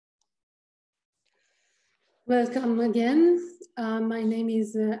Welcome again. My name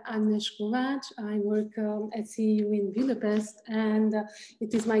is Agnes Kovács. I work at CEU in Budapest, and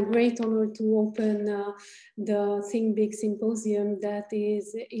it is my great honor to open the Think Big Symposium that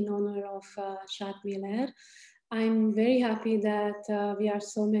is in honor of Jacques Mehler. I'm very happy that we are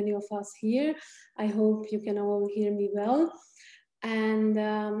so many of us here. I hope you can all hear me well. And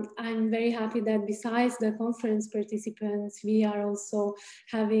I'm very happy that besides the conference participants, we are also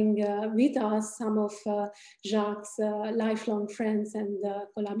having with us some of Jacques' lifelong friends and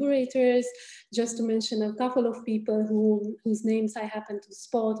collaborators. Just to mention a couple of people whose names I happened to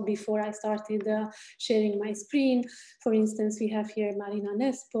spot before I started sharing my screen. For instance, we have here Marina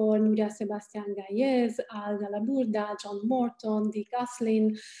Nespor, Nuria Sebastian Gallez, Alga Laburda, John Morton, Dick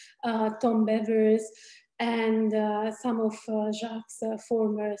Aslin, Tom Bevers, and some of Jacques'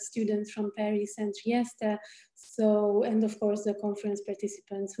 former students from Paris and Trieste. So, and of course, the conference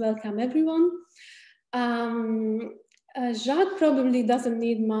participants. Welcome, everyone. Jacques probably doesn't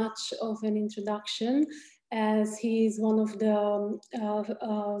need much of an introduction, as he is one of the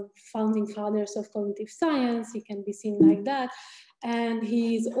founding fathers of cognitive science. He can be seen like that. And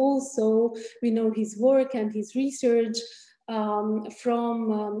he is also, we know his work and his research from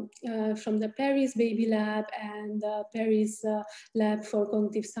the Paris Baby Lab and Paris Lab for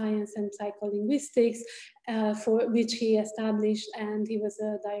Cognitive Science and Psycholinguistics, for which he established, and he was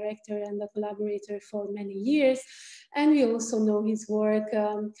a director and a collaborator for many years. And we also know his work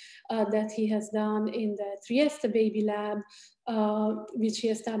that he has done in the Trieste Baby Lab, which he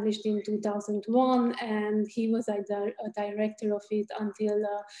established in 2001, and he was a director of it until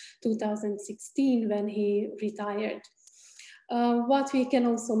 2016 when he retired. What we can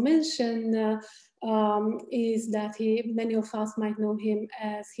also mention is that many of us might know him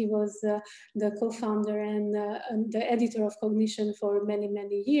as he was the co-founder and the editor of Cognition for many,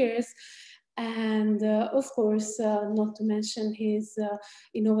 many years. And of course, not to mention his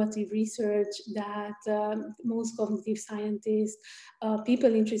innovative research that most cognitive scientists,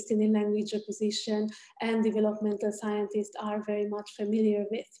 people interested in language acquisition, and developmental scientists are very much familiar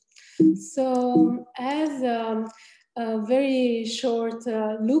with. So as a very short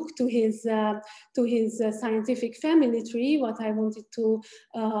look to his scientific family tree, what I wanted to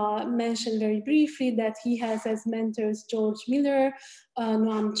mention very briefly, that he has as mentors George Miller,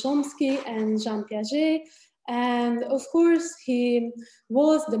 Noam Chomsky, and Jean Piaget. And of course, he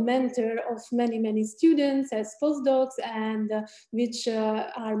was the mentor of many, many students as postdocs, and which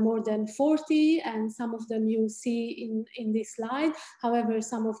are more than 40, and some of them you see in this slide. However,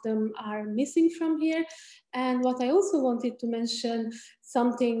 some of them are missing from here. And what I also wanted to mention,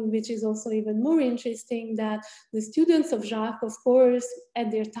 something which is also even more interesting, that the students of Jacques, of course,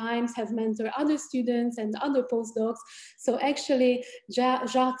 at their times have mentored other students and other postdocs. So actually,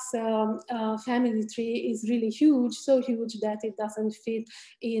 Jacques' family tree is really huge, so huge that it doesn't fit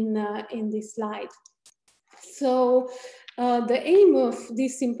in this slide. So the aim of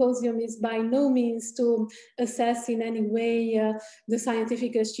this symposium is by no means to assess in any way the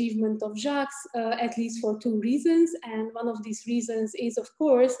scientific achievement of Jacques, at least for two reasons. And one of these reasons is, of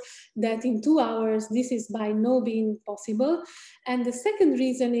course, that in 2 hours, this is by no means possible. And the second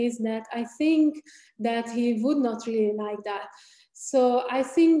reason is that I think that he would not really like that. So I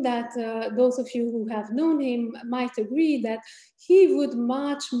think that those of you who have known him might agree that he would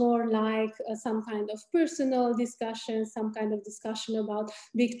much more like some kind of personal discussion, some kind of discussion about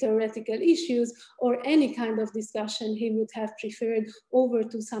big theoretical issues, or any kind of discussion he would have preferred over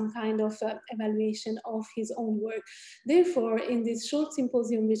to some kind of evaluation of his own work. Therefore, in this short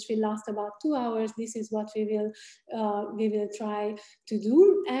symposium, which will last about 2 hours, this is what we will try to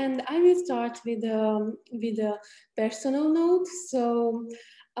do. And I will start with a personal note. So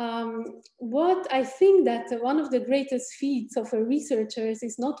what I think that one of the greatest feats of a researcher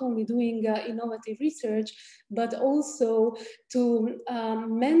is not only doing innovative research, but also to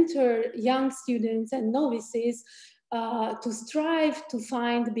mentor young students and novices to strive to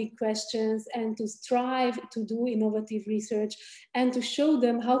find big questions and to strive to do innovative research and to show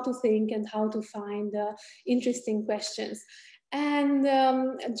them how to think and how to find interesting questions. And I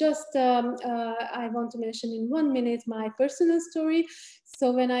want to mention in 1 minute my personal story.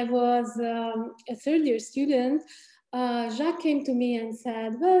 So when I was a third year student, Jacques came to me and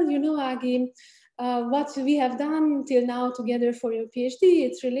said, well, you know, Agi, what we have done till now together for your PhD,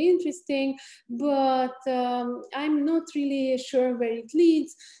 it's really interesting, but I'm not really sure where it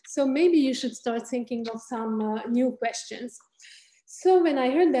leads. So maybe you should start thinking of some new questions. So when I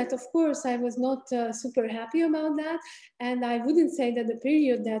heard that, of course, I was not super happy about that. And I wouldn't say that the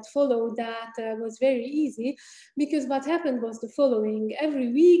period that followed that was very easy, because what happened was the following.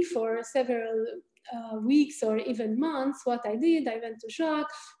 Every week for several weeks or even months, what I did, I went to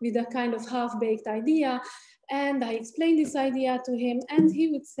Jacques with a kind of half-baked idea, and I explained this idea to him, and he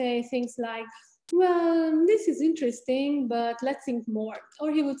would say things like, well, this is interesting, but let's think more. Or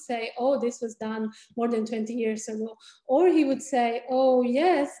he would say, oh, this was done more than 20 years ago. Or he would say, oh,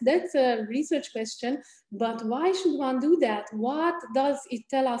 yes, that's a research question, but why should one do that? What does it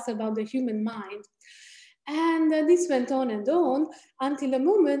tell us about the human mind? And this went on and on until a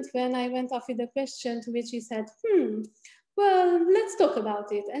moment when I went off with a question to which he said, well, let's talk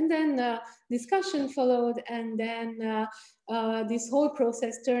about it. And then discussion followed, and then this whole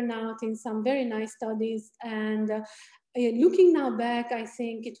process turned out in some very nice studies. And looking now back, I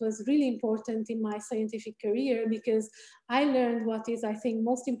think it was really important in my scientific career, because I learned what is, I think,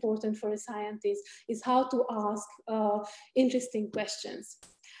 most important for a scientist is how to ask interesting questions.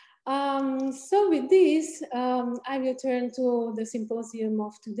 So with this, I will turn to the symposium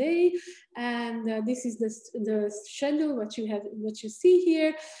of today, and this is the schedule what you see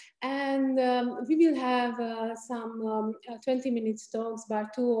here, and we will have some 20 minutes talks by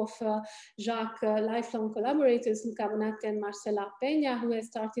two of Jacques' lifelong collaborators, Luca Bonatti and Marcela Peña, who has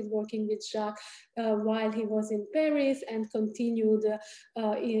started working with Jacques while he was in Paris and continued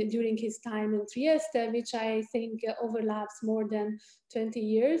during his time in Trieste, which I think overlaps more than 20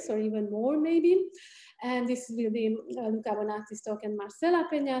 years or even more maybe. And this will be Luca Bonatti's talk and Marcela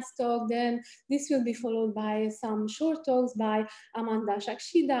Peña's talk. Then this will be followed by some short talks by Amanda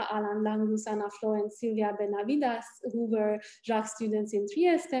Shakshida, Alan Langus, Anna Flo, and Silvia Benavidas, who were Jacques students in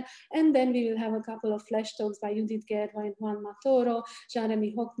Trieste. And then we will have a couple of flash talks by Judith Guerra and Juan Matoro,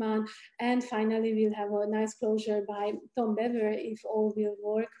 Jeremy Hockman. And finally, we'll have a nice closure by Tom Bever, if all will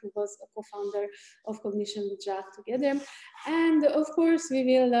work, who was a co-founder of Cognition with Jacques together. And of course, we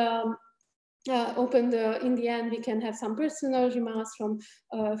will in the end, we can have some personal remarks from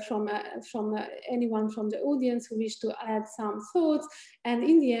anyone from the audience who wish to add some thoughts. And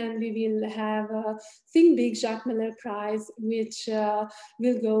in the end, we will have a Think Big Jacques Mehler Prize, which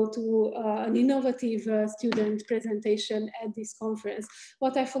will go to an innovative student presentation at this conference.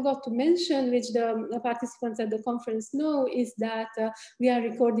 What I forgot to mention, which the participants at the conference know, is that we are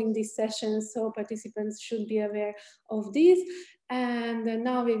recording this session, so participants should be aware of this. And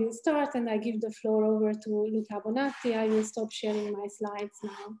now we will start, and I give the floor over to Luca Bonatti. I will stop sharing my slides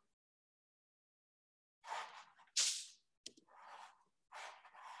now.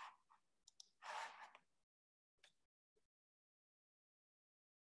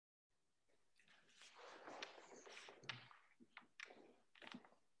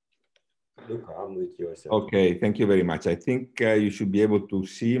 Luca, unmute yourself. Okay, thank you very much. I think you should be able to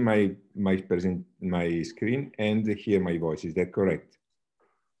see my screen and hear my voice. Is that correct?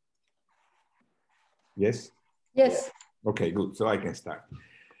 Yes? Yes. Okay, good. So I can start.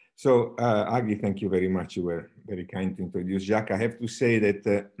 So Agli, thank you very much. You were very kind to introduce Jacques. I have to say that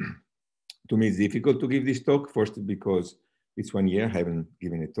to me it's difficult to give this talk. First, because it's 1 year I haven't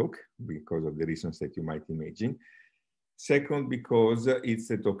given a talk because of the reasons that you might imagine. Second, because it's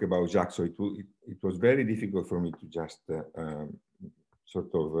a talk about Jacques, so it was very difficult for me to just sort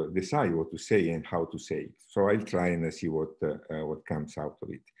of decide what to say and how to say it. So I'll try and see what comes out of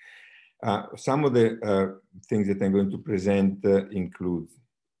it. Some of the things that I'm going to present include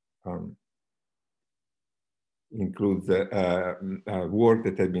work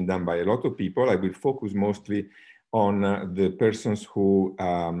that has been done by a lot of people. I will focus mostly on the persons who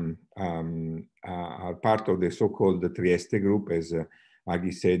are part of the so-called Trieste group. As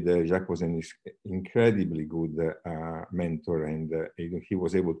Agli said, Jacques was an incredibly good mentor, and he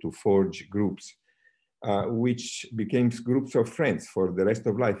was able to forge groups which became groups of friends for the rest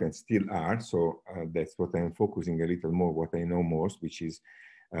of life and still are. So that's what I'm focusing a little more, what I know most, which is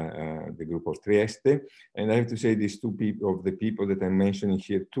the group of Trieste. And I have to say, these two people, of the people that I'm mentioning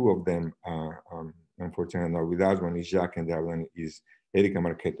here, two of them are unfortunately not with us. One is Jacques, and the other one is Erika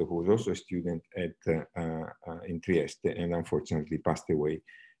Marchetto, who was also a student at in Trieste and unfortunately passed away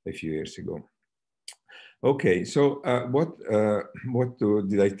a few years ago. Okay, so what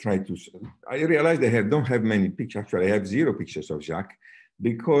did I try to? I realized I don't have many pictures. Actually, I have 0 pictures of Jacques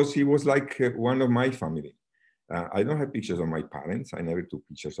because he was like one of my family. I don't have pictures of my parents. I never took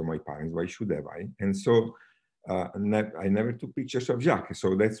pictures of my parents. Why should have I? And so I never took pictures of Jacques.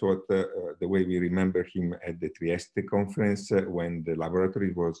 So that's what the way we remember him at the Trieste conference when the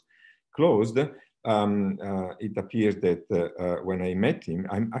laboratory was closed. It appears that when I met him,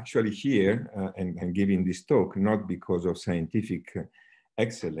 I'm actually here and giving this talk, not because of scientific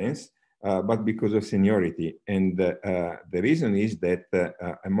excellence, but because of seniority. And the reason is that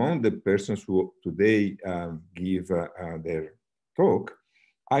among the persons who today give their talk,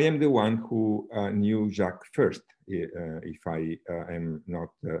 I am the one who knew Jacques first, if I am not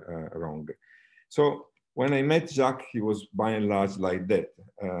wrong. So when I met Jacques, he was by and large like that.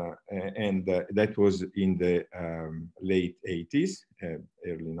 And that was in the late 80s,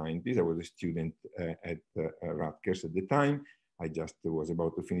 early 90s. I was a student at Rutgers at the time. I just was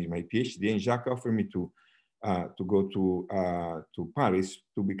about to finish my PhD, and Jacques offered me to go to Paris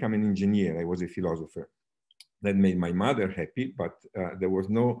to become an engineer. I was a philosopher. That made my mother happy, but there was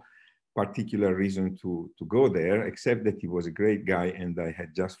no particular reason to go there, except that he was a great guy and I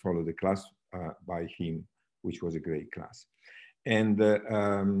had just followed the class by him, which was a great class. And at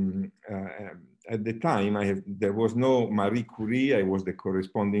the time, there was no Marie Curie. I was the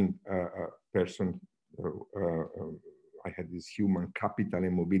corresponding person. I had this Human Capital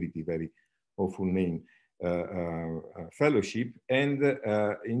and Mobility, very awful name, fellowship. And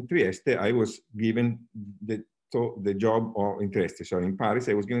in Trieste, I was given the job of, in Trieste, sorry, in Paris,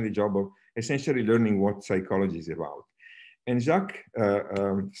 I was given the job of essentially learning what psychology is about. And Jacques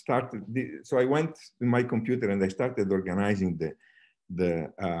so I went to my computer and I started organizing the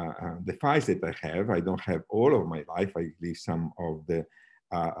files that I have. I don't have all of my life. I leave some of the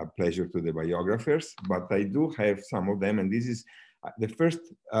pleasure to the biographers, but I do have some of them. And this is the first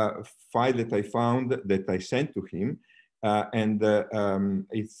file that I found that I sent to him.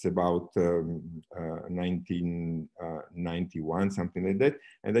 It's about 1991, something like that.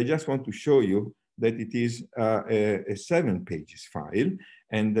 And I just want to show you that it is a 7 pages file.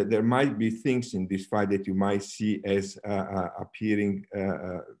 And there might be things in this file that you might see as appearing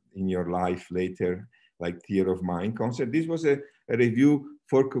in your life later, like theory of mind concept. This was a review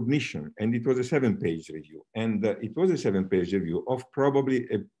for cognition, and it was a 7-page review. And it was a 7-page review of probably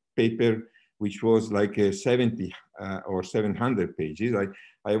a paper which was like a 70 or 700 pages.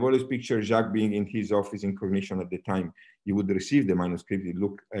 I've always pictured Jacques being in his office in cognition at the time. You would receive the manuscript. It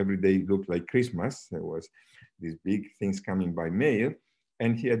looked every day looked like Christmas. There was these big things coming by mail,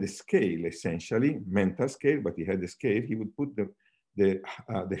 and he had a scale, essentially mental scale, but he had a scale. He would put the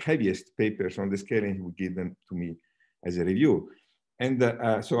heaviest papers on the scale, and he would give them to me as a review. And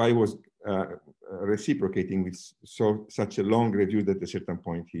so I was reciprocating with such a long review that at a certain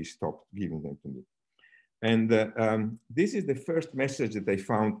point he stopped giving them to me. And this is the first message that I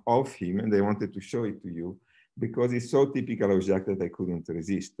found of him, and I wanted to show it to you because it's so typical of Jacques that I couldn't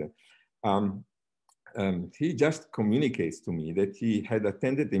resist. He just communicates to me that he had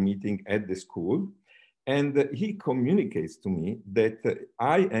attended a meeting at the school, and he communicates to me that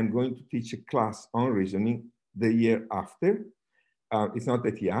I am going to teach a class on reasoning the year after. It's not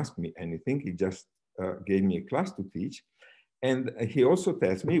that he asked me anything, he just gave me a class to teach. And he also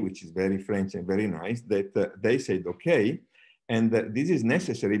tells me, which is very French and very nice, that they said, okay, and this is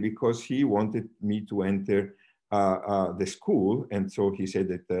necessary because he wanted me to enter the school. And so he said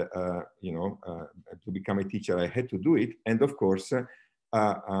that, to become a teacher, I had to do it. And of course,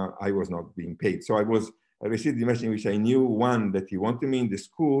 I was not being paid. So I received the message in which I knew, 1, that he wanted me in the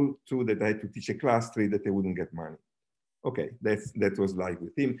school, 2, that I had to teach a class, 3, that I wouldn't get money. Okay, that was like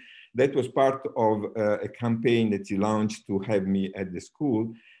with him. That was part of a campaign that he launched to have me at the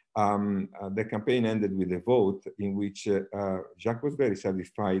school. The campaign ended with a vote in which Jacques was very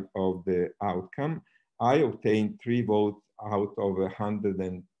satisfied of the outcome. I obtained 3 votes out of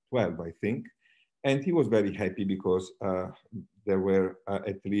 112, I think. And he was very happy because there were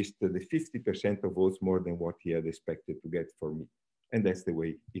at least the 50% of votes more than what he had expected to get for me. And that's the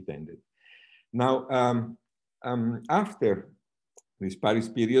way it ended. Now, after this Paris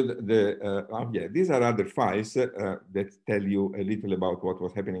period, these are other files that tell you a little about what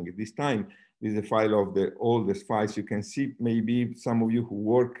was happening at this time. This is a file of the oldest files. You can see, maybe some of you who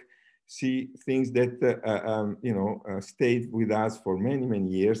work see things that stayed with us for many, many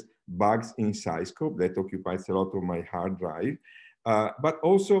years. Bugs in Scyscope, that occupies a lot of my hard drive. But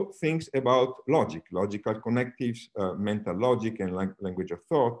also things about logic, logical connectives, mental logic and language of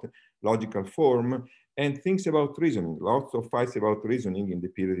thought, logical form, and things about reasoning. Lots of files about reasoning in the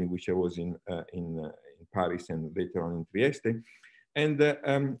period in which I was in Paris and later on in Trieste. And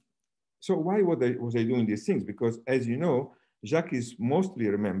so why was I doing these things? Because as you know, Jacques is mostly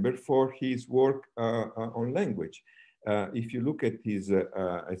remembered for his work on language. If you look at his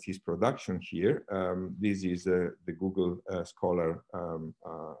production here, this is the Google Scholar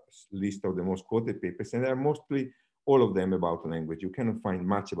list of the most quoted papers, and they are mostly all of them about language. You cannot find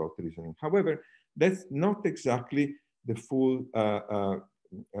much about reasoning. However, that's not exactly the full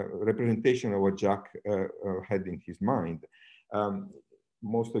representation of what Jacques had in his mind.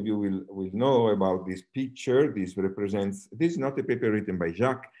 Most of you will know about this picture. This is not a paper written by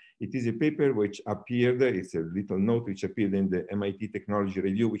Jacques. It is a paper which appeared, it's a little note which appeared in the MIT Technology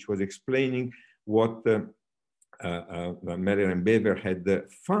Review, which was explaining what Mehler and Bever had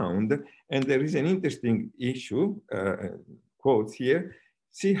found. And there is an interesting issue, quotes here.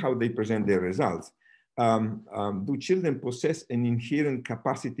 See how they present their results. Do children possess an inherent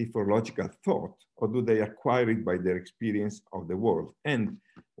capacity for logical thought, or do they acquire it by their experience of the world? And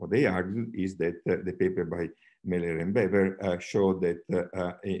what they argued is that the paper by Mehler and Bever showed that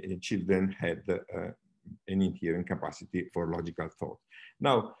children had an inherent capacity for logical thought.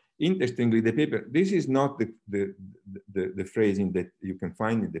 Now, interestingly, the paper, this is not the phrasing that you can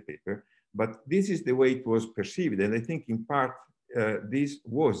find in the paper, but this is the way it was perceived. And I think in part, this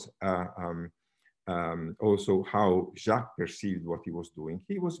was also how Jacques perceived what he was doing.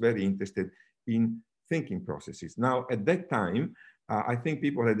 He was very interested in thinking processes. Now, at that time, I think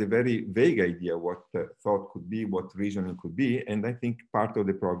people had a very vague idea what thought could be, what reasoning could be, and I think part of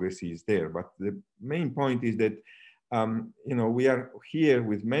the progress is there. But the main point is that you know, we are here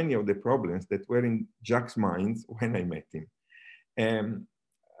with many of the problems that were in Jacques' mind when I met him.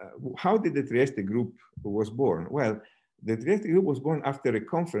 How did the Trieste group was born? Well, the Trieste group was born after a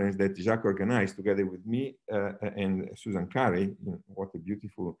conference that Jacques organized together with me and Susan Carey. What a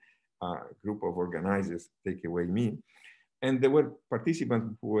beautiful group of organizers, take away me. And there were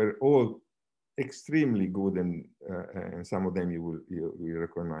participants who were all extremely good, and some of them you will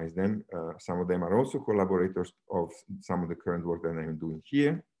recognize them. Some of them are also collaborators of some of the current work that I'm doing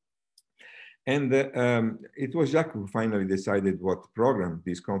here. And it was Jacques who finally decided what program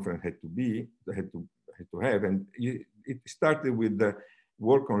this conference had to be, had to have. And it started with the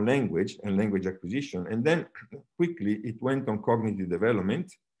work on language and language acquisition. And then quickly it went on cognitive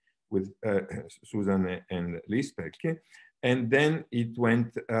development with Susan and Lisbeck. And then it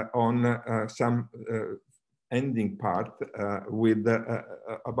went on some ending part with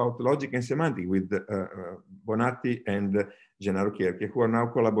about logic and semantics with Bonatti and Gennaro Chierchi, who are now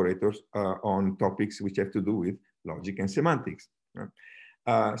collaborators on topics which have to do with logic and semantics.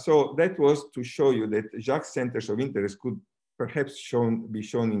 So that was to show you that Jacques' centers of interest could perhaps be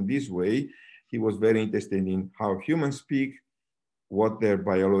shown in this way. He was very interested in how humans speak, what their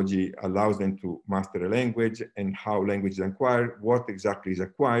biology allows them to master a language, and how language is acquired, what exactly is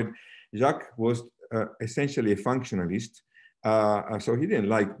acquired. Jacques was essentially a functionalist, so he didn't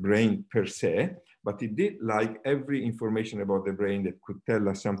like brain per se, but he did like every information about the brain that could tell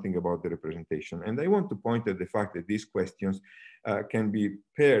us something about the representation. And I want to point at the fact that these questions can be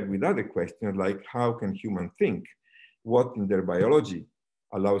paired with other questions like how can humans think, what in their biology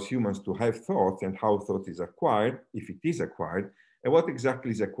allows humans to have thoughts, and how thought is acquired, if it is acquired, and what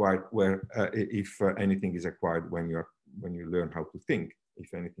exactly is acquired where, if anything is acquired when you learn how to think,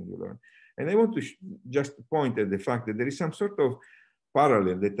 if anything you learn. And I want to just point at the fact that there is some sort of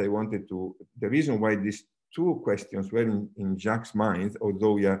parallel that I wanted to, the reason why these two questions were in Jacques' mind,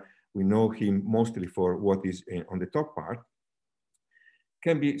 although we know him mostly for what is on the top part,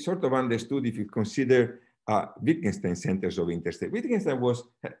 can be sort of understood if you consider Wittgenstein's centers of interest. Wittgenstein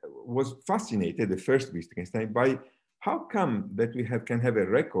was fascinated, the first Wittgenstein, by how come that we can have a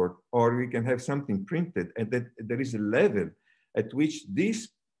record, or we can have something printed, and that there is a level at which these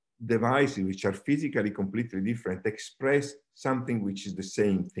devices, which are physically completely different, express something which is the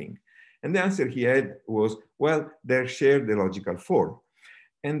same thing. And the answer he had was, well, they share the logical form.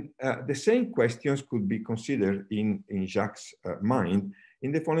 And the same questions could be considered in Jacques' mind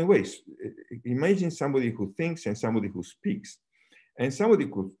in the following ways. Imagine somebody who thinks and somebody who speaks. And somebody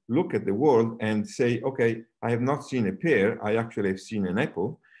could look at the world and say, okay, I have not seen a pear, I actually have seen an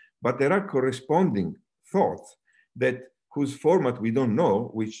apple, but there are corresponding thoughts whose format we don't know,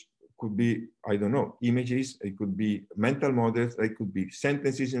 which could be, I don't know, images, it could be mental models, it could be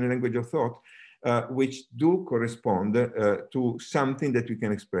sentences in a language of thought, which do correspond to something that we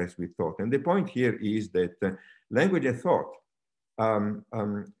can express with thought. And the point here is that language and thought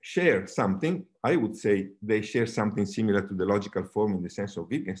share something. I would say they share something similar to the logical form in the sense of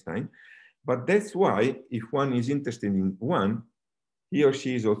Wittgenstein, but that's why if one is interested in one, he or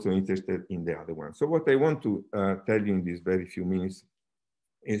she is also interested in the other one. So what I want to tell you in these very few minutes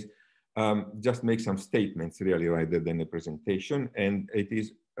is just make some statements really rather than a presentation, and it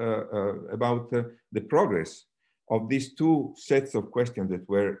is about the progress of these two sets of questions that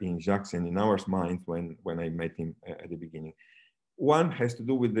were in Jacques and in our minds when I met him at the beginning. One has to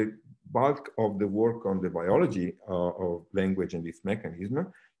do with the bulk of the work on the biology of language and its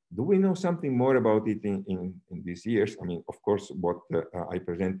mechanism. Do we know something more about it in these years? I mean, of course, what I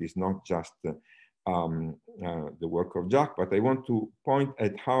present is not just the work of Jacques, but I want to point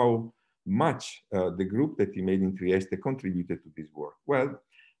at how much the group that he made in Trieste contributed to this work. Well,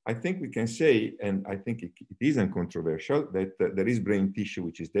 I think we can say, and I think it is uncontroversial, that there is brain tissue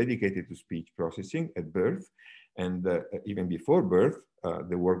which is dedicated to speech processing at birth, and even before birth.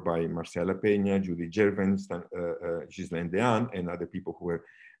 The work by Marcela Peña, Judy Gervais, Ghislaine Dehaene, and other people who were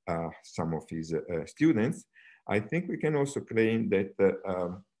some of his students. I think we can also claim that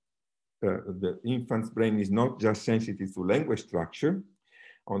the infant's brain is not just sensitive to language structure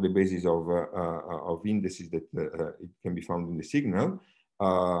on the basis of indices that it can be found in the signal,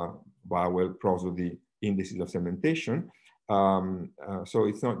 vowel, prosody, indices of segmentation. So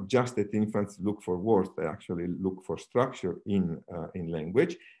it's not just that infants look for words, they actually look for structure in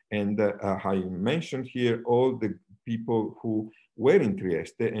language. And I mentioned here all the people who were in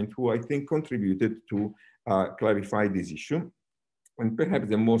Trieste and who I think contributed to clarify this issue. And perhaps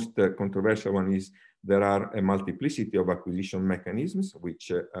the most controversial one is there are a multiplicity of acquisition mechanisms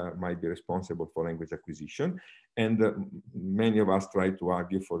which might be responsible for language acquisition. And many of us try to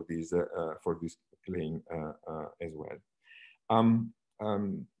argue for this claim as well.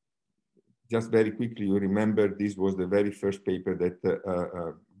 Just very quickly, you remember this was the very first paper that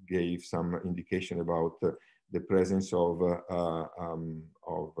gave some indication about the presence of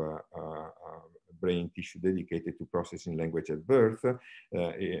brain tissue dedicated to processing language at birth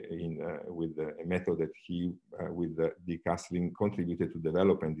with a method that he, with Dick Astlin, contributed to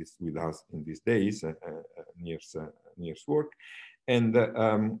develop, and this with us in these days, Nier's work. And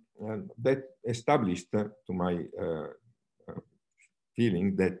that established, to my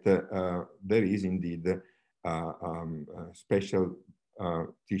feeling, that there is indeed special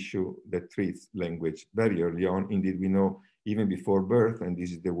tissue that treats language very early on. Indeed, we know even before birth, and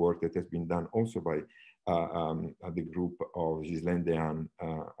this is the work that has been done also by the group of Ghislaine Dehaene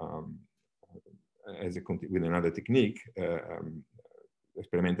with another technique,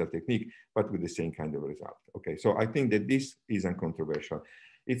 experimental technique, but with the same kind of result. Okay, so I think that this is uncontroversial.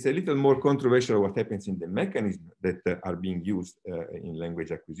 It's a little more controversial what happens in the mechanisms that are being used in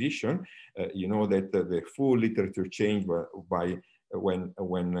language acquisition. You know that the full literature change by when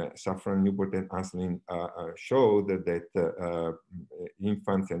Safran, Newport, and Astlin showed that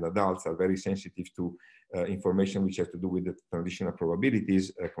infants and adults are very sensitive to information which has to do with the transitional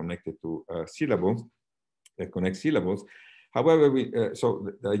probabilities connected to syllables, that connect syllables. However,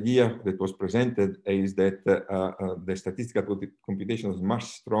 so the idea that was presented is that the statistical computation is much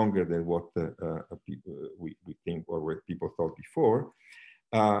stronger than what we think or what people thought before.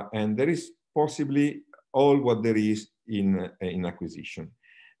 And there is possibly all what there is in acquisition.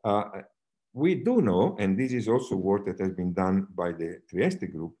 We do know, and this is also work that has been done by the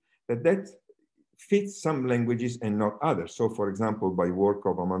Trieste group, that fits some languages and not others. So for example, by work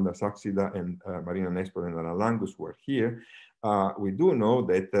of Amanda Saxida and Marina Nespor and Alan Langus were here, we do know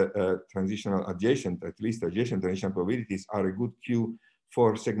that transitional adjacent, at least adjacent transition probabilities are a good cue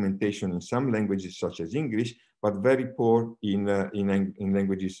for segmentation in some languages such as English, but very poor in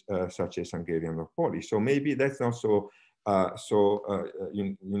languages such as Hungarian or Polish. So maybe that's not so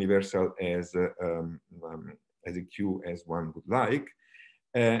universal as a cue as one would like.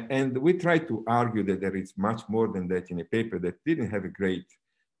 And we try to argue that there is much more than that in a paper that didn't have a great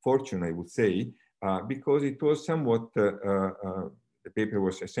fortune, I would say, because it was somewhat, the paper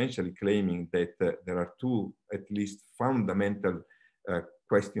was essentially claiming that there are two, at least fundamental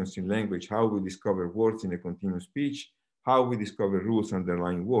questions in language: how we discover words in a continuous speech, how we discover rules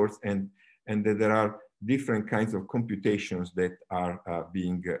underlying words, and that there are different kinds of computations that are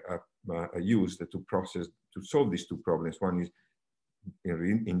being used to solve these two problems. One is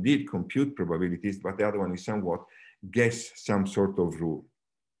indeed compute probabilities, but the other one is somewhat guess some sort of rule.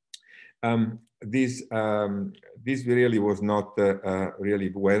 This really was not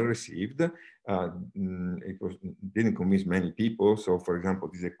really well received. Didn't convince many people. So, for example,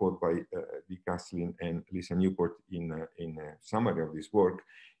 this is a quote by Dick Astlin and Lisa Newport in a summary of this work,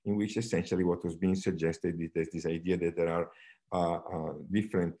 in which essentially what was being suggested is this idea that there are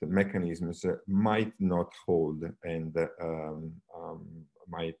different mechanisms might not hold, and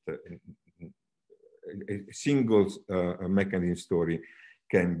might a single mechanism story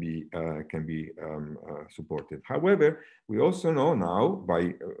can be supported. However, we also know now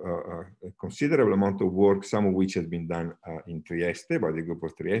by a considerable amount of work, some of which has been done in Trieste by the group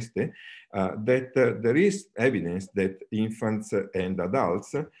of Trieste, that there is evidence that infants and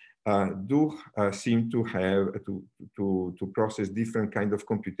adults do seem to have to process different kind of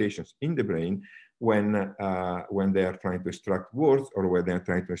computations in the brain when they are trying to extract words or when they are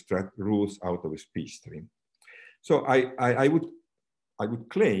trying to extract rules out of a speech stream. So I would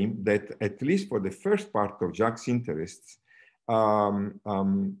claim that at least for the first part of Jacques' interests,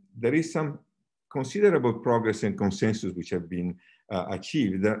 there is some considerable progress and consensus which have been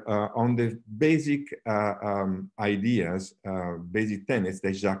achieved on the basic ideas, basic tenets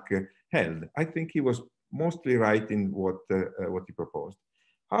that Jacques held. I think he was mostly right in what he proposed.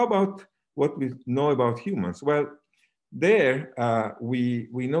 How about what we know about humans? Well, there we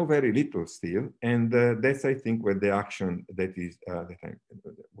know very little still, and that's, I think, where the action that is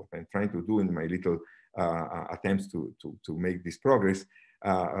what I'm trying to do in my little attempts to make this progress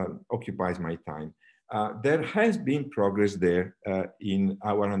occupies my time. There has been progress there in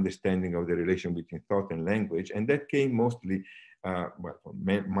our understanding of the relation between thought and language, and that came mostly well, from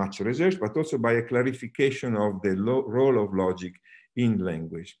much research, but also by a clarification of the role of logic in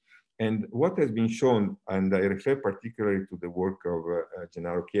language. And what has been shown, and I refer particularly to the work of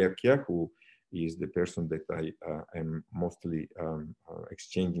Gennaro Chierchia, who is the person that I am mostly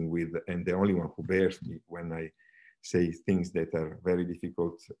exchanging with, and the only one who bears me when I say things that are very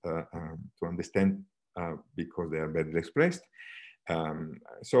difficult to understand because they are badly expressed.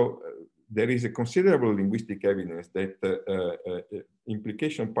 There is a considerable linguistic evidence that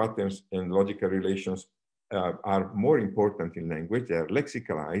implication patterns and logical relations are more important in language. They are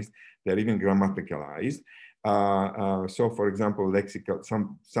lexicalized, they're even grammaticalized. So for example,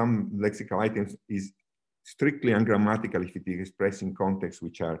 some lexical items is strictly ungrammatical if it is expressed in contexts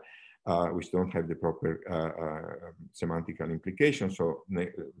which don't have the proper semantical implications. So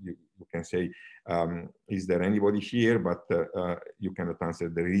you can say, is there anybody here? But you cannot answer,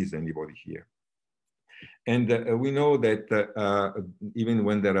 there is anybody here. And we know that even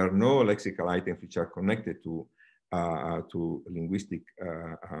when there are no lexical items which are connected to linguistic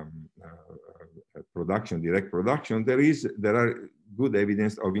production, direct production, there are good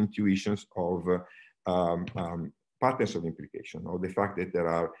evidence of intuitions of patterns of implication, or the fact that there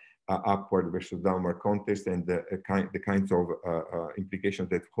are upward versus downward context, and the kinds of implications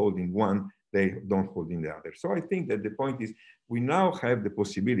that hold in one, they don't hold in the other. So I think that the point is, we now have the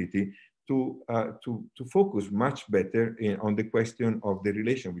possibility to focus much better on the question of the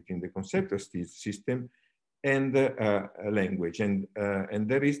relation between the conceptual system and language, and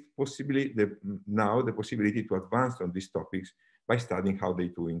there is possibly now the possibility to advance on these topics by studying how they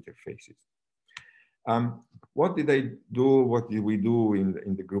do interfaces. What did I do? What did we do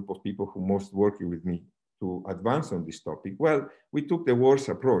in the group of people who most working with me to advance on this topic? Well, we took the worst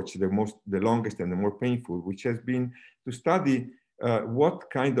approach, the longest and the more painful, which has been to study what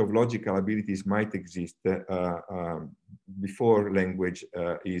kind of logical abilities might exist before language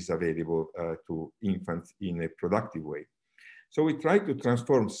is available to infants in a productive way. So we try to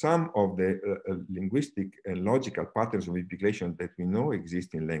transform some of the linguistic and logical patterns of implication that we know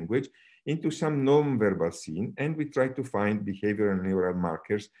exist in language into some non-verbal scene, and we try to find behavioral and neural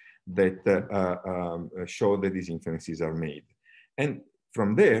markers that show that these inferences are made. And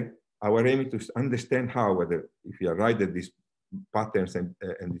from there, our aim is to understand how, whether if we are right that these patterns and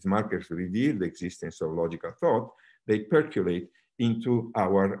these markers reveal the existence of logical thought, they percolate into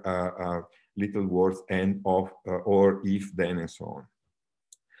our little words and of, or, if, then, and so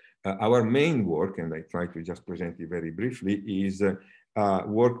on. Our main work, and I try to just present it very briefly, is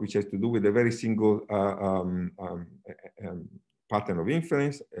work which has to do with a very single pattern of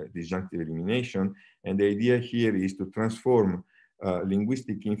inference, disjunctive elimination. And the idea here is to transform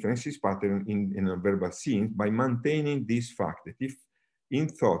linguistic inferences pattern in a verbal scene by maintaining this fact that if in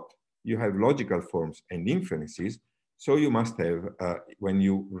thought you have logical forms and inferences, so you must have, when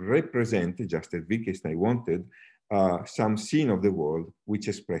you represent, just as Wittgenstein wanted, some scene of the world which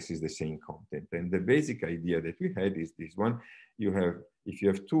expresses the same content. And the basic idea that we had is this one: if you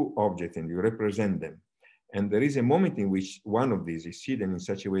have two objects and you represent them, and there is a moment in which one of these is hidden in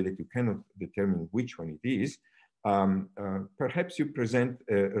such a way that you cannot determine which one it is, perhaps you present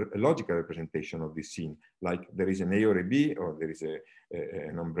a logical representation of this scene, like there is an A or a B, or there is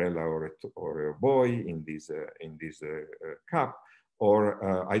an umbrella or a boy in this cup, or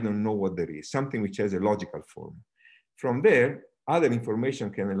I don't know what there is, something which has a logical form. From there, other information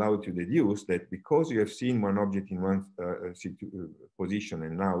can allow you to deduce that because you have seen one object in one position,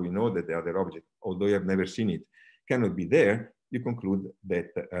 and now you know that the other object, although you have never seen it, cannot be there, you conclude that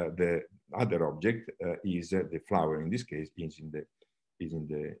the other object is the flower. In this case, is in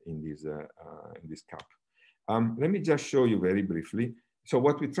this cup. Let me just show you very briefly. So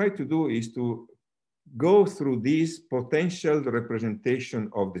what we try to do is to go through this potential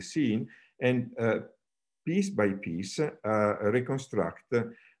representation of the scene and piece by piece reconstruct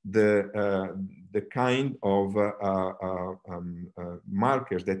the kind of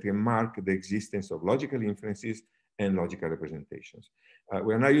markers that can mark the existence of logical inferences and logical representations.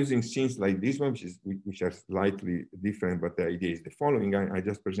 We're now using scenes like this one, which are slightly different, but the idea is the following. I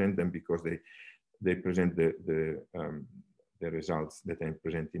just present them because they present the the results that I'm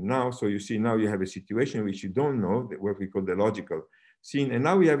presenting now. So you see now you have a situation which you don't know, what we call the logical scene, and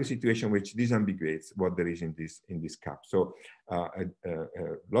now we have a situation which disambiguates what there is in this cup. So a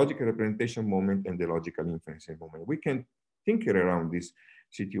logical representation moment and the logical inferencing moment. We can tinker around these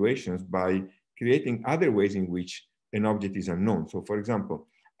situations by creating other ways in which an object is unknown. So for example,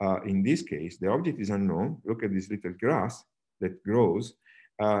 in this case, the object is unknown. Look at this little grass that grows,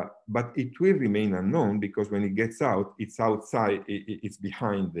 but it will remain unknown because when it gets out, it's outside, it's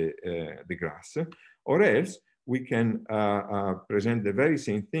behind the grass. Or else we can present the very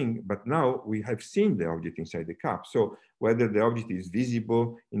same thing, but now we have seen the object inside the cup. So whether the object is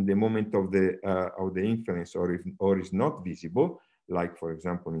visible in the moment of the inference or is not visible, like for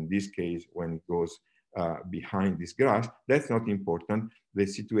example, in this case, when it goes behind this grass, that's not important. The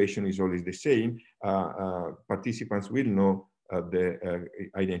situation is always the same. Participants will know the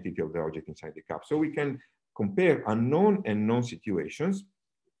identity of the object inside the cup. So we can compare unknown and known situations.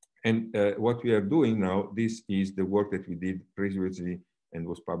 And what we are doing now, this is the work that we did previously and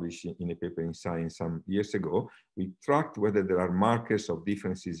was published in a paper in Science some years ago. We tracked whether there are markers of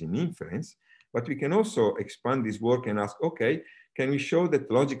differences in inference, but we can also expand this work and ask, okay, can we show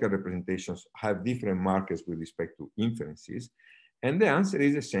that logical representations have different markers with respect to inferences? And the answer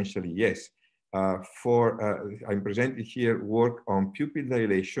is essentially yes. I'm presenting here work on pupil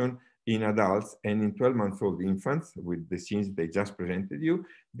dilation in adults and in 12-month-old infants with the scenes they just presented you.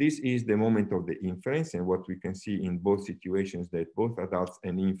 This is the moment of the inference, and what we can see in both situations that both adults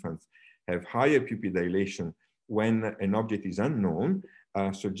and infants have higher pupil dilation when an object is unknown,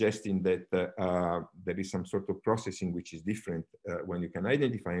 suggesting that there is some sort of processing which is different when you can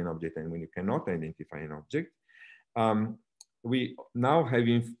identify an object and when you cannot identify an object. We now have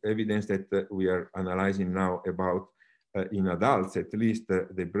evidence that we are analyzing now about in adults, at least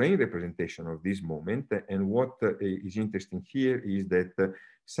the brain representation of this moment. And what is interesting here is that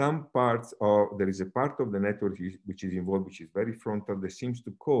some parts of, there is a part of the network which is involved, which is very frontal, that seems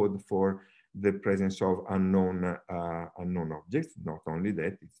to code for the presence of unknown objects. Not only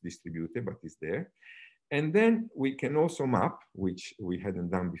that, it's distributed, but it's there. And then we can also map, which we hadn't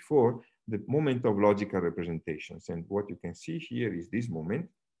done before, the moment of logical representations. And what you can see here is this moment,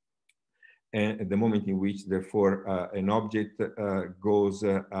 and the moment in which, therefore, an object goes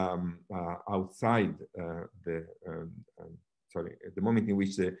outside the moment in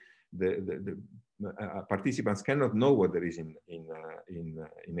which the participants cannot know what there is in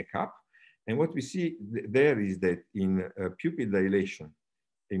a cup. And what we see there is that in pupil dilation,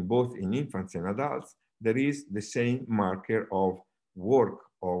 in both in infants and adults, there is the same marker of work,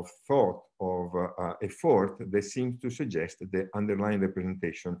 of thought, of effort that seems to suggest that the underlying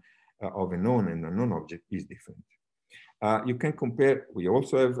representation of a known and unknown object is different. You can compare, we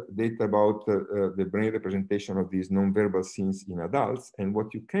also have data about the brain representation of these non-verbal scenes in adults. And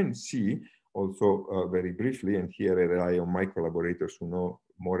what you can see also very briefly, and here I rely on my collaborators who know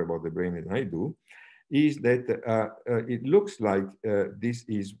more about the brain than I do, is that it looks like this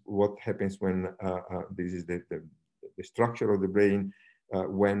is what happens when this is the structure of the brain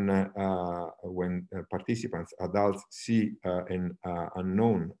when participants, adults, see an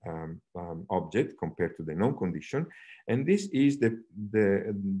unknown object compared to the known condition. And this is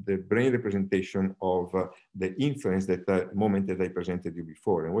the brain representation of the inference, that moment that I presented you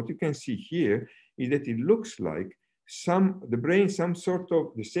before. And what you can see here is that it looks like the brain,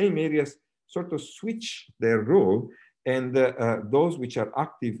 the same areas sort of switch their role, and those which are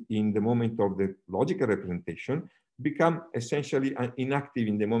active in the moment of the logical representation become essentially inactive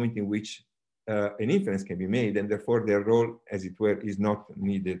in the moment in which an inference can be made, and therefore their role, as it were, is not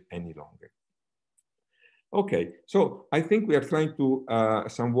needed any longer. Okay, so I think we are trying to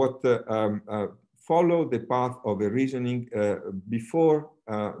somewhat follow the path of a reasoning before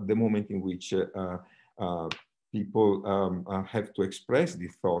the moment in which people have to express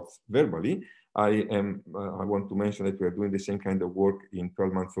these thoughts verbally. I want to mention that we are doing the same kind of work in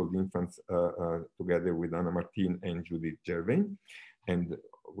 12-month-old infants together with Anna Martin and Judith Gervain, and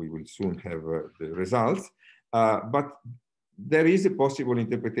we will soon have the results. But there is a possible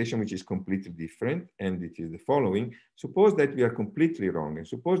interpretation which is completely different, and it is the following. Suppose that we are completely wrong, and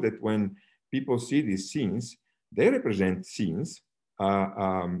suppose that when people see these scenes, they represent scenes,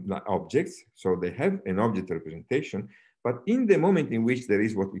 objects, so they have an object representation, but in the moment in which there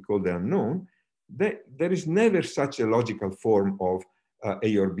is what we call the unknown, there is never such a logical form of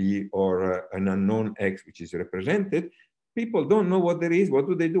A or B or an unknown X which is represented. People don't know what there is. What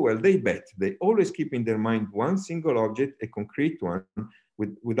do they do? Well, they bet. They always keep in their mind one single object, a concrete one,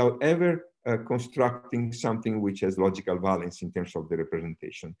 without ever constructing something which has logical valence in terms of the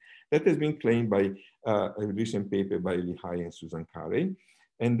representation. That has been claimed by a recent paper by Lehigh and Susan Carey.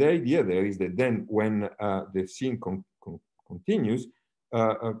 And the idea there is that then when the scene continues,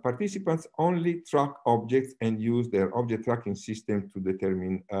 participants only track objects and use their object tracking system to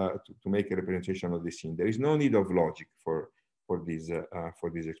determine, to make a representation of the scene. There is no need of logic for this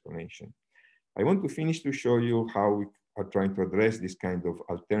explanation. I want to finish to show you how we are trying to address this kind of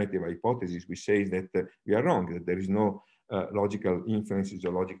alternative hypothesis, which says that we are wrong, that there is no logical inferences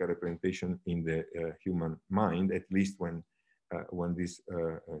or logical representation in the human mind, at least when these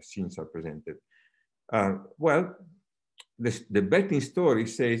scenes are presented. Well, the betting story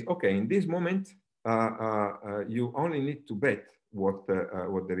says, okay, in this moment, you only need to bet what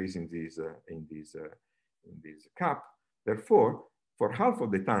there is in this cup. Therefore, for half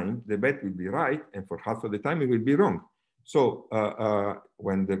of the time, the bet will be right, and for half of the time, it will be wrong. So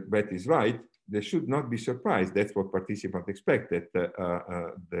when the bet is right, they should not be surprised. That's what participants expect, that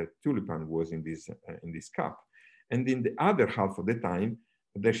the tulipan was in this cup. And in the other half of the time,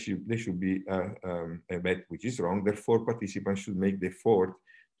 there should be a bet which is wrong. Therefore, participants should make the effort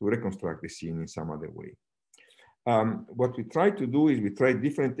to reconstruct the scene in some other way. What we try to do is we try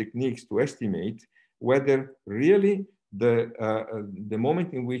different techniques to estimate whether really the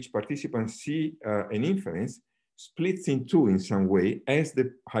moment in which participants see an inference splits in two in some way, as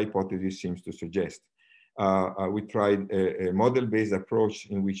the hypothesis seems to suggest. We tried a model-based approach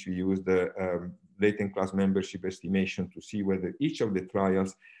in which we used the latent class membership estimation to see whether each of the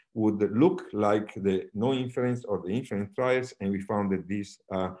trials would look like the no inference or the inference trials, and we found that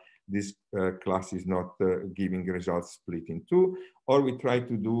this class is not giving results split in two. Or we tried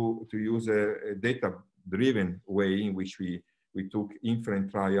to use a data-driven way in which we took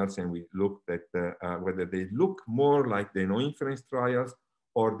inference trials and we looked at whether they look more like the no inference trials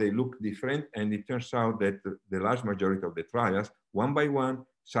or they look different. And it turns out that the large majority of the trials, one by one,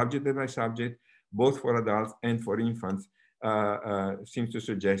 subject by subject, both for adults and for infants, seems to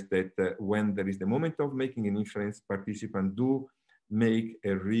suggest that when there is the moment of making an inference, participants do make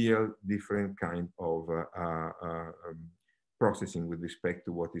a real different kind of processing with respect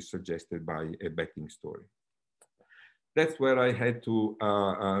to what is suggested by a betting story. That's where I had to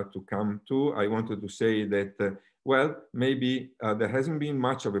come to. I wanted to say that, well, maybe there hasn't been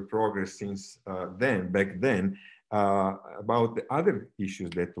much of a progress since back then, about the other issues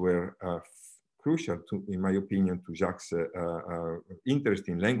that were crucial, in my opinion, to Jacques' interest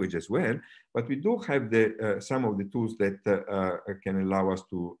in language as well. But we do have some of the tools that can allow us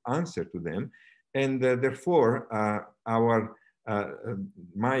to answer to them. And therefore,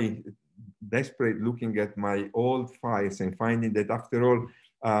 my desperate looking at my old files and finding that after all,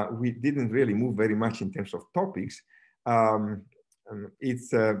 we didn't really move very much in terms of topics.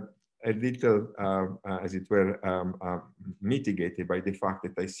 It's a little, as it were, mitigated by the fact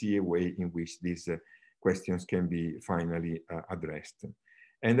that I see a way in which these questions can be finally addressed.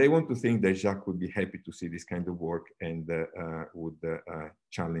 And I want to think that Jacques would be happy to see this kind of work and would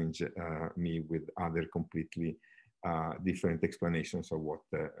challenge me with other completely different explanations of what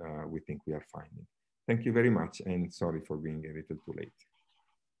we think we are finding. Thank you very much, and sorry for being a little too late.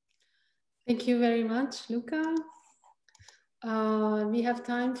 Thank you very much, Luca. We have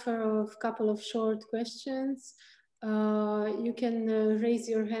time for a couple of short questions. You can raise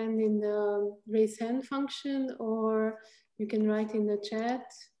your hand in the raise hand function, or you can write in the chat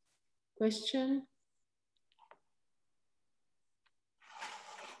question.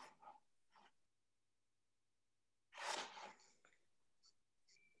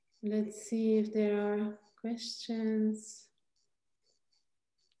 Let's see if there are questions.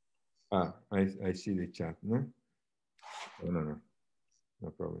 I see the chat, no? Oh, no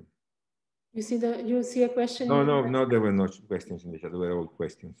problem. You see a question? No, there were no questions in the chat. There were all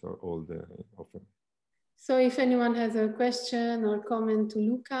questions, or all the often. So if anyone has a question or comment to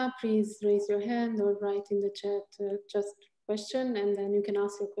Luca, please raise your hand or write in the chat just question, and then you can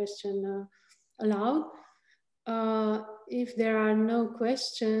ask your question aloud. If there are no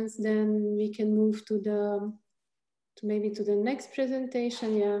questions, then we can move to maybe to the next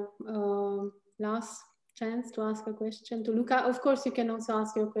presentation. Yeah, last chance to ask a question to Luca. Of course, you can also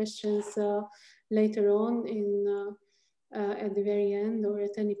ask your questions later on at the very end or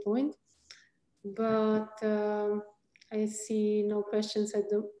at any point. But I see no questions at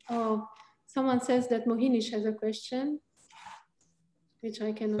the. Oh, someone says that Mohinish has a question, which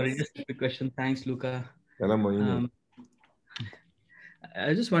I cannot. Sorry, just a quick question. Thanks, Luca. Hello, Mohinish. I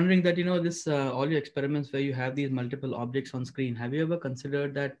was just wondering that, this all your experiments where you have these multiple objects on screen, have you ever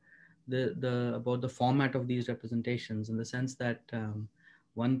considered that about the format of these representations, in the sense that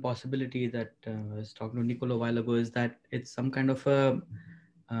one possibility that I was talking to Nicole a while ago is that it's some kind of a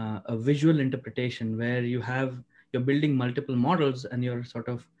visual interpretation where you're building multiple models and you're sort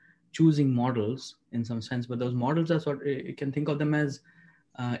of choosing models in some sense, but those models are you can think of them as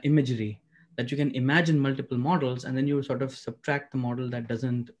imagery, that you can imagine multiple models and then you sort of subtract the model that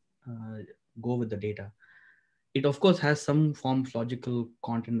doesn't go with the data. It of course has some form of logical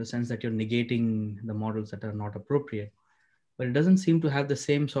content in the sense that you're negating the models that are not appropriate, but it doesn't seem to have the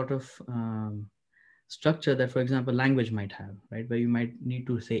same sort of structure that, for example, language might have, right? Where you might need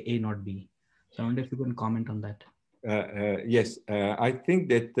to say A, not B. So I wonder if you can comment on that. Yes, I think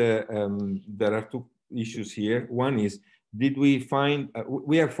that there are two issues here. One is, did we find,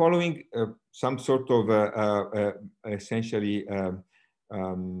 we are following some sort of essentially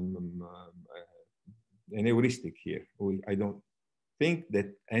an heuristic here. I don't think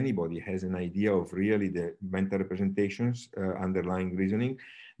that anybody has an idea of really the mental representations underlying reasoning.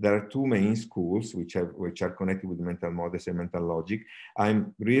 There are two main schools which are connected with mental models and mental logic.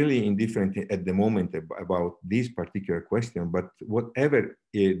 I'm really indifferent at the moment about this particular question, but whatever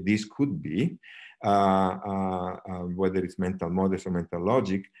this could be, whether it's mental models or mental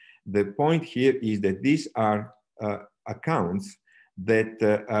logic, the point here is that these are accounts that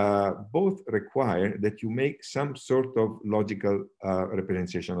both require that you make some sort of logical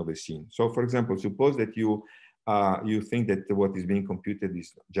representation of a scene. So, for example, suppose that you think that what is being computed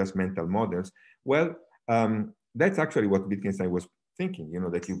is just mental models. Well, that's actually what Wittgenstein was thinking. You know,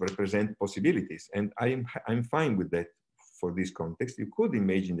 that you represent possibilities, and I'm fine with that for this context. You could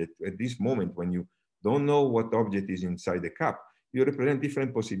imagine that at this moment, when you don't know what object is inside the cup, you represent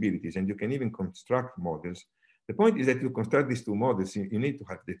different possibilities, and you can even construct models. The point is that you construct these two models, you need to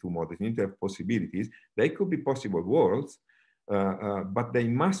have the two models, you need to have possibilities. They could be possible worlds, but they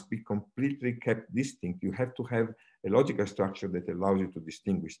must be completely kept distinct. You have to have a logical structure that allows you to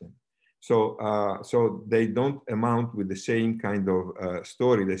distinguish them. So, so they don't amount with the same kind of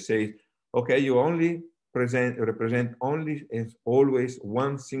story that says, okay, you only represent only as always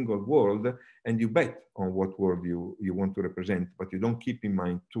one single world, and you bet on what world you want to represent, but you don't keep in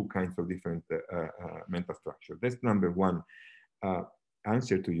mind two kinds of different mental structure. That's number one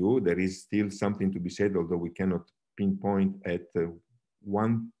answer to you. There is still something to be said, although we cannot pinpoint at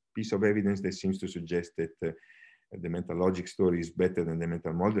one piece of evidence that seems to suggest that the mental logic story is better than the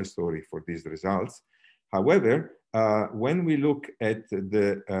mental model story for these results. However, when we look at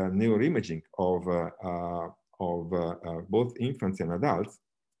the neuroimaging of both infants and adults,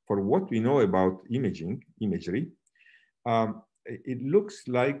 for what we know about imagery, it looks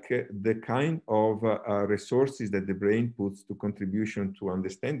like the kind of resources that the brain puts to contribution to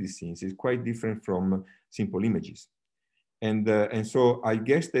understand these scenes is quite different from simple images. And so I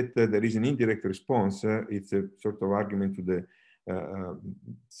guess that there is an indirect response. It's a sort of argument to the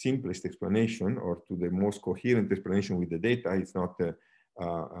simplest explanation, or to the most coherent explanation with the data. It's not, as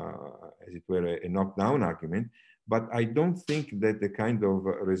it were, a knockdown argument. But I don't think that the kind of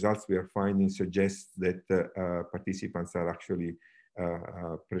results we are finding suggests that participants are actually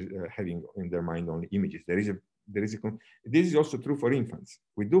having in their mind only images. This is also true for infants.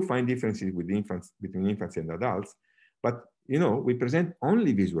 We do find differences with infants, between infants and adults, but you know, we present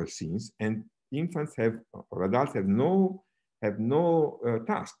only visual scenes, and infants have, or adults have no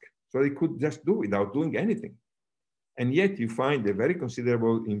task. So they could just do without doing anything. And yet you find a very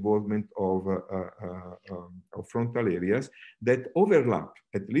considerable involvement of frontal areas that overlap,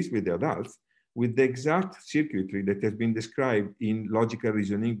 at least with the adults, with the exact circuitry that has been described in logical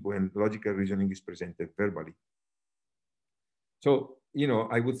reasoning when logical reasoning is presented verbally. So, you know,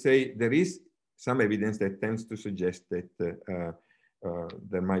 I would say there is some evidence that tends to suggest that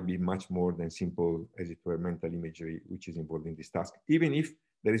there might be much more than simple, as it were, mental imagery, which is involved in this task. Even if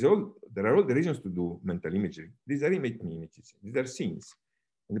there are all the reasons to do mental imagery. These are images, these are scenes.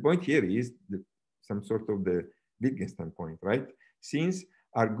 And the point here is some sort of the Wittgenstein point, right? Scenes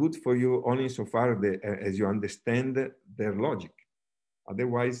are good for you only insofar as you understand their logic.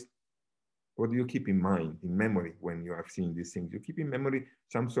 Otherwise, what do you keep in mind, in memory, when you are seeing these things? You keep in memory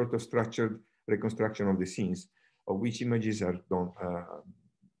some sort of structured reconstruction of the scenes, of which images are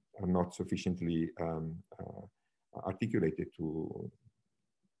not sufficiently articulated to,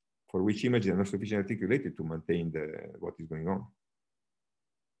 for which images are not sufficiently articulated to maintain what is going on.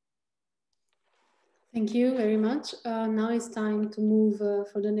 Thank you very much. Now it's time to move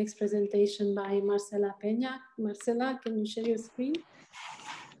for the next presentation by Marcela Peña. Marcela, can you share your screen?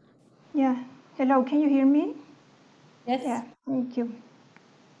 Yeah. Hello, can you hear me? Yes. Yeah, thank you.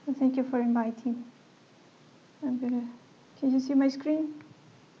 And thank you for inviting. Can you see my screen?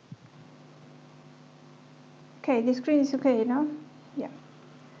 Okay, the screen is okay now? Yeah.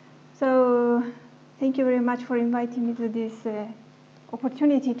 Thank you very much for inviting me to this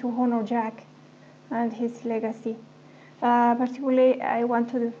opportunity to honor Jacques and his legacy. Particularly, I want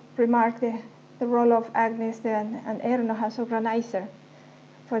to remark the role of Agnes and Erno as organizer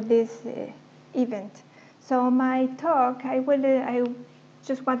for this event. So my talk, I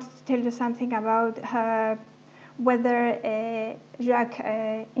just wanted to tell you something about whether Jacques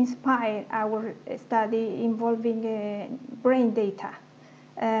inspired our study involving brain data,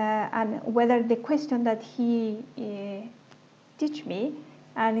 and whether the question that he teach me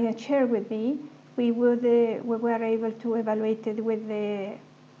and share with me, we were able to evaluate it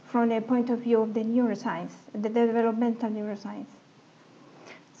from a point of view of the neuroscience, the developmental neuroscience.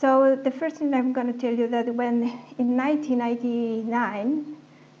 So the first thing I'm going to tell you that when in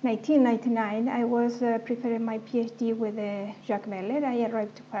 1999, I was preparing my PhD with Jacques Mehler. I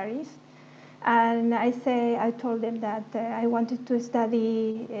arrived to Paris, and I told them that I wanted to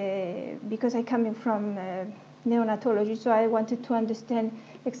study because I coming from neonatology, so I wanted to understand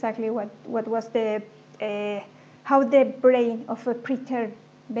exactly what was how the brain of a preterm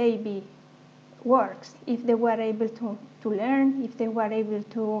baby works, if they were able to learn, if they were able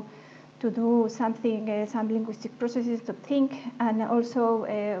to do something, some linguistic processes to think, and also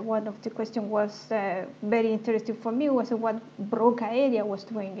one of the questions was very interesting for me was what Broca area was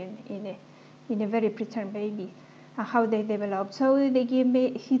doing in a very preterm baby, and how they developed. So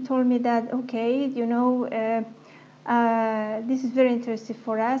he told me that, okay, you know, this is very interesting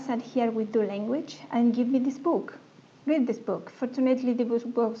for us, and here we do language, and give me this book. Read this book. Fortunately, the book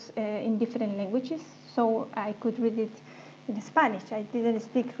was in different languages, so I could read it in Spanish. I didn't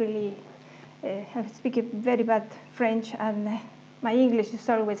speak really, I speak a very bad French, and my English is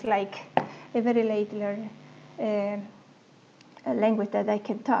always like a very late learned language that I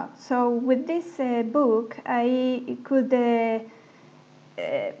can talk. So with this book, I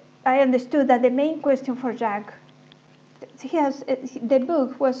understood that the main question for Jacques, the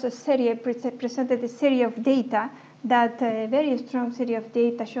book was presented a series of data, that very strong series of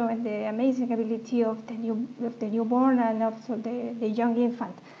data showing the amazing ability of the newborn and also the young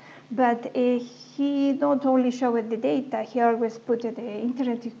infant. But he not only showed the data, he always put a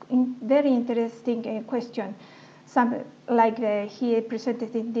very interesting question. He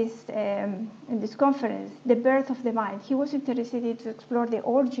presented in this conference, the birth of the mind. He was interested in to explore the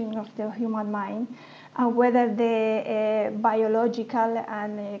origin of the human mind, and whether the biological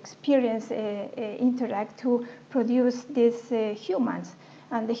and experience interact to produce these humans.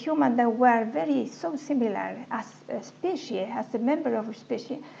 And the humans that were so similar as a species, as a member of a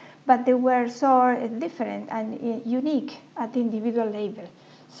species, but they were so different and unique at the individual level.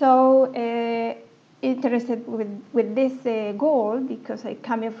 So interested with this goal, because I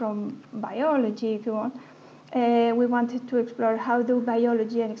come from biology, if you want, we wanted to explore how do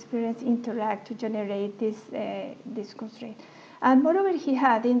biology and experience interact to generate this constraint. And moreover, he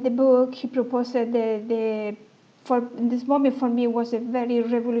had in the book, he proposed for this moment for me was a very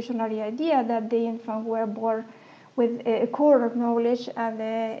revolutionary idea that the infants were born with a core of knowledge and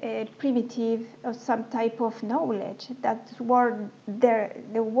a primitive or some type of knowledge that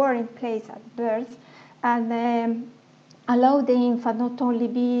they were in place at birth, and allow the infant not only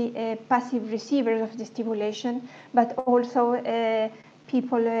be passive receivers of the stimulation, but also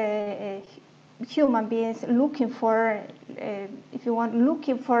human beings looking for, if you want,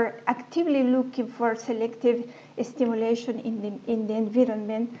 actively looking for selective stimulation in the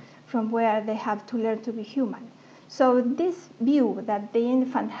environment from where they have to learn to be human. So this view that the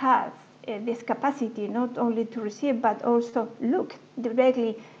infant has this capacity not only to receive, but also look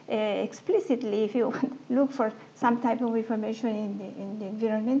directly, explicitly, if you want, look for some type of information in the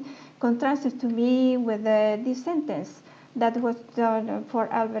environment, contrasted to me with this sentence that was done for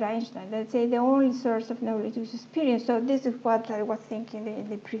Albert Einstein. Let's say the only source of knowledge is experience. So this is what I was thinking in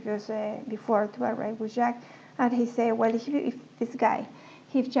the previous, before to arrive with Jacques. And he said, well, if this guy,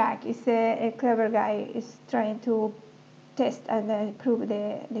 if Jacques is a clever guy, is trying to test and prove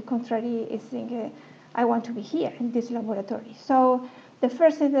the contrary, is thinking, I want to be here in this laboratory. So the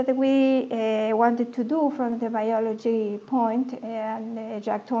first thing that we wanted to do from the biology point, and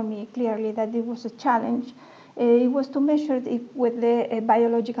Jacques told me clearly that it was a challenge, it was to measure with the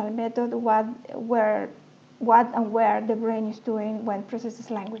biological method what and where the brain is doing when processes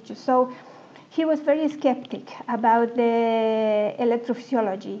languages. So he was very skeptic about the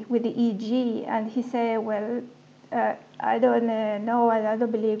electrophysiology with the EEG, and he said, well, I don't know, I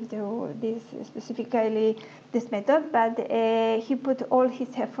don't believe this specifically this method, but he put all his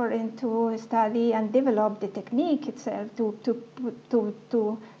effort into study and develop the technique itself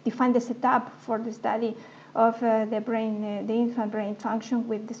to define the setup for the study of the brain, the infant brain function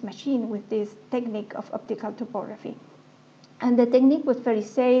with this machine, with this technique of optical topography. And the technique was very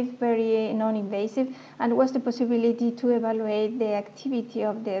safe, very non-invasive, and was the possibility to evaluate the activity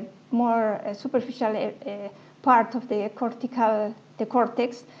of the more superficial part of the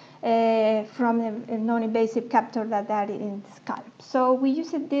cortex from a non-invasive capture that are in the scalp. So we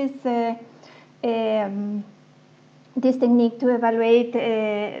used this technique to evaluate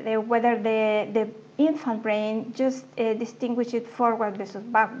whether the infant brain just distinguishes forward versus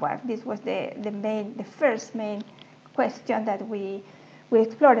backward. This was the first main question that we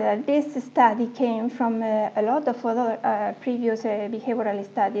explored. And this study came from a lot of other previous behavioral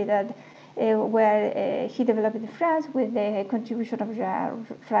studies that where he developed in France with the contribution of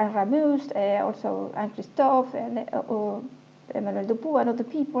Frank Ramus, also Anne Christophe, and Emmanuel Dupuy, and other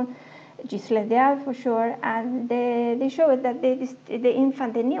people, Ghislaine Deal for sure, and they showed that the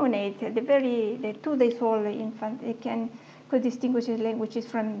infant, the neonate, the 2 days old infant, they could distinguish languages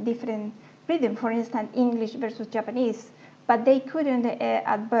from different rhythm, for instance, English versus Japanese, but they couldn't,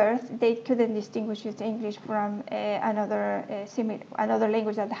 at birth, they couldn't distinguish English from another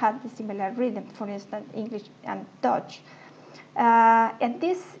language that had a similar rhythm, for instance, English and Dutch. And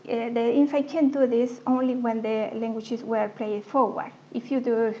the infant can do this only when the languages were played forward. If you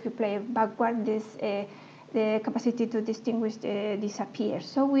play backward, the capacity to distinguish disappears.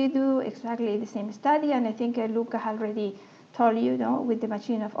 So we do exactly the same study, and I think Luca already told you, with the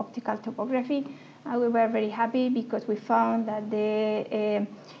machine of optical topography. We were very happy because we found that in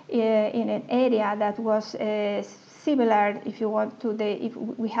an area that was similar, if you want to, if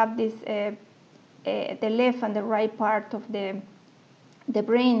we have this the left and the right part of the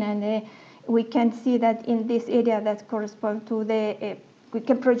brain, and we can see that in this area that corresponds to we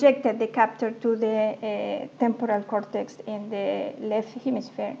can project the capture to the temporal cortex in the left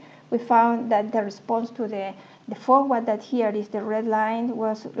hemisphere. We found that the response to the forward, that here is the red line,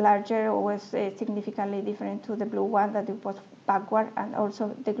 was larger or was significantly different to the blue one that it was backward, and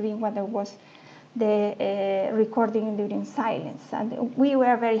also the green one that was the recording during silence. And we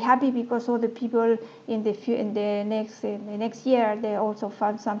were very happy because all the people in the next year, they also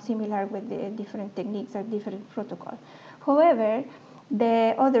found some similar with the different techniques and different protocols. However,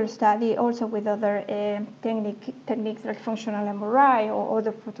 the other study, also with other techniques like functional MRI or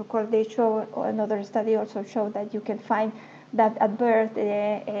other protocols, they show, another study also showed that you can find that at birth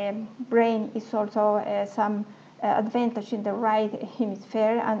the brain is also some advantage in the right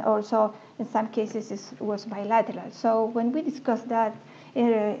hemisphere, and also in some cases it was bilateral. So when we discussed that,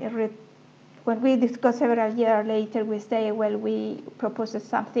 when we discussed several years later, we say, well, we proposed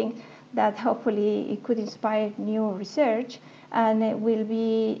something that hopefully it could inspire new research, and it will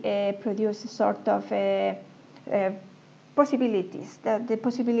be produce a sort of possibilities, the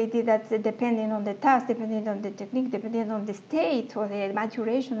possibility that depending on the task, depending on the technique, depending on the state or the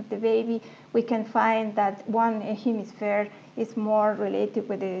maturation of the baby, we can find that one hemisphere is more related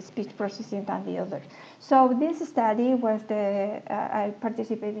with the speech processing than the other. So this study was I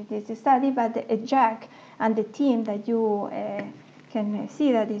participated in this study, but Jacques and the team that you can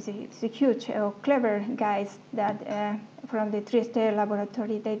see that is a huge, clever guys that from the Trieste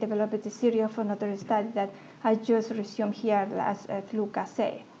laboratory, they developed a series of another study that I just resumed here, as Luca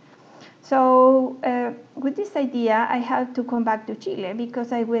said. So with this idea, I had to come back to Chile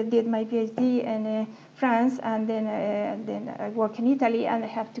because I did my PhD in France, and then I work in Italy, and I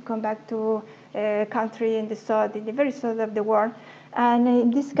have to come back to a country in the south, in the very south of the world. And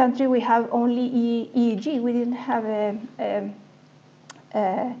in this country, we have only EEG. We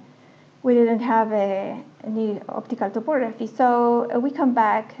didn't have any optical topography. So we come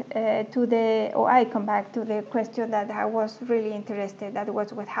back I come back to the question that I was really interested, that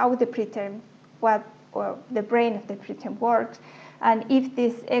was with how the preterm, the brain of the preterm works, and if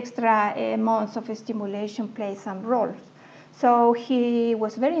this extra months of stimulation play some roles. So he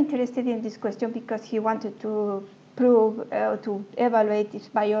was very interested in this question because he wanted to prove, to evaluate its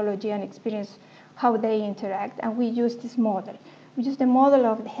biology and experience how they interact, and we used this model. We use the model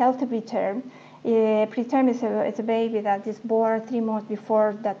of the healthy preterm. Preterm is a baby that is born 3 months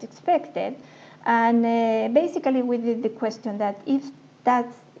before that's expected. And basically we did the question that if that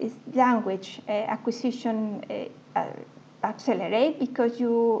is language acquisition accelerate because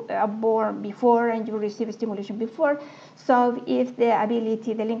you are born before and you receive stimulation before. So if the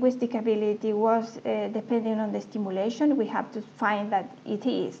ability, the linguistic ability was depending on the stimulation, we have to find that it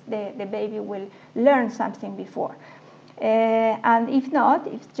is. The baby will learn something before. And if not,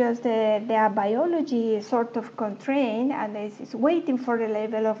 if just their biology is sort of constrained and it's waiting for the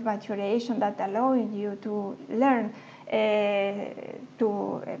level of maturation that allowing you to learn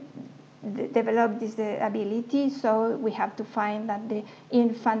develop this ability. So we have to find that the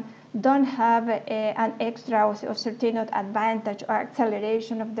infant don't have an extra or certain advantage or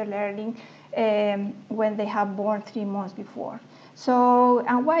acceleration of the learning when they have born 3 months before. So,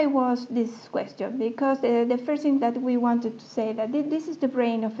 and why was this question? Because the first thing that we wanted to say that this is the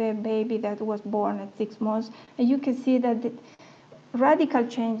brain of a baby that was born at 6 months, and you can see that the radical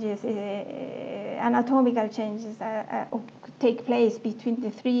changes, anatomical changes take place between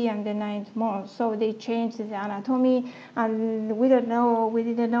the 3 and the 9th month. So they change the anatomy, and we didn't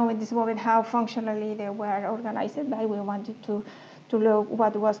know in this moment how functionally they were organized, but we wanted to look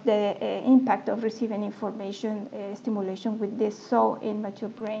what was the impact of receiving information stimulation with this so immature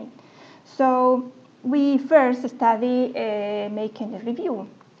brain. So we first study making a review.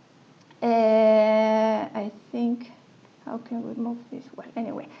 I think, how can we move this? Well,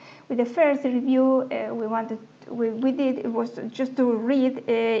 anyway, with the first review, we did, it was just to read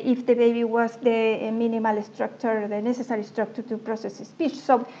if the baby was the minimal structure, the necessary structure to process speech.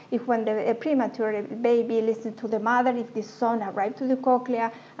 So if when the premature baby listens to the mother, if the son arrived to the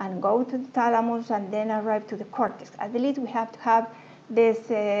cochlea and go to the thalamus and then arrive to the cortex, at least we have to have this,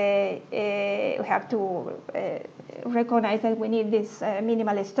 we have to recognize that we need this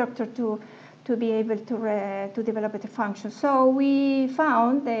minimal structure to be able to develop the function. So we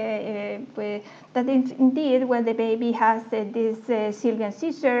found that indeed when the baby has this Sylvian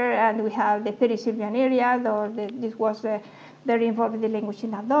seizure and we have the perisylvian area, this was very involved in the language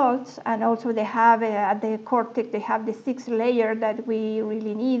in adults, and also they have at the cortex, they have the 6th layer that we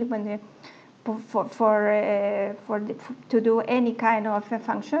really need when to do any kind of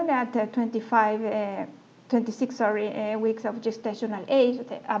function at 26 weeks of gestational age,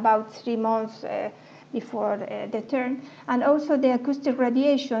 about 3 months before the turn, and also the acoustic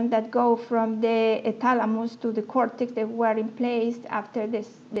radiation that go from the thalamus to the cortex that were in place after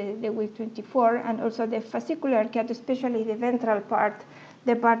the week 24, and also the fascicular cut, especially the ventral part,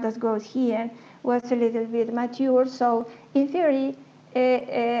 the part that goes here, was a little bit mature. So in theory,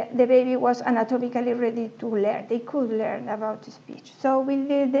 the baby was anatomically ready to learn. They could learn about speech. So we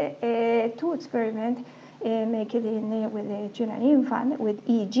did 2 experiments. Make it with the children infant with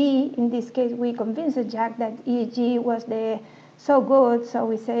EEG. In this case, we convinced Jacques that EEG was so good. So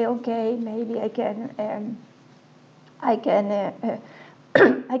we say, okay, maybe I can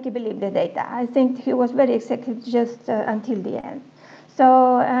believe the data. I think he was very excited just until the end.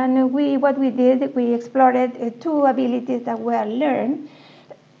 So, and what we did, we explored 2 abilities that were learned.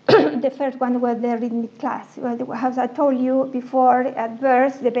 The first one was the rhythmic class. As I told you before, at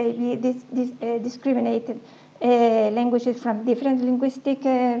birth, the baby discriminated languages from different linguistic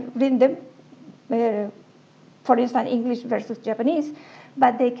rhythm, for instance, English versus Japanese,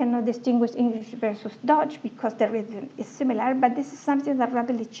 but they cannot distinguish English versus Dutch because the rhythm is similar. But this is something that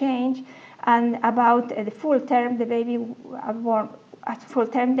rapidly changed, and about the full term, the baby born at full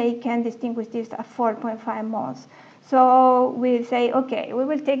term, they can distinguish this at 4.5 months. So we say, okay, we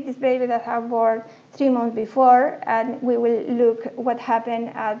will take this baby that have born 3 months before, and we will look what happened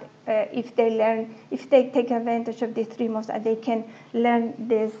at, if they take advantage of these 3 months, and they can learn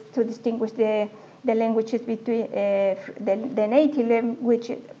this to distinguish the languages between the native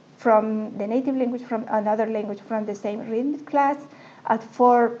language from another language from the same rhythmic class at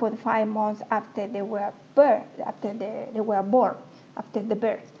 4.5 months after they were born, after the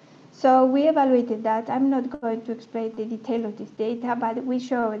birth. So we evaluated that. I'm not going to explain the detail of this data, but we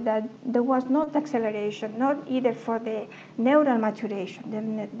showed that there was not acceleration, not either for the neural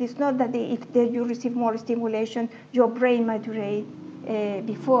maturation. It's not that if you receive more stimulation, your brain maturates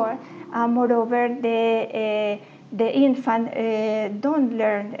before. Moreover, the infant don't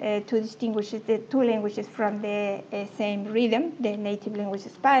learn to distinguish the 2 languages from the same rhythm, the native language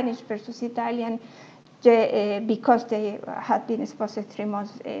Spanish versus Italian, because they had been exposed 3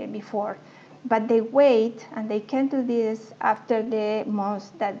 months before. But they wait, and they can do this after the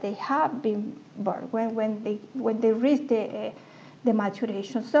months that they have been born, when they reach the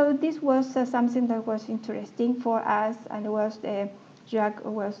maturation. So this was something that was interesting for us, and Jacques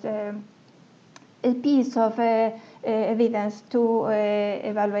was a piece of evidence to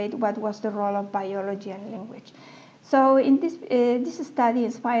evaluate what was the role of biology and language. So in this study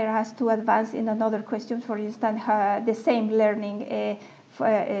inspired us to advance in another question. For instance, the same learning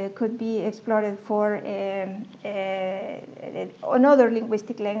could be explored for another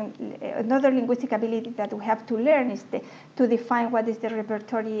linguistic ability that we have to learn is to define what is the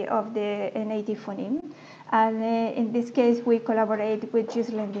repertory of the native phoneme. And in this case, we collaborate with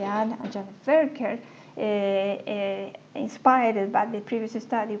Ghislaine Diane and Janet Verker, inspired by the previous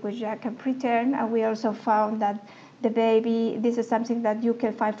study with Jacques and preterm, and we also found that the baby. This is something that you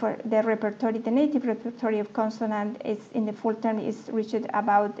can find for the repertory. The native repertory of consonant is in the full term is reached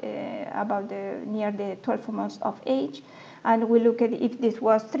about near the 12 months of age, and we look at if this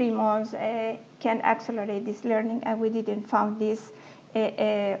was 3 months can accelerate this learning, and we didn't found this.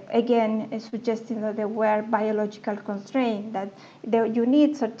 Again, suggesting that there were biological constraints, that you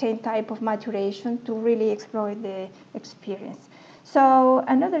need certain type of maturation to really explore the experience. So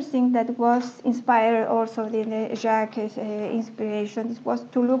another thing that was inspired also in Jacques' inspiration was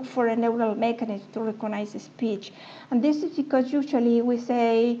to look for a neural mechanism to recognize speech. And this is because usually we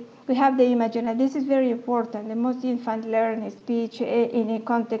say, we have the imagination, and this is very important. The most infants learn speech in a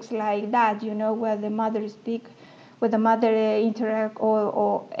context like that, you know, where the mother speaks, where the mother interact,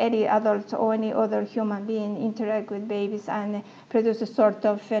 or any adult or any other human being interact with babies and produce a sort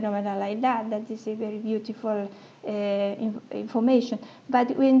of phenomenon like that. That is a very beautiful information.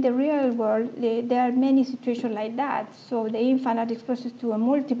 But in the real world, there are many situations like that. So the infant are exposed to a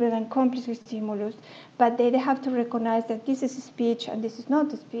multiple and complex stimulus, but they have to recognize that this is speech and this is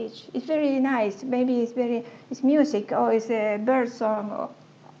not speech. It's very nice. Maybe it's music, or it's a bird song,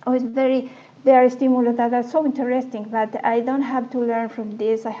 or it's there are stimuli that are so interesting, but I don't have to learn from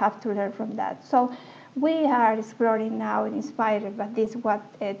this, I have to learn from that. So we are exploring now and inspired by this,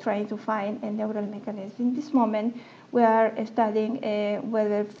 trying to find a neural mechanism. In this moment, we are studying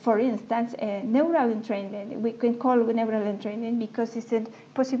whether, for instance, neural entrainment, we can call neural entrainment because it's a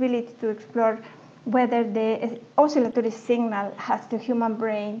possibility to explore whether the oscillatory signal has the human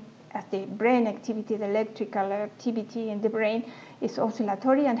brain, as the brain activity, the electrical activity in the brain is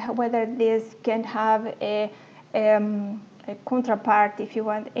oscillatory, and whether this can have a counterpart, if you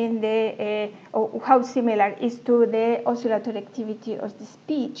want, in the or how similar is to the oscillatory activity of the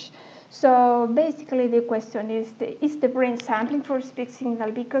speech. So basically, the question is the brain sampling for speech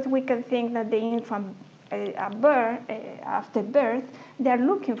signal? Because we can think that the infant after birth, they are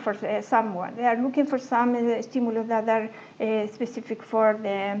looking for someone. They are looking for some stimulus that are specific for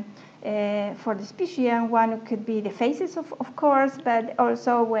the species, and one could be the faces, of course, but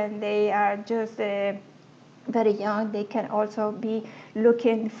also when they are just very young, they can also be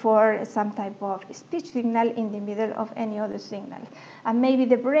looking for some type of speech signal in the middle of any other signal. And maybe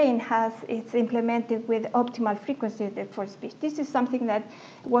the brain it's implemented with optimal frequency for speech. This is something that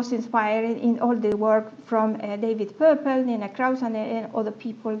was inspired in all the work from David Purple, Nina Krause, and other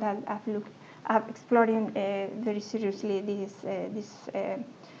people that have exploring very seriously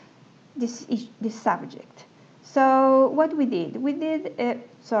this subject. So what we did,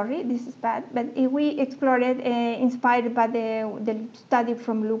 sorry, this is bad, but we explored, inspired by the study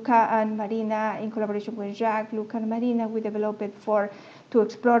from Luca and Marina in collaboration with Jacques. Luca and Marina, we developed it to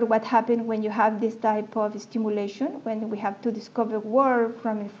explore what happens when you have this type of stimulation, when we have to discover word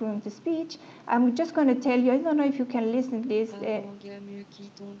from influence speech. I'm just going to tell you, I don't know if you can listen to this.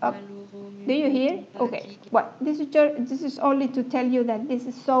 Do you hear? Okay. Well, this is only to tell you that this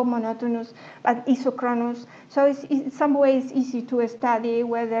is so monotonous but isochronous. So it's in some ways easy to study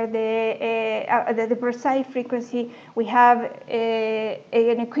whether the precise frequency we have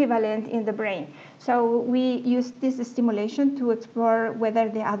an equivalent in the brain. So we use this stimulation to explore whether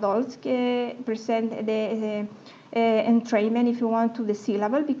the adults present the entrainment, if you want, to the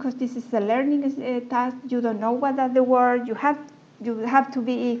syllable, because this is a learning task. You don't know what are the words. You have to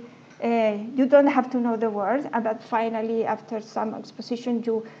be. You don't have to know the words, but finally, after some exposition,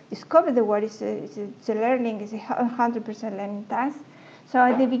 you discover the word. It's a learning. It's a 100% learning task. So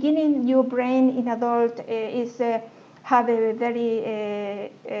at the beginning, your brain in adult have a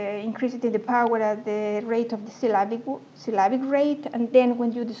very increased in the power at the rate of the syllabic rate, and then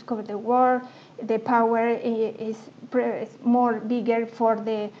when you discover the word, the power is more bigger for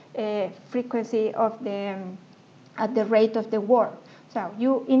the frequency of at the rate of the word. So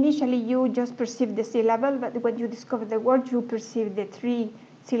initially you just perceive the syllable, but when you discover the word, you perceive the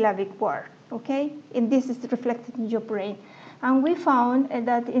 3-syllabic word. Okay, and this is reflected in your brain. And we found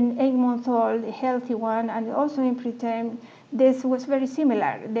that in 8-month-old, a healthy one, and also in preterm, this was very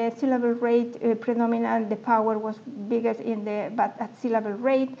similar. The syllable rate predominant, the power was bigger but at syllable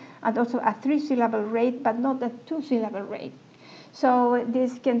rate, and also at 3-syllable rate, but not at 2-syllable rate. So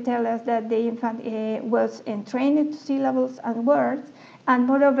this can tell us that the infant was entrained to syllables and words, and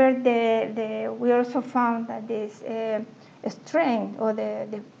moreover, we also found that this strength or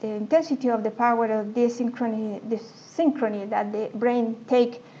the intensity of the power of this synchrony that the brain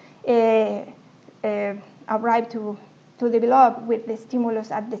arrive to develop with the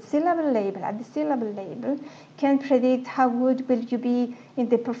stimulus at the syllable label, can predict how good will you be in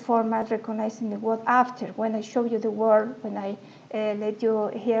the performance recognizing the word after, when I show you the word, when I let you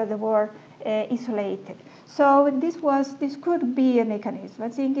hear the word isolated. So this could be a mechanism. I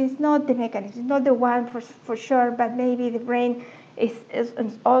think it's not the mechanism, it's not the one for sure, but maybe the brain is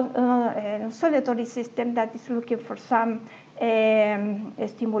an oscillatory system that is looking for some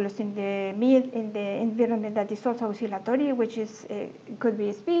stimulus in the environment that is also oscillatory, which is could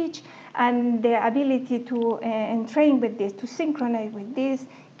be speech, and the ability to entrain with this, to synchronize with this,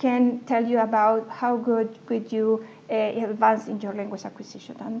 can tell you about how good could you advance in your language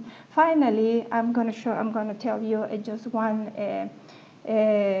acquisition. And finally, I'm going to tell you just one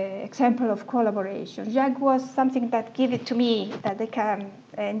example of collaboration. Jacques was something that gave it to me, that they can,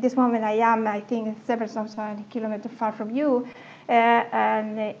 in this moment I think, several thousand kilometers far from you,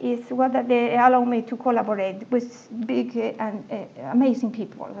 and it's what that they allow me to collaborate with big and amazing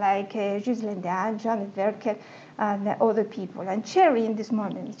people like Ghislaine Dehaene, Janet Werker, and other people. And Cherry, in this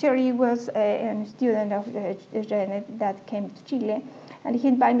moment, Cherry was a student of Janet that came to Chile, and he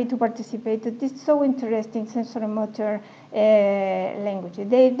invited me to participate. This is so interesting, sensory-motor language.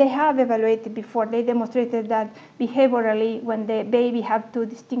 They have evaluated before. They demonstrated that behaviorally, when the baby have to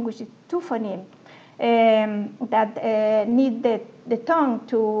distinguish two phonemes that need the tongue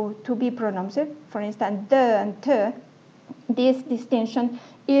to be pronounced, for instance, the and te, this distinction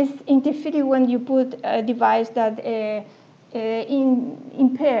is interfering when you put a device that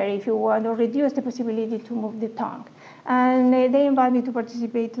impair, if you want, or reduce the possibility to move the tongue. And they invite me to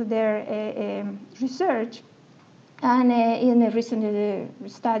participate to their research. And in a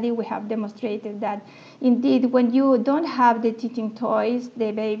recent study, we have demonstrated that indeed, when you don't have the teething toys,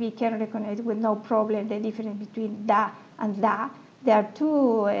 the baby can recognize with no problem the difference between da and da. There are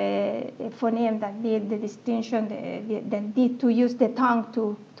two phonemes that need the distinction, that need to use the tongue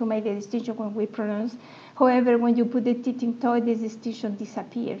to make the distinction when we pronounce. However, when you put the teething toy, this distinction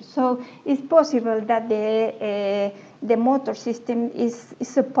disappears. So it's possible that the motor system is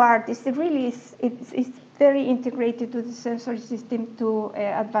a part. It's very integrated to the sensory system to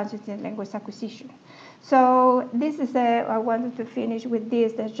advance in language acquisition. So this is I wanted to finish with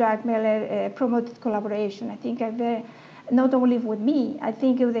this, that Jacques Mehler promoted collaboration. I think not only with me, I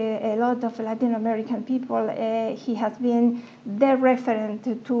think with a lot of Latin American people, he has been their referent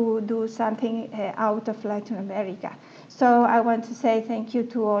to do something out of Latin America. So I want to say thank you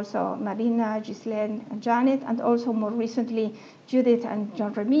to also Marina, Ghislaine, and Janet, and also more recently Judith and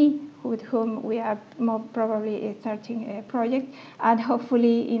Jean-Remy, with whom we are more probably starting a project, and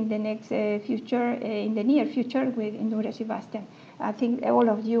hopefully in the next future, in the near future, with Nuria Sebastian. I think all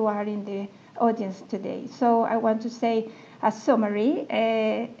of you are in the audience today. So I want to say a summary.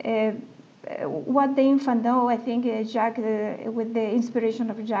 What the infant know, I think Jacques, with the inspiration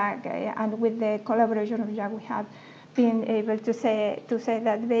of Jacques and with the collaboration of Jacques, we have been able to say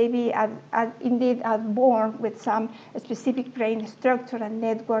that baby indeed are born with some specific brain structure and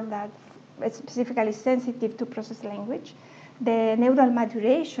network that is specifically sensitive to process language. The neural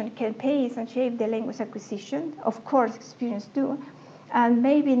maturation can pace and shape the language acquisition, of course experience too. And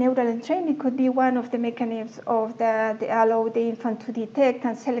maybe neural entrainment could be one of the mechanisms of that allow the infant to detect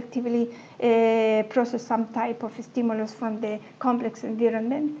and selectively process some type of stimulus from the complex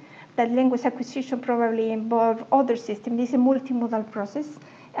environment. That language acquisition probably involves other systems. It's a multimodal process.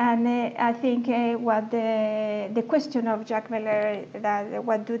 And I think what the question of Jacques Mehler, that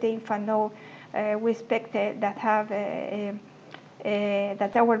what do the infant know, we expect that have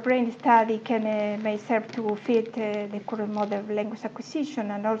that our brain study may serve to fit the current model of language acquisition,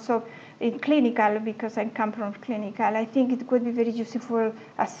 and also in clinical, because I come from clinical, I think it could be very useful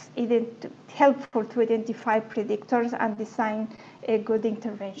as helpful to identify predictors and design a good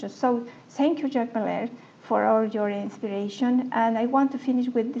intervention. So thank you, Jacques Mehler, for all your inspiration. And I want to finish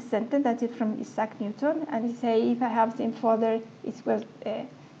with this sentence that is from Isaac Newton, and he says, if I have seen further, it was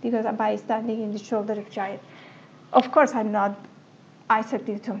because by standing in the shoulder of giant. Of course, I'm not Isaac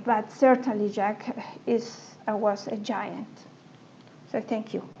Newton, but certainly Jacques was a giant. So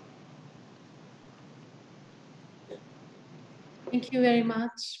thank you. Thank you very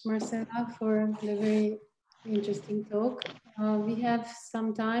much, Marcela, for the very interesting talk. We have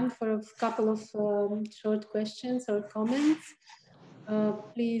some time for a couple of short questions or comments.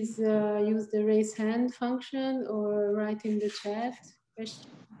 Please use the raise hand function or write in the chat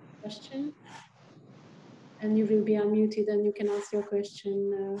question. And you will be unmuted and you can ask your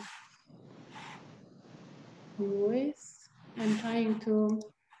question in voice. I'm trying to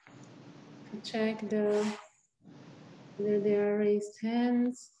check whether there are raised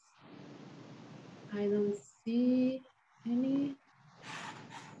hands. I don't see any.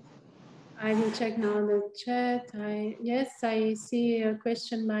 I will check now the chat. Yes, I see a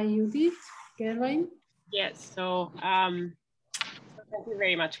question by Judith Gerwein. Yes, so Thank you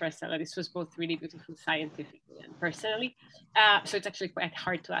very much, Marcella. This was both really beautiful scientifically and personally. So it's actually quite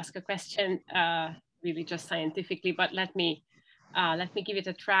hard to ask a question really just scientifically, but let me give it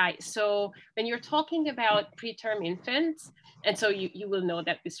a try. So when you're talking about preterm infants, and so you will know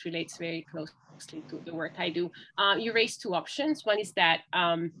that this relates very closely to the work I do, you raise two options. One is that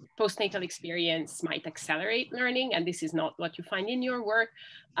postnatal experience might accelerate learning, and this is not what you find in your work.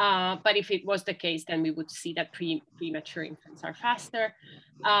 But if it was the case, then we would see that premature infants are faster,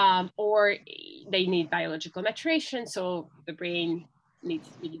 or they need biological maturation, so the brain needs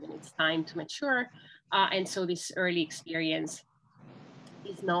to be given its time to mature. And so this early experience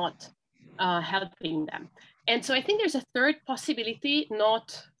is not helping them. And so I think there's a third possibility,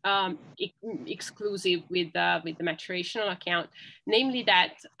 not exclusive with the maturational account, namely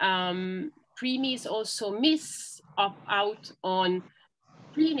that preemies also miss out on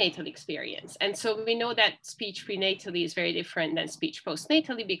prenatal experience. And so we know that speech prenatally is very different than speech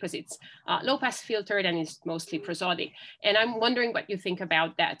postnatally because it's low pass filtered and is mostly prosodic. And I'm wondering what you think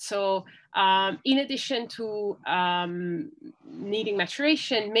about that. So in addition to needing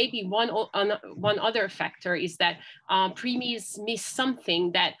maturation, maybe one other factor is that preemies miss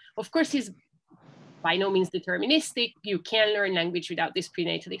something that of course is by no means deterministic. You can learn language without this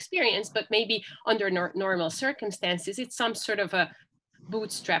prenatal experience, but maybe under normal circumstances, it's some sort of a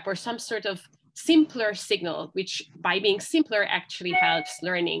bootstrap or some sort of simpler signal, which by being simpler actually helps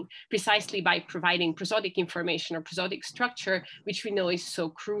learning precisely by providing prosodic information or prosodic structure, which we know is so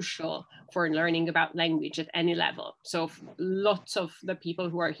crucial for learning about language at any level. So lots of the people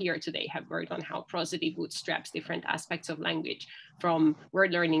who are here today have worked on how prosody bootstraps different aspects of language, from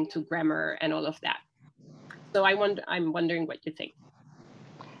word learning to grammar and all of that. So I'm wondering what you think.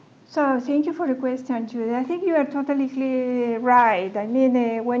 So thank you for the question, Judy. I think you are totally right. I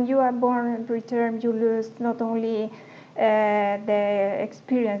mean, when you are born preterm, you lose not only the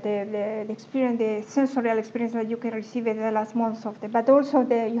experience, the sensorial experience that you can receive in the last months of the, but also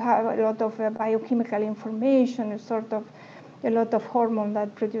you have a lot of biochemical information, a lot of hormone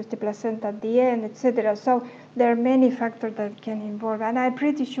that produce the placenta at the end, etc. So there are many factors that can involve, and I'm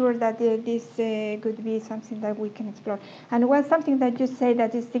pretty sure that this could be something that we can explore. And something that you say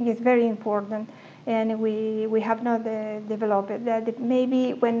that this thing is very important, and we have not developed it, that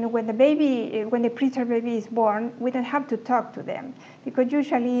maybe when the preterm baby is born, we don't have to talk to them, because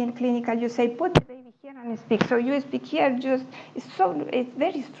usually in clinical you say put the baby here and speak. So you speak here, it's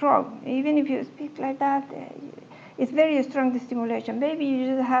very strong. Even if you speak like that. It's very strong, the stimulation. Maybe you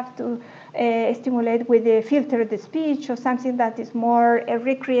just have to stimulate with the filtered speech or something that is more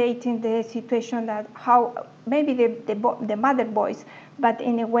recreating the situation, that how maybe the mother voice, but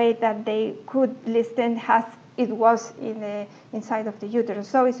in a way that they could listen as it was inside of the uterus.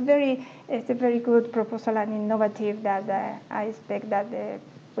 So it's a very good proposal and innovative that I expect that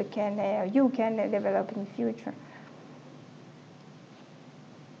you can develop in the future.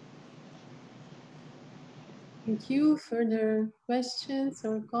 Thank you. Further questions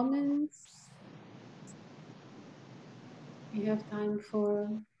or comments? We have time for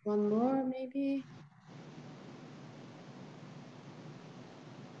one more, maybe.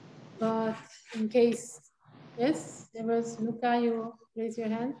 But in case, yes, there was Luca, you raise your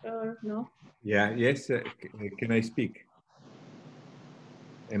hand or no? Yeah, yes. Can I speak?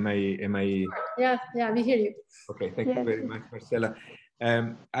 Am I? Yeah, we hear you. Okay, thank you very much, Marcella.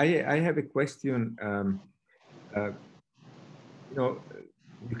 I have a question. It's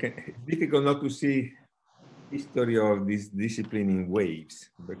difficult not to see history of this discipline in waves,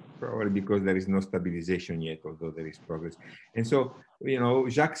 but probably because there is no stabilization yet, although there is progress. And so,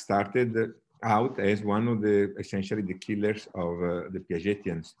 Jacques started out as one of essentially the killers of the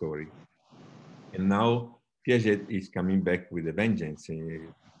Piagetian story. And now Piaget is coming back with a vengeance,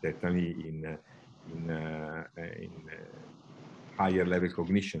 certainly in higher level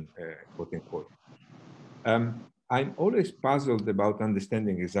cognition, quote unquote. I'm always puzzled about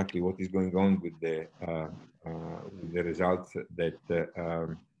understanding exactly what is going on with the results that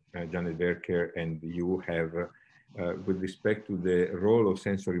Janet Berker and you have with respect to the role of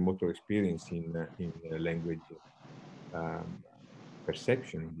sensory motor experience in language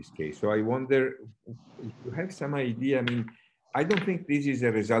perception in this case. So I wonder if you have some idea. I mean, I don't think this is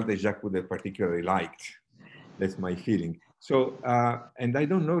a result that Jacques would have particularly liked. That's my feeling. So, and I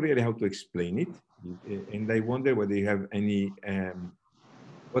don't know really how to explain it. And I wonder whether you have any,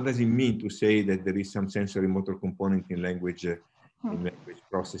 what does it mean to say that there is some sensory motor component in language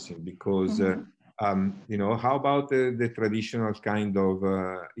processing? Because, how about the traditional kind of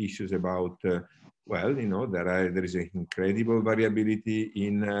issues about, well, there is an incredible variability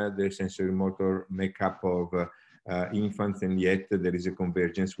in the sensory motor makeup of infants, and yet there is a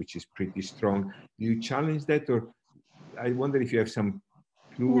convergence which is pretty strong. Do you challenge that, or I wonder if you have some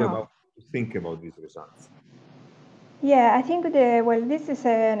clue about to think about these results? Yeah, I think well, this is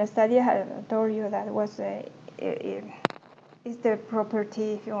a study I told you that was is the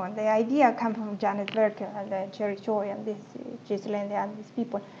property, if you want. The idea comes from Janet Berker and Jerry Choi and this Ghislaine and these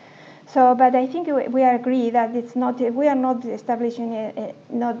people. So, but I think we agree that it's not. We are not establishing a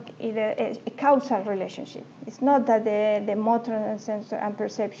causal relationship. It's not that the motor and sensor and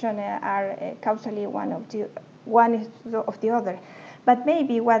perception are causally one of the other. But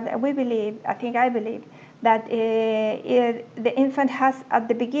maybe what we believe, I believe, that the infant has at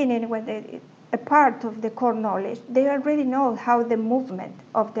the beginning, when a part of the core knowledge, they already know how the movement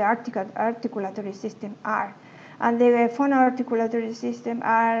of the articulatory system are. And the phonoarticulatory system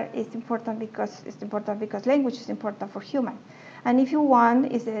is important because language is important for human. And if you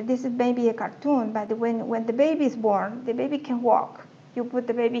want, this is maybe a cartoon, but when the baby is born, the baby can walk. You put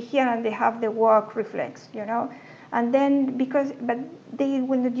the baby here and they have the walk reflex, you know. And then but they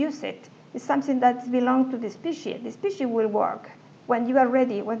will not use it. It's something that belongs to the species. The species will work when you are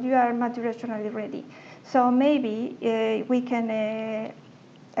ready, when you are maturationally ready. So maybe we can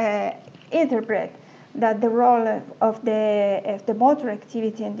interpret that the role of the motor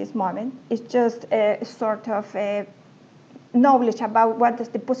activity in this moment is just a sort of knowledge about what is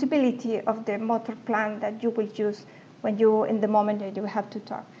the possibility of the motor plan that you will use when you, in the moment that you have to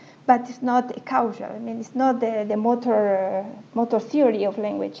talk. But it's not a causal. I mean, it's not the motor theory of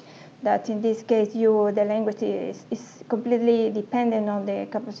language that in this case the language is completely dependent on the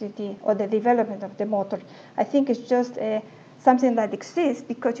capacity or the development of the motor. I think it's just something that exists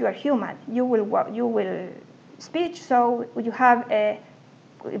because you are human. You will speech, so you have a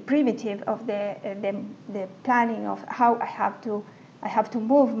primitive of the planning of how I have to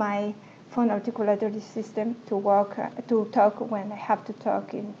move my phonoarticulatory system to work to talk when I have to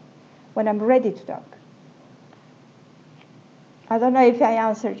talk when I'm ready to talk. I don't know if I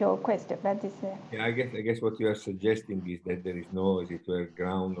answered your question, but it's yeah, I guess what you are suggesting is that there is no, as it were,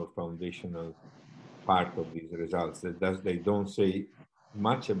 ground or foundational part of these results. They don't say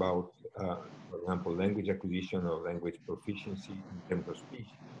much about, for example, language acquisition or language proficiency in terms of speech,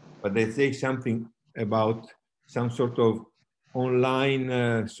 but they say something about some sort of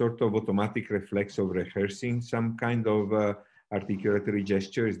online sort of automatic reflex of rehearsing some kind of articulatory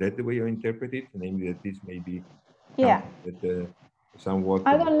gesture. Is that the way you interpret it? Namely, that this may be that somewhat.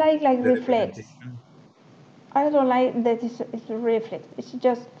 I don't like reflex. I don't like that it's a reflex. It's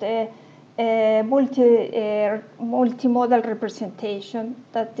just a multimodal representation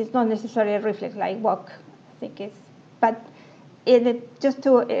that is not necessarily a reflex like walk. I think it's, but just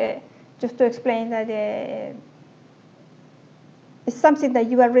to explain that it's something that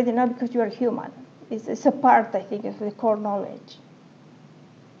you already know because you are human. It's a part, I think, of the core knowledge.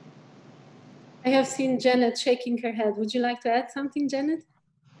 I have seen Janet shaking her head. Would you like to add something, Janet?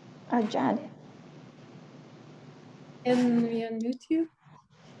 Janet. Can we unmute you?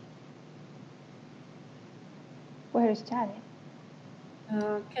 Where is Janet?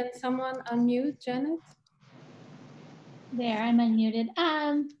 Can someone unmute Janet? There, I'm unmuted.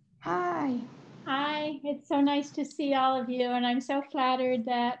 Hi. Hi, it's so nice to see all of you, and I'm so flattered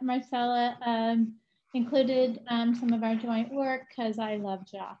that Marcella included some of our joint work because I love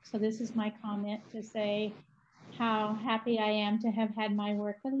Jacques. So this is my comment to say how happy I am to have had my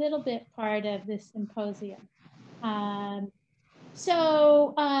work a little bit part of this symposium.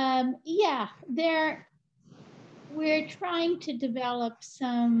 Yeah, we're trying to develop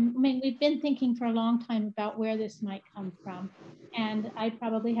some, I mean, we've been thinking for a long time about where this might come from. And I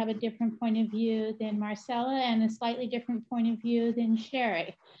probably have a different point of view than Marcella and a slightly different point of view than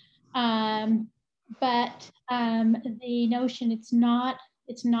Sherry. But the notion, it's not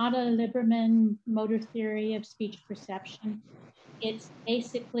a Lieberman motor theory of speech perception. It's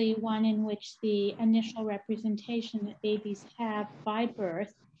basically one in which the initial representation that babies have by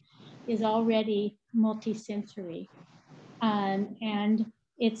birth is already multisensory. And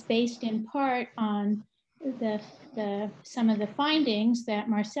it's based in part on some of the findings that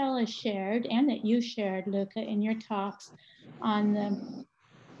Marcella shared and that you shared, Luca, in your talks on the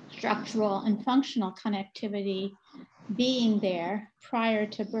structural and functional connectivity being there prior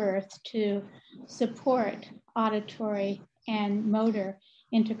to birth to support auditory and motor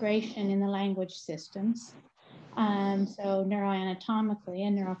integration in the language systems. So neuroanatomically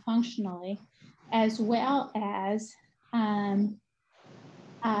and neurofunctionally, as well as the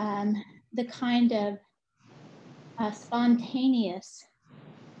kind of spontaneous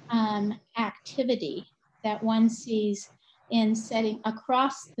activity that one sees in setting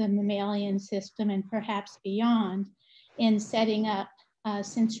across the mammalian system and perhaps beyond in setting up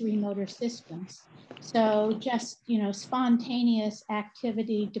sensory motor systems. So just, spontaneous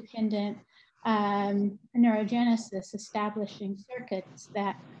activity dependent neurogenesis, establishing circuits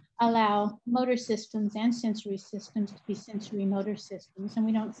that allow motor systems and sensory systems to be sensory motor systems. And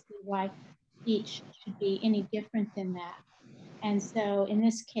we don't see why each should be any different than that. And so in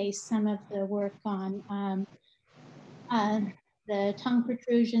this case, some of the work on the tongue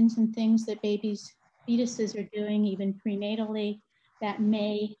protrusions and things that fetuses are doing even prenatally that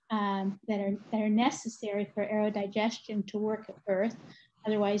are necessary for aerodigestion to work at birth.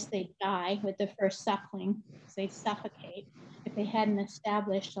 Otherwise they die with the first suckling, because they suffocate if they hadn't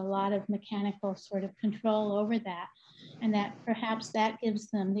established a lot of mechanical sort of control over that. And that perhaps that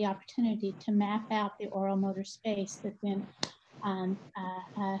gives them the opportunity to map out the oral motor space that then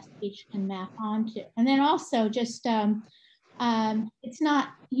speech can map onto. And then also just, it's not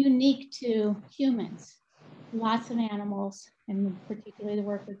unique to humans. Lots of animals, and particularly the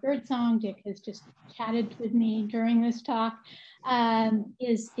work with birdsong, Dick has just chatted with me during this talk,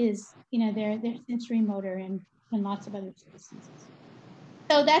 is they're sensory motor in lots of other species.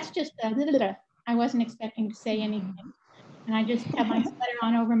 So that's just I wasn't expecting to say anything. And I just have my sweater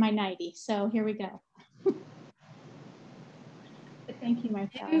on over my nightie. So here we go. But thank you,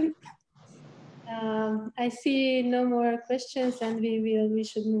 Marcella. I see no more questions, and we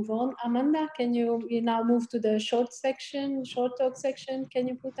should move on. Amanda, we now move to the short talk section. Can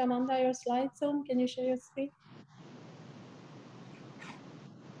you put, Amanda, your slides on? Can you share your screen?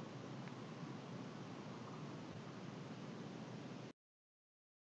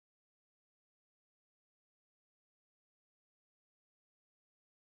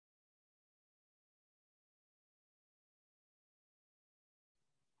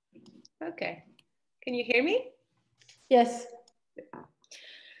 Okay. Can you hear me? Yes.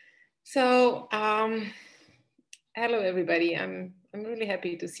 So, hello everybody. I'm really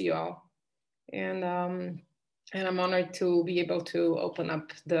happy to see you all, and I'm honored to be able to open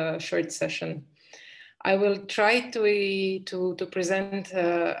up the short session. I will try to present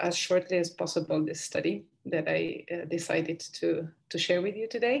as shortly as possible this study that I decided to share with you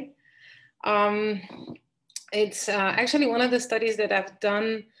today. It's actually one of the studies that I've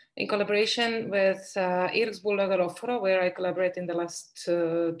done in collaboration with Iris Bullaga-Loforo, where I collaborate in the last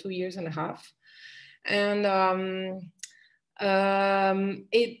 2 years and a half. And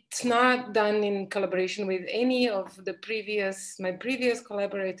it's not done in collaboration with any of my previous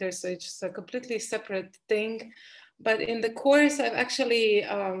collaborators, so it's a completely separate thing. But in the course, I've actually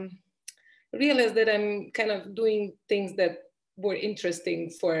realized that I'm kind of doing things that were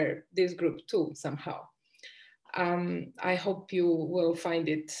interesting for this group too, somehow. I hope you will find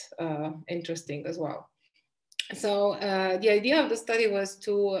it interesting as well. So the idea of the study was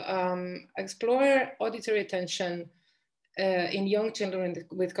to explore auditory attention in young children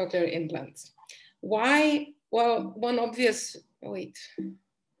with cochlear implants. Why? Well, one obvious, wait,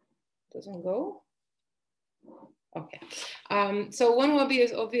 doesn't go? Okay. So one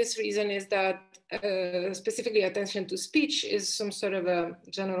obvious reason is that specifically attention to speech is some sort of a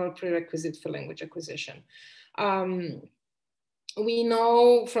general prerequisite for language acquisition. We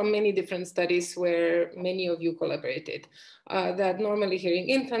know from many different studies where many of you collaborated that normally hearing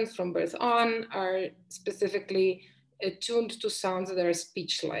infants from birth on are specifically attuned to sounds that are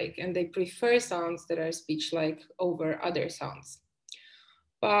speech-like, and they prefer sounds that are speech-like over other sounds.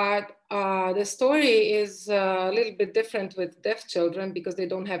 But the story is a little bit different with deaf children because they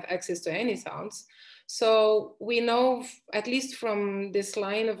don't have access to any sounds. So we know, at least from this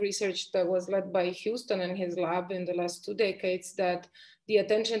line of research that was led by Houston and his lab in the last 2 decades, that the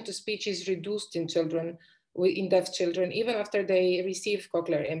attention to speech is reduced in children, in deaf children, even after they receive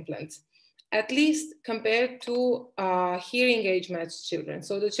cochlear implants, at least compared to hearing age matched children.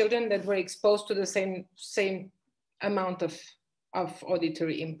 So the children that were exposed to the same amount of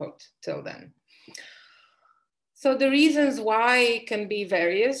auditory input till then. So the reasons why can be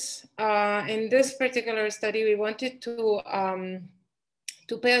various. In this particular study, we wanted to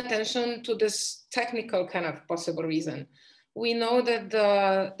pay attention to this technical kind of possible reason. We know that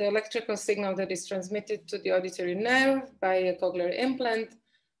the electrical signal that is transmitted to the auditory nerve by a cochlear implant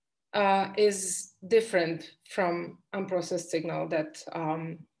is different from unprocessed signal that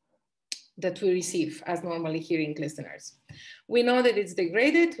we receive as normally hearing listeners. We know that it's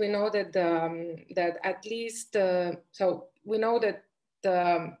degraded. We know that that at least so we know that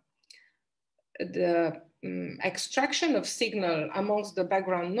the extraction of signal amongst the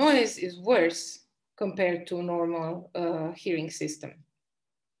background noise is worse compared to normal hearing system.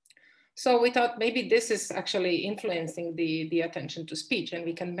 So we thought maybe this is actually influencing the attention to speech, and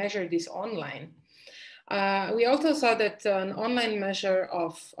we can measure this online. We also saw that an online measure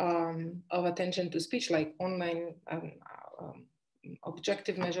of attention to speech, like online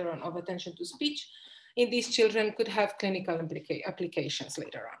objective measure of attention to speech in these children, could have clinical applications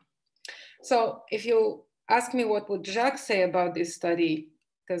later on. So if you ask me what would Jacques say about this study,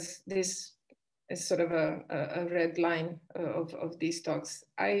 because this is sort of a red line of these talks,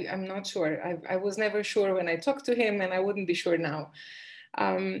 I'm not sure. I was never sure when I talked to him, and I wouldn't be sure now.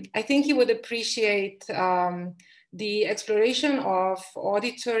 I think he would appreciate the exploration of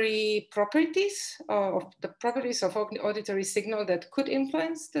auditory properties, of the properties of auditory signal that could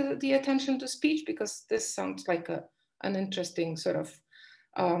influence the attention to speech, because this sounds like an interesting sort of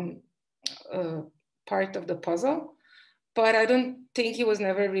part of the puzzle. But I don't think he was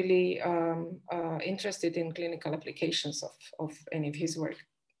never really interested in clinical applications of any of his work.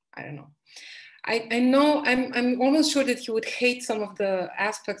 I don't know. I know, I'm almost sure that he would hate some of the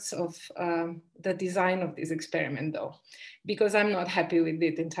aspects of the design of this experiment though, because I'm not happy with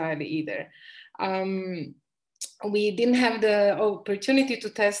it entirely either. We didn't have the opportunity to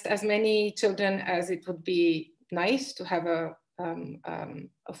test as many children as it would be nice to have a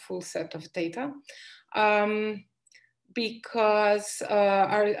full set of data. Because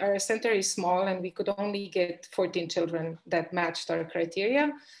our center is small and we could only get 14 children that matched our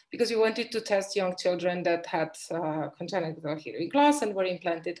criteria, because we wanted to test young children that had congenital hearing loss and were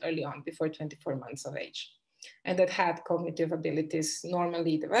implanted early on, before 24 months of age, and that had cognitive abilities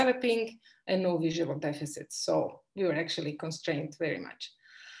normally developing and no visual deficits. So we were actually constrained very much.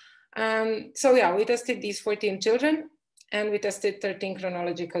 So yeah, we tested these 14 children, and we tested 13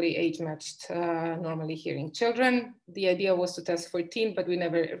 chronologically age-matched normally hearing children. The idea was to test 14, but we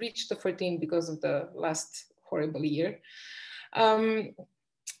never reached the 14 because of the last horrible year.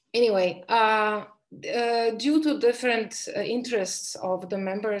 Anyway, due to different interests of the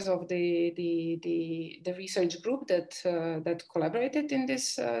members of the research group that collaborated in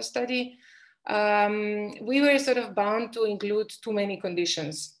this study, we were sort of bound to include too many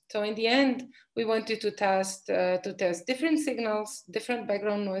conditions. So in the end, we wanted to test different signals, different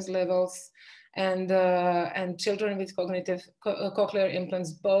background noise levels, and children with cognitive cochlear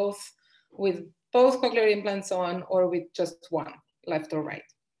implants, both with both cochlear implants on or with just one, left or right.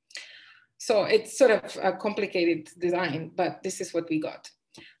 So it's sort of a complicated design, but this is what we got.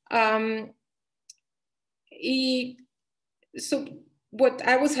 So what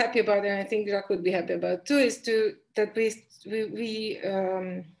I was happy about, and I think Jacques would be happy about too, is that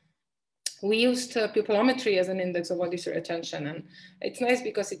we used pupillometry as an index of auditory attention, and it's nice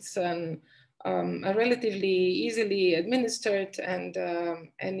because it's a relatively easily administered, and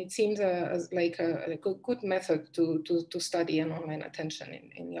it seems like a good method to study an online attention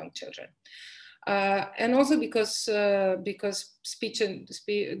in young children. And also because speech and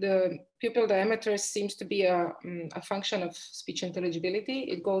the pupil diameter seems to be a function of speech intelligibility.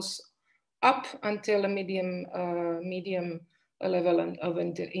 It goes up until a medium level of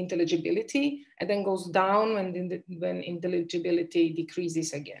intelligibility, and then goes down when intelligibility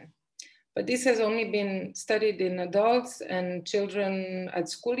decreases again. But this has only been studied in adults and children at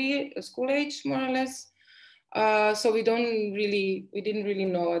school age, more or less. So we didn't really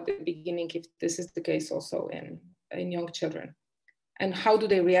know at the beginning if this is the case also in young children, and how do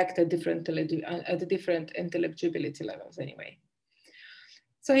they react at different intelligibility levels anyway.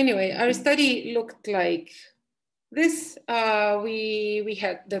 So anyway, our study looked like this. We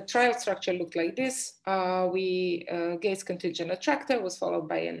had the trial structure looked like this. Gaze contingent attractor was followed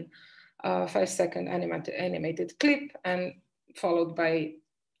by an 5-second animated clip, and followed by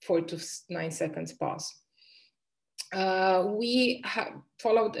 4 to 9 seconds pause. We have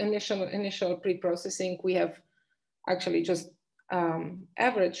followed initial pre-processing. We have actually just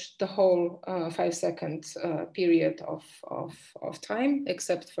averaged the whole 5-second period of time,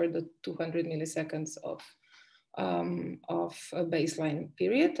 except for the 200 milliseconds of a baseline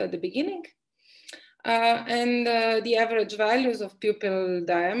period at the beginning. And the average values of pupil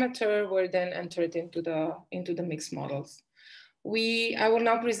diameter were then entered into the mixed models. I will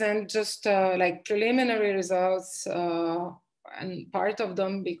now present just like preliminary results and part of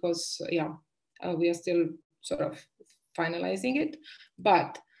them, because we are still sort of finalizing it.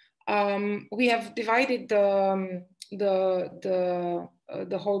 But we have divided the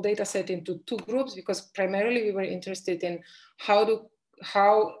whole data set into 2 groups, because primarily we were interested in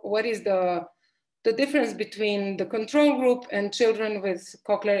what is the difference between the control group and children with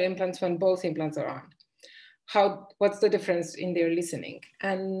cochlear implants when both implants are on. What's the difference in their listening?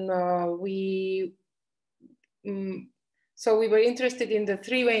 And So we were interested in the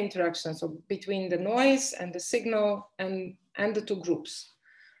three-way interaction, so between the noise and the signal and the two groups.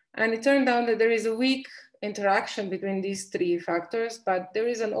 And it turned out that there is a weak interaction between these three factors, but there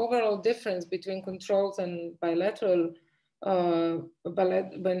is an overall difference between controls and bilateral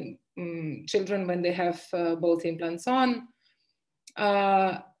when children, when they have both implants on,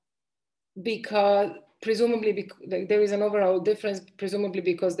 because presumably like, there is an overall difference, presumably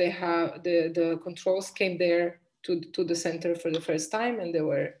because they have the controls came there to the center for the first time, and they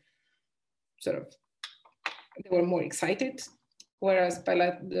were more excited, whereas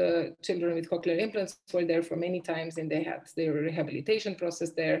the children with cochlear implants were there for many times and they had their rehabilitation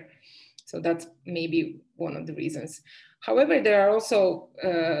process there. So that's maybe one of the reasons. However, there are also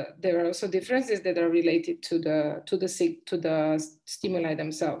differences that are related to the stimuli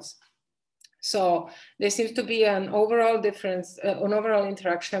themselves. So there seems to be an overall difference, an overall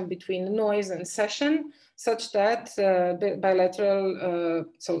interaction between noise and session, such that bilateral,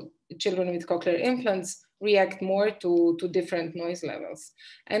 so children with cochlear implants react more to different noise levels.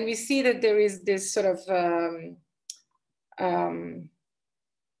 And we see that there is this sort of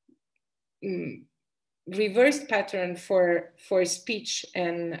reversed pattern for speech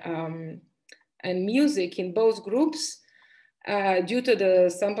and music in both groups. Due to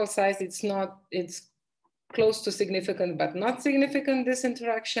the sample size, it's close to significant, but not significant, this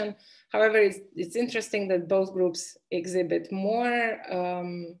interaction. However, it's interesting that both groups exhibit more,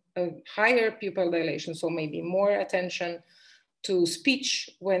 higher pupil dilation, so maybe more attention to speech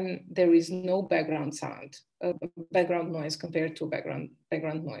when there is no background sound, background noise compared to background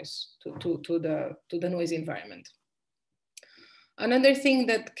noise, to the noisy environment. Another thing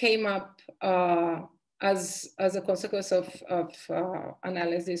that came up as a consequence of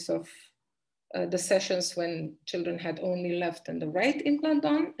analysis of the sessions when children had only left and the right implant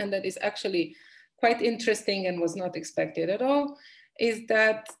on, and that is actually quite interesting and was not expected at all, is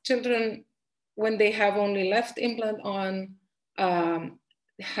that children, when they have only left implant on,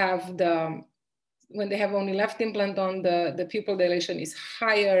 when they have only left implant on, the pupil dilation is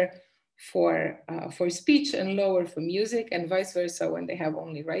higher for speech and lower for music, and vice versa when they have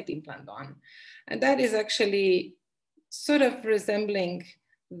only right implant on. And that is actually sort of resembling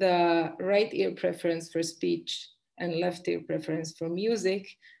the right ear preference for speech and left ear preference for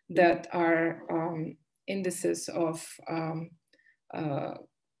music that are indices of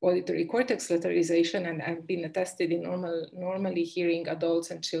auditory cortex lateralization and have been attested in normally hearing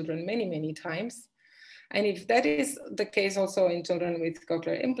adults and children many, many times. And if that is the case also in children with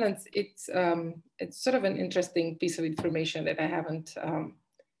cochlear implants, it's sort of an interesting piece of information that I haven't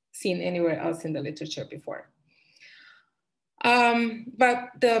seen anywhere else in the literature before.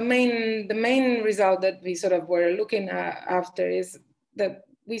 But the main result that we sort of were looking at after is that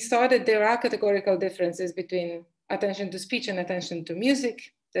we saw that there are categorical differences between attention to speech and attention to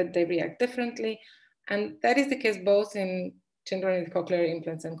music, that they react differently. And that is the case both in children with cochlear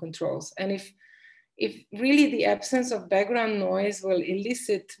implants and controls. And if really the absence of background noise will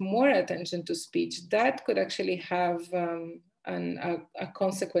elicit more attention to speech, that could actually have a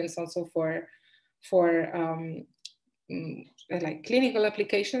consequence also for like clinical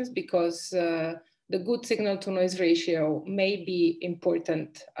applications, because the good signal to noise ratio may be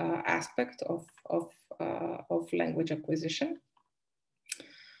important aspect of language acquisition.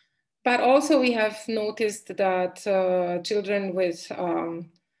 But also we have noticed that children with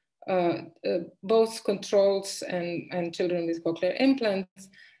both controls and children with cochlear implants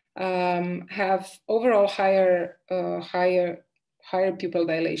have overall higher pupil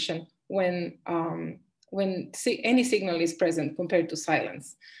dilation when any signal is present compared to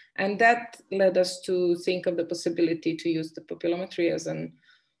silence. And that led us to think of the possibility to use the pupillometry as an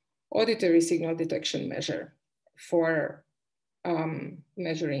auditory signal detection measure for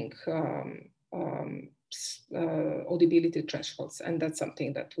measuring audibility thresholds. And that's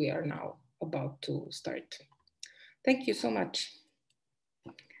something that we are now about to start. Thank you so much.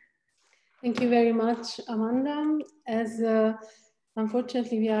 Thank you very much, Amanda. As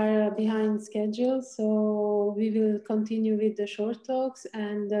unfortunately, we are behind schedule, so we will continue with the short talks,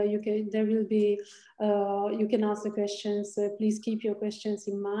 and you can ask the questions. Please keep your questions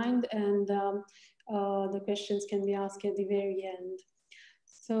in mind, and the questions can be asked at the very end.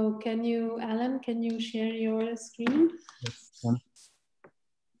 So Alan, can you share your screen? Yes.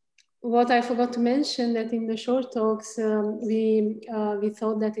 What I forgot to mention that in the short talks, we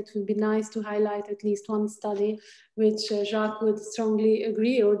thought that it would be nice to highlight at least one study which Jacques would strongly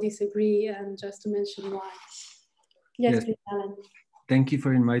agree or disagree, and just to mention why. Yes, please, Alan. Thank you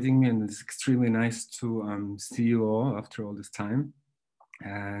for inviting me, and it's extremely nice to see you all after all this time.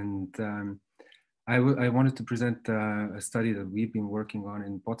 And I wanted to present a study that we've been working on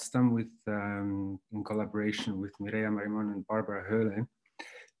in Potsdam with, in collaboration with Mireia Marimon and Barbara Höhle,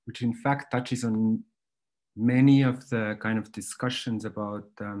 which in fact touches on many of the kind of discussions about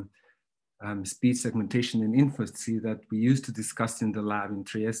speech segmentation in infancy that we used to discuss in the lab in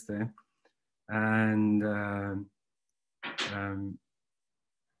Trieste. And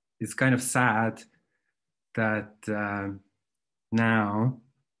it's kind of sad that now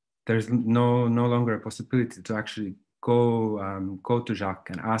there's no longer a possibility to actually go to Jacques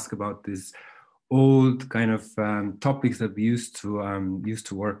and ask about these old kind of topics that we used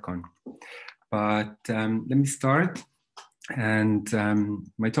to work on. But let me start. And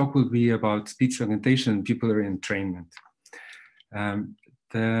my talk will be about speech augmentation and pupillary entrainment.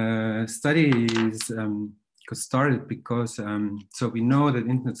 The study got started because, so we know that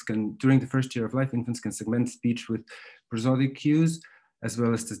infants can, during the first year of life, infants can segment speech with prosodic cues as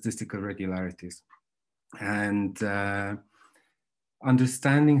well as statistical regularities. And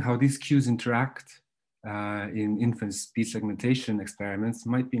understanding how these cues interact in infants' speech segmentation experiments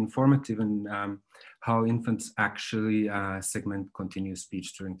might be informative in how infants actually segment continuous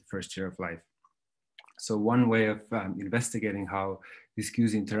speech during the first year of life. So one way of investigating how these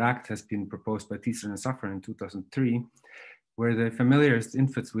cues interact has been proposed by Thiessen and Safran in 2003, where they familiarized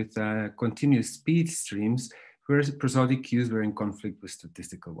infants with continuous speech streams where prosodic cues were in conflict with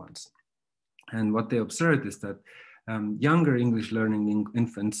statistical ones. And what they observed is that younger English learning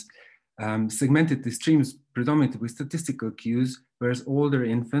infants segmented the streams predominantly with statistical cues, whereas older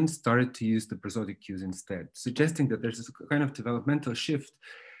infants started to use the prosodic cues instead, suggesting that there's a kind of developmental shift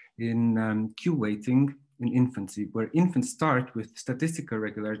in cue weighting in infancy, where infants start with statistical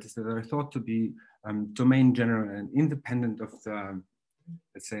regularities that are thought to be domain general and independent of the,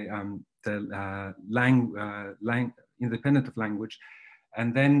 let's say, independent of language,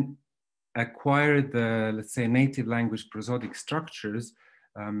 and then acquire the, let's say, native language prosodic structures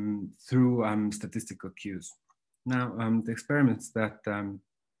through statistical cues. Now, the experiments that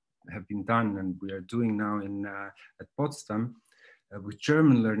have been done and we are doing now in at Potsdam with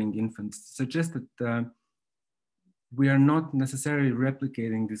German learning infants suggest that we are not necessarily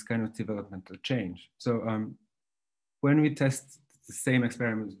replicating this kind of developmental change. So when we test the same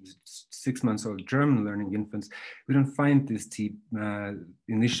experiment with 6-month-old German learning infants, we don't find this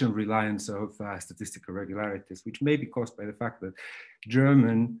initial reliance of statistical regularities, which may be caused by the fact that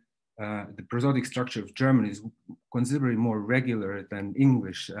German, the prosodic structure of German is considerably more regular than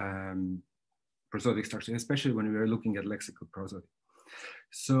English prosodic structure, especially when we are looking at lexical prosody.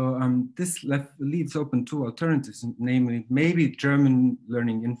 So this leaves open two alternatives, namely maybe German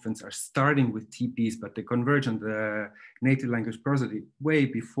learning infants are starting with TPs, but they converge on the native language prosody way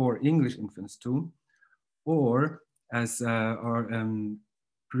before English infants do, or as our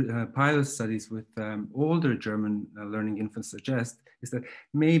pilot studies with older German learning infants suggest, is that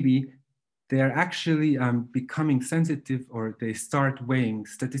maybe they are actually becoming sensitive, or they start weighing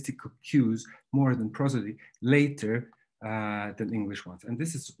statistical cues more than prosody later than English ones. And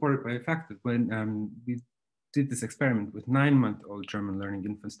this is supported by the fact that when we did this experiment with 9-month-old German learning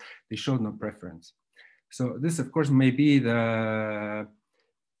infants, they showed no preference. So this, of course, may be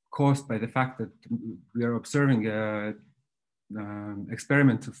caused by the fact that we are observing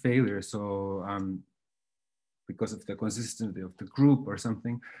experimental failure. So because of the consistency of the group or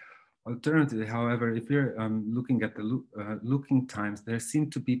something. Alternatively, however, if you're looking at the looking times, there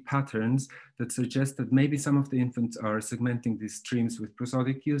seem to be patterns that suggest that maybe some of the infants are segmenting these streams with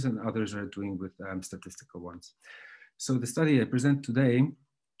prosodic cues and others are doing with statistical ones. So the study I present today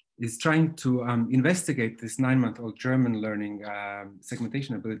is trying to investigate this 9-month-old German learning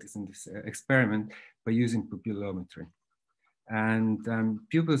segmentation abilities in this experiment by using pupillometry. And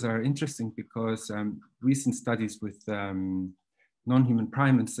pupils are interesting because recent studies with non-human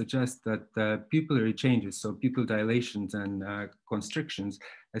primates suggest that pupillary changes, so pupil dilations and constrictions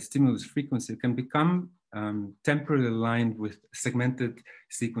at stimulus frequency can become temporally aligned with segmented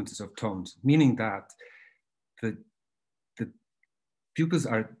sequences of tones, meaning that the pupils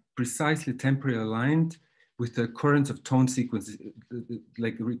are precisely temporally aligned with the occurrence of tone sequences,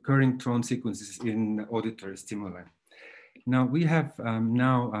 like recurring tone sequences in auditory stimuli. Now, we have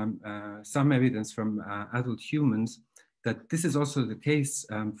some evidence from adult humans that this is also the case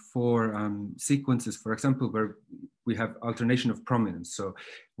for sequences, for example, where we have alternation of prominence. So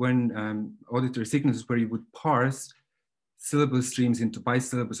when auditory sequences where you would parse syllable streams into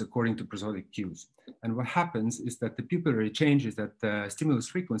bisyllables according to prosodic cues. And what happens is that the pupillary changes at the stimulus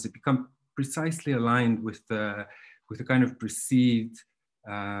frequency become precisely aligned with the kind of perceived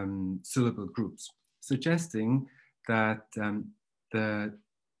syllable groups, suggesting that the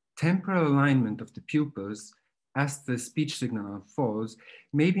temporal alignment of the pupils as the speech signal unfolds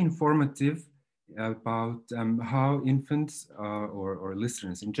may be informative about how infants or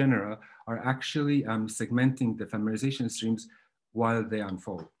listeners in general are actually segmenting the familiarization streams while they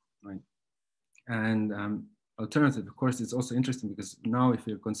unfold, right? And alternative, of course, it's also interesting because now if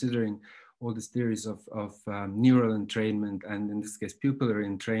you're considering all these theories of neural entrainment and in this case pupillary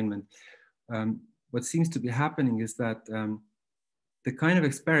entrainment, what seems to be happening is that the kind of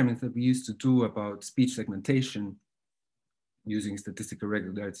experiments that we used to do about speech segmentation using statistical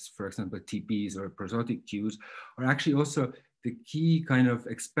regularities, for example, TPs or prosodic cues, are actually also the key kind of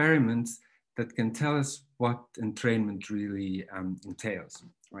experiments that can tell us what entrainment really entails,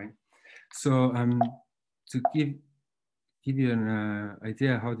 right? So to give you an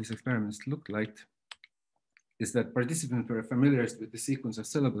idea how these experiments look like, is that participants were familiar with the sequence of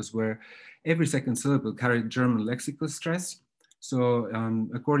syllables where every second syllable carried German lexical stress. So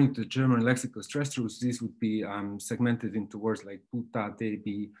according to German lexical stress rules, these would be segmented into words like puta,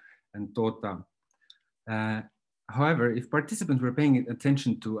 debi, and tota. However, if participants were paying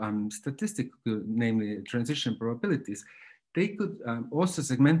attention to statistical, namely transition probabilities, they could also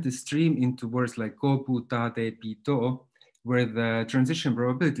segment the stream into words like ko, puta, debi, to, where the transition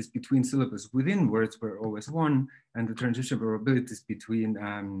probabilities between syllables within words were always 1, and the transition probabilities between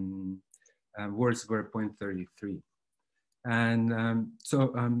words were 0.33. And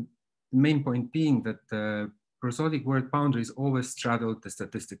the main point being that the prosodic word boundaries always straddled the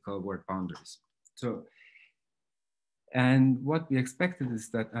statistical word boundaries. So, and what we expected is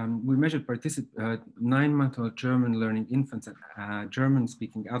that we measured 9-month-old German learning infants and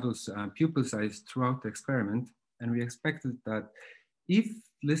German-speaking adults' pupil size throughout the experiment. And we expected that if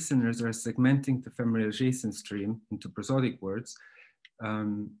listeners are segmenting the familiarization stream into prosodic words,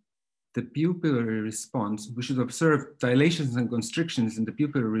 the pupillary response, we should observe dilations and constrictions in the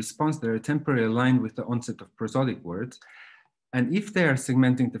pupillary response that are temporarily aligned with the onset of prosodic words. And if they are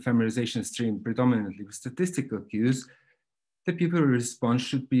segmenting the familiarization stream predominantly with statistical cues, the pupillary response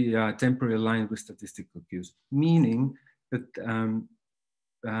should be temporarily aligned with statistical cues, meaning that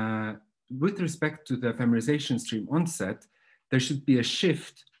with respect to the familiarization stream onset, there should be a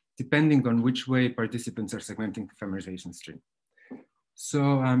shift depending on which way participants are segmenting the familiarization stream.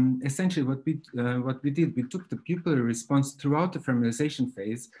 So essentially what we did, we took the pupillary response throughout the familiarization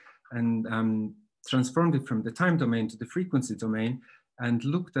phase and transformed it from the time domain to the frequency domain and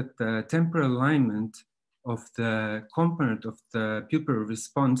looked at the temporal alignment of the component of the pupillary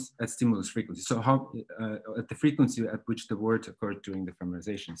response at stimulus frequency. So how, at the frequency at which the word occurred during the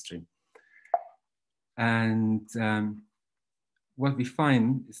familiarization stream. And what we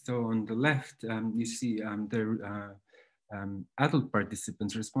find is, so on the left, you see the adult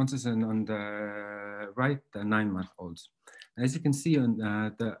participants' responses, and on the right, the 9-month-olds. As you can see on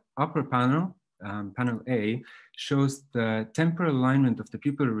the upper panel, panel A, shows the temporal alignment of the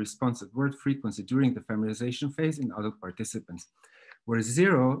pupillary response at word frequency during the familiarization phase in adult participants, where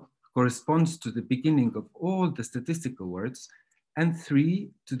 0 corresponds to the beginning of all the statistical words, and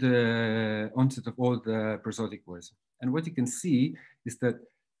 3 to the onset of all the prosodic words. And what you can see is that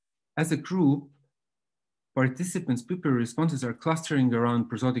as a group, participants' pupillary responses are clustering around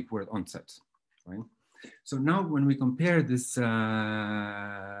prosodic word onsets, right? So now when we compare this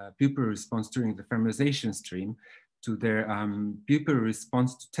pupillary response during the familiarization stream to their pupillary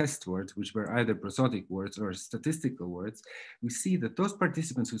response to test words, which were either prosodic words or statistical words, we see that those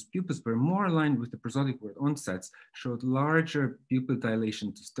participants whose pupils were more aligned with the prosodic word onsets showed larger pupil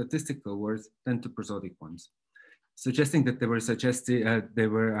dilation to statistical words than to prosodic ones, suggesting that they were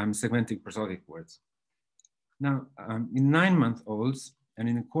segmenting prosodic words. Now, in 9-month-olds, and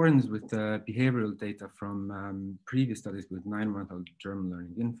in accordance with the behavioral data from previous studies with 9-month-old German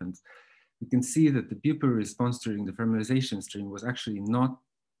learning infants, we can see that the pupillary response during the familiarization stream was actually not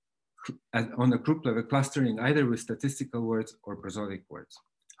on a group level clustering either with statistical words or prosodic words.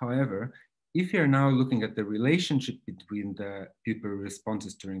 However, if you're now looking at the relationship between the pupillary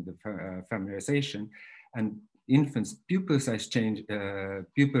responses during the familiarization and infants' pupil size change,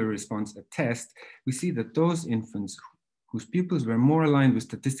 pupil response at test, we see that those infants whose pupils were more aligned with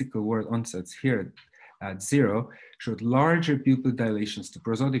statistical word onsets here at 0 showed larger pupil dilations to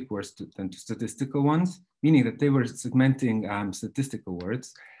prosodic words than to statistical ones, meaning that they were segmenting statistical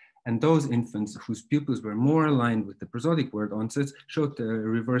words. And those infants whose pupils were more aligned with the prosodic word onsets showed the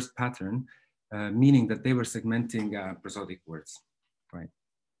reverse pattern, meaning that they were segmenting prosodic words, right?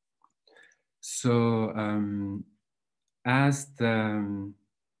 So as the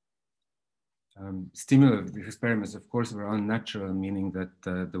stimuli of the experiments, of course, were unnatural, meaning that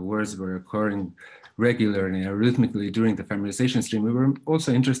the words were occurring regularly and rhythmically during the familiarization stream. We were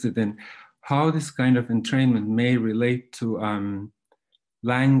also interested in how this kind of entrainment may relate to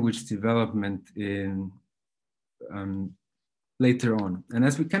language development in later on. And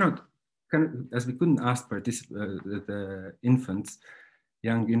as we as we couldn't ask the infants,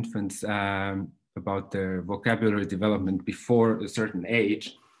 young infants, about their vocabulary development before a certain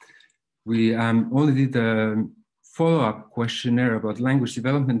age, we only did a follow-up questionnaire about language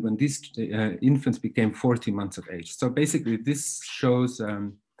development when these infants became 40 months of age. So basically this shows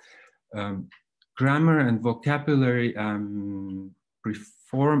grammar and vocabulary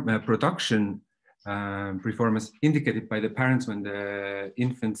production performance indicated by the parents when the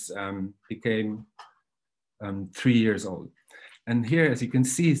infants became 3 years old. And here, as you can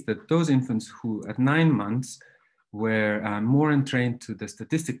see, is that those infants who at 9 months were more entrained to the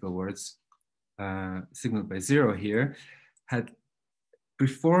statistical words, signaled by 0 here, had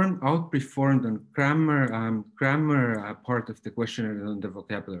outperformed on grammar part of the questionnaire than on the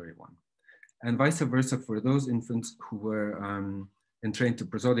vocabulary one. And vice versa for those infants who were entrained to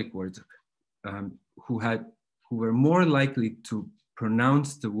prosodic words, who were more likely to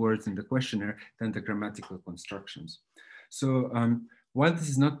pronounce the words in the questionnaire than the grammatical constructions. So while this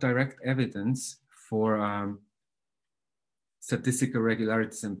is not direct evidence for statistical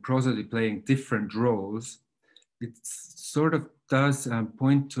regularities and prosody playing different roles, it sort of does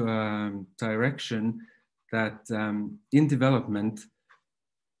point to a direction that in development,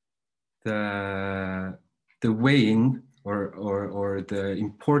 the weighing or the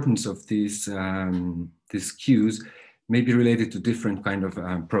importance of these cues may be related to different kind of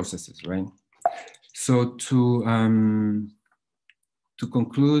processes, right? So to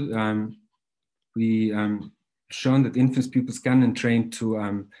conclude, we shown that infants pupils can entrain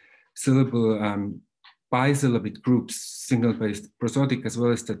to syllable bisyllabic groups, signal-based prosodic as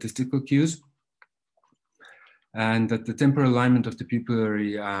well as statistical cues, and that the temporal alignment of the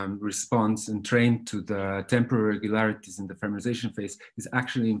pupillary response and trained to the temporal regularities in the familiarization phase is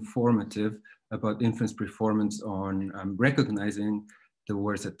actually informative about infants' performance on recognizing the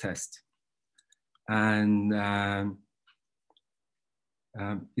words at test. And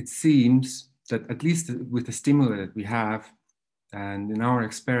it seems that at least with the stimuli that we have and in our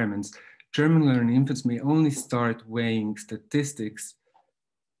experiments, German learning infants may only start weighing statistics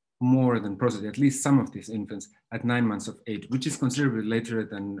more than prosody, at least some of these infants at 9 months of age, which is considerably later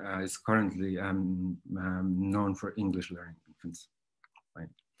than is currently known for English learning infants, right?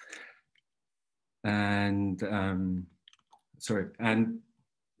 And sorry, and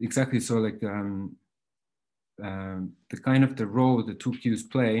exactly so, like the kind of the role the two cues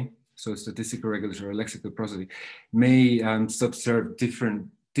play, so statistical regulation or lexical prosody, may subserve different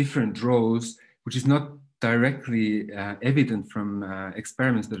roles, which is not directly evident from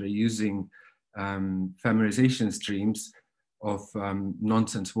experiments that are using familiarization streams of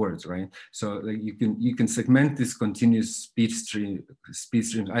nonsense words, right? So like you can segment this continuous speech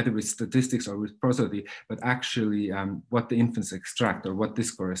streams either with statistics or with prosody, but actually what the infants extract or what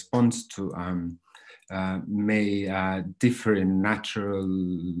this corresponds to may differ in natural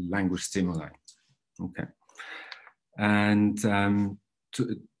language stimuli. Okay, and to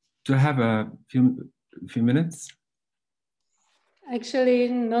have a few minutes. Actually,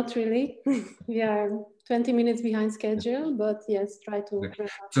 not really. We are 20 minutes behind schedule, but yes, try to. Okay.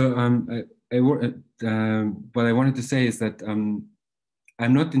 So what I wanted to say is that I'm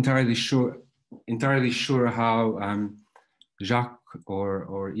not entirely sure how Jacques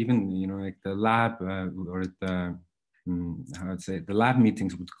or even like the lab or the how I'd say the lab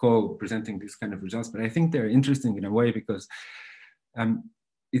meetings would go presenting these kind of results, but I think they're interesting in a way because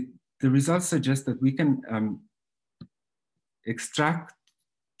the results suggest that we can extract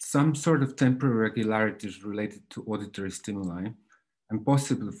some sort of temporal regularities related to auditory stimuli and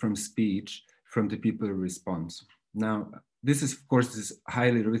possibly from speech from the pupillary response. Now, this is, of course, this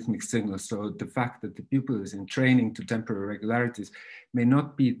highly rhythmic signal. So the fact that the pupil is in training to temporal regularities may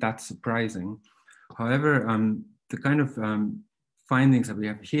not be that surprising. However, the kind of findings that we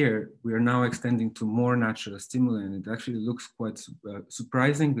have here, we are now extending to more natural stimuli, and it actually looks quite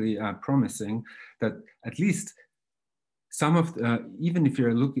surprisingly promising that at least some of, even if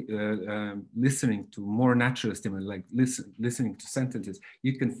you're listening to more natural stimuli, like listening to sentences,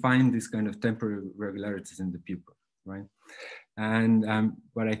 you can find this kind of temporal regularities in the pupil, right? And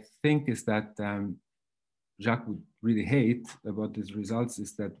what I think is that Jacques would really hate about these results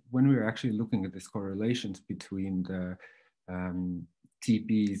is that when we were actually looking at these correlations between the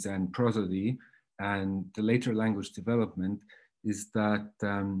TPs and prosody and the later language development, is that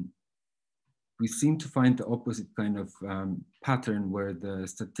we seem to find the opposite kind of pattern where the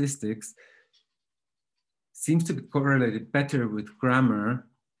statistics seems to be correlated better with grammar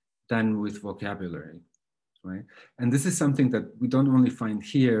than with vocabulary, right? And this is something that we don't only find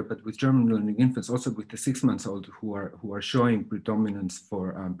here, but with German learning infants, also with the 6-month-old who are showing predominance for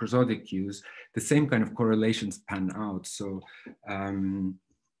prosodic cues, the same kind of correlations pan out. So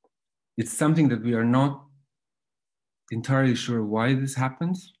it's something that we are not entirely sure why this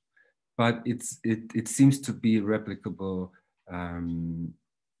happens, but it seems to be replicable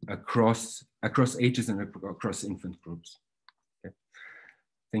across ages and across infant groups. Okay.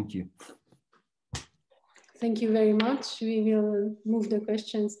 Thank you. Thank you very much. We will move the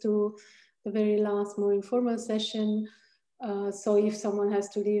questions to the very last, more informal session. So if someone has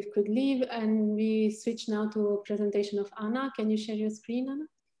to leave, could leave. And we switch now to a presentation of Anna. Can you share your screen, Anna?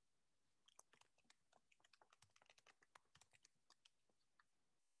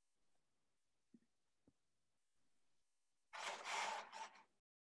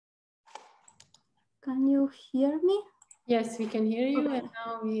 Can you hear me? Yes, we can hear you. Okay. And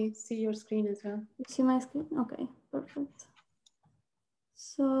now we see your screen as well. You see my screen? Okay, perfect.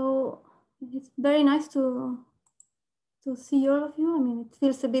 So it's very nice to see all of you. I mean, it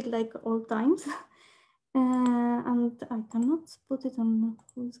feels a bit like old times. And I cannot put it on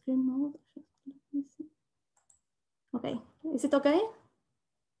full screen mode. Let me see. Okay, is it okay?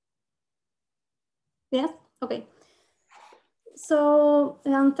 Yes, okay. So,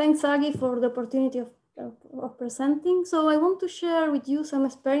 thanks, Agi, for the opportunity of presenting. So I want to share with you some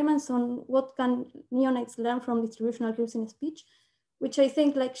experiments on what can neonates learn from distributional cues in speech, which I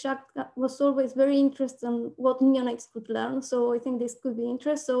think, like Jacques, was always very interested in what neonates could learn. So I think this could be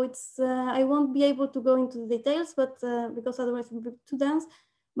interesting. So it's I won't be able to go into the details, but because otherwise it would be too dense.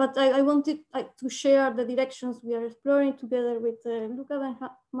 But I wanted to share the directions we are exploring together with Luca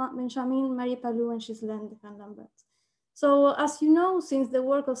Benjamin, Marie Palou, and Ghislaine de Lambert. So as you know, since the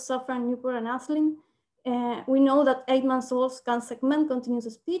work of Safran, Newport, and Aslin, we know that 8-month-olds can segment continuous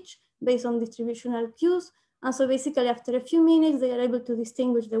speech based on distributional cues. And so basically after a few minutes, they are able to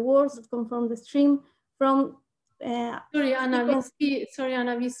distinguish the words that come from the stream from Sorry,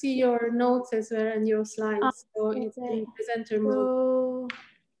 Anna, we see your notes as well and your slides. So okay. It's in presenter mode.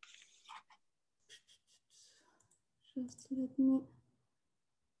 Just let me.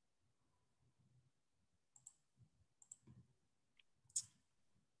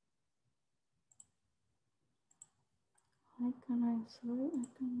 Sorry, I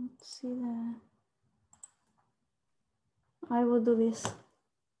cannot see the. I will do this.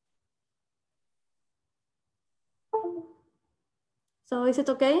 So is it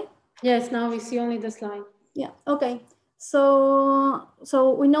okay? Yes, now we see only the slide. Yeah, okay. So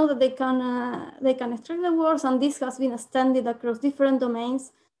we know that they can extract the words, and this has been extended across different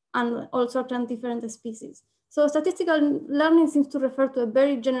domains and also different species. So statistical learning seems to refer to a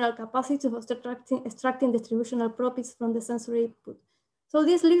very general capacity of extracting distributional properties from the sensory input. So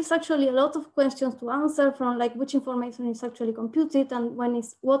this leaves actually a lot of questions to answer, from like which information is actually computed and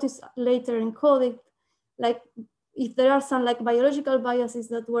what is later encoded, like if there are some like biological biases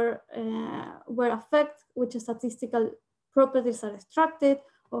that were affect which statistical properties are extracted,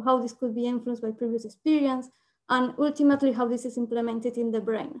 or how this could be influenced by previous experience, and ultimately how this is implemented in the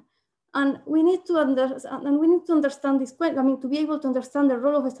brain. And we need to understand this question. I mean, to be able to understand the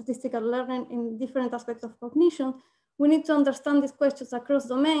role of statistical learning in different aspects of cognition, we need to understand these questions across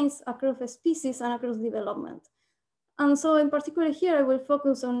domains, across species, and across development. And so in particular here, I will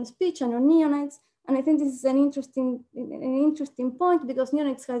focus on speech and on neonates. And I think this is an interesting point, because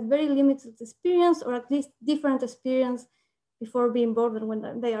neonates have very limited experience, or at least different experience before being born and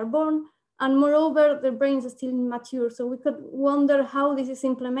when they are born. And moreover, their brains are still immature. So we could wonder how this is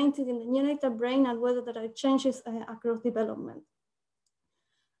implemented in the neonatal brain and whether there are changes across development.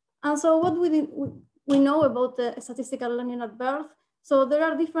 And so what we know about the statistical learning at birth. So there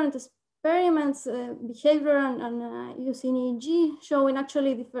are different experiments, behavior and using EEG, showing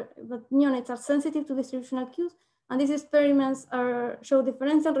actually that neonates are sensitive to distributional cues. And these experiments show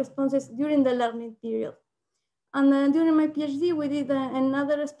differential responses during the learning period. And during my PhD, we did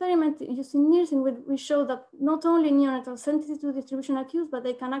another experiment using NIRS, in which we showed that not only neonates are sensitive to distributional cues, but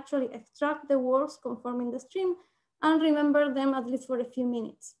they can actually extract the words conforming the stream and remember them at least for a few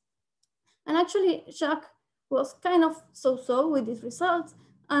minutes. And actually, Jacques was kind of so-so with these results.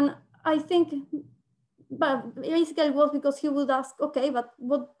 And I think, but basically it was because he would ask, okay, but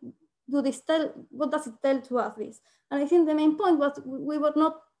what does it tell to us this? And I think the main point was we were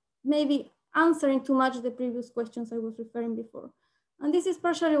not maybe answering too much the previous questions I was referring before. And this is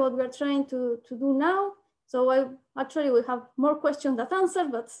partially what we are trying to do now. So we have more questions than answers,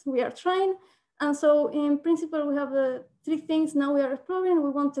 but we are trying. And so in principle, we have three things now we are exploring.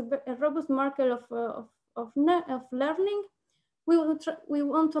 We want a robust marker of learning. We want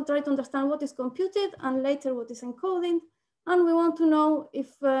to try to understand what is computed and later what is encoded. And we want to know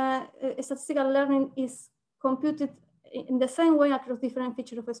if statistical learning is computed in the same way across different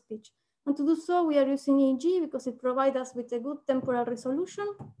features of a speech. And to do so, we are using EEG because it provides us with a good temporal resolution.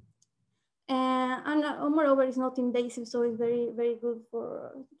 And moreover, it's not invasive, so it's very, very good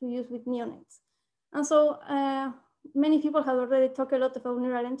to use with neonates. And so many people have already talked a lot about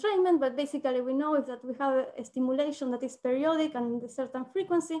neural entrainment, but basically we know is that we have a stimulation that is periodic and a certain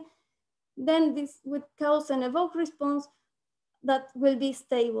frequency, then this would cause an evoked response that will be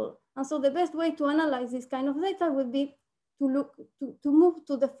stable. And so the best way to analyze this kind of data would be to move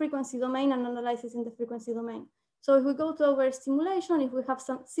to the frequency domain and analyze it in the frequency domain. So if we go to our stimulation, if we have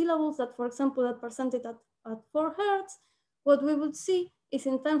some syllables that, for example, are presented at 4 Hertz, what we would see is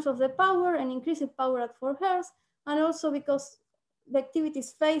in terms of the power, an increase in power at 4 Hertz, and also because the activity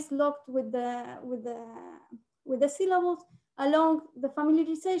is phase locked with the syllables, along the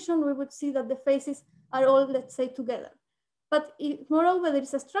familiarization, we would see that the phases are all, let's say, together. But moreover, there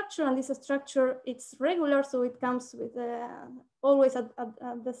is a structure, and this structure, it's regular, so it comes with always at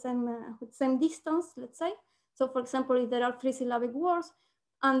the same distance, let's say. So for example, if there are 3-syllabic words,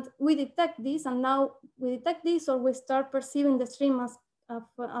 and we detect this, and now we detect this, or we start perceiving the stream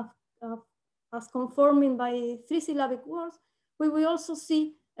as conforming by 3-syllabic words, we will also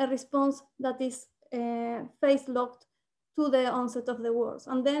see a response that is phase locked to the onset of the words.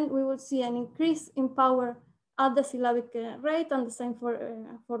 And then we will see an increase in power at the syllabic rate, and the same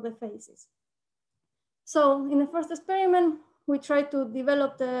for the phases. So in the first experiment, we try to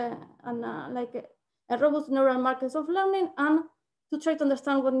develop a robust neural markers of learning and to try to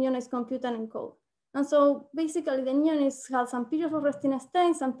understand what neonates compute and encode. And so basically the neonates have some periods of resting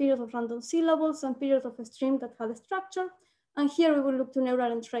state, some periods of random syllables, some periods of a stream that had a structure. And here we will look to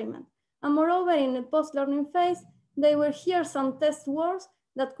neural entrainment. And moreover, in the post-learning phase, they will hear some test words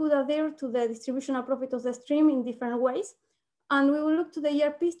that could adhere to the distributional profit of the stream in different ways. And we will look to the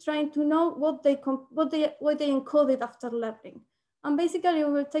ERPs trying to know what they encoded after learning. And basically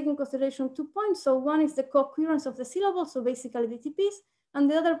we will take in consideration 2 points. So one is the co-occurrence of the syllables, so basically the TPs. And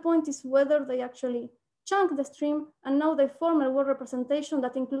the other point is whether they actually chunk the stream and now they form a word representation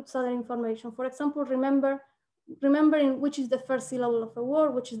that includes other information. For example, remembering which is the first syllable of a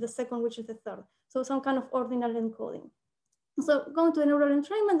word, which is the second, which is the third. So some kind of ordinal encoding. So going to the neural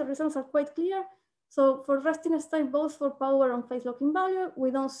entrainment, the results are quite clear. So for resting state, both for power and phase locking value, we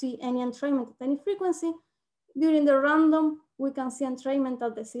don't see any entrainment at any frequency. During the random, we can see entrainment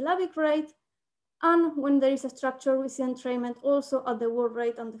at the syllabic rate. And when there is a structure, we see entrainment also at the word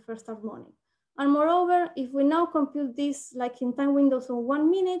rate and the first harmonic. And moreover, if we now compute this like in time windows of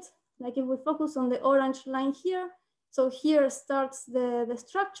 1 minute, like if we focus on the orange line here, so here starts the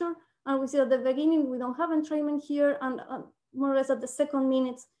structure, and we see at the beginning, we don't have entrainment here, and more or less at the second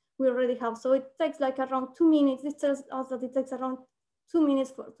minute, we already have. So it takes like around 2 minutes. This tells us that it takes around 2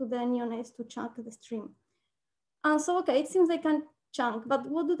 minutes to the neonates to chunk the stream. And so, okay, it seems they can chunk, but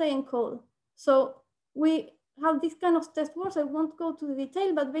what do they encode? So we have this kind of test words. I won't go to the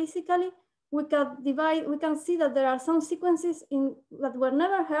detail, but basically we can see that there are some sequences that were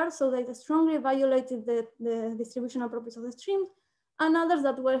never heard, so they strongly violated the distributional properties of the streams, and others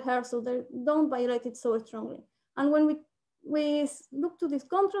that were heard, so they don't violate it so strongly. And when we look to this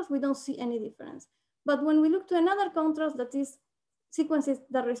contrast, we don't see any difference. But when we look to another contrast, that is sequences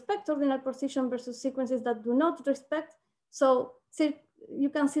that respect ordinal position versus sequences that do not respect, so you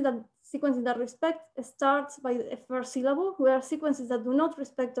can see that sequences that respect starts by a first syllable, whereas sequences that do not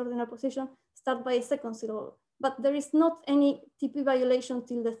respect ordinal position start by a second syllable. But there is not any TP violation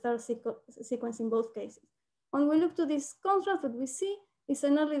till the third sequence in both cases. When we look to this contrast, what we see is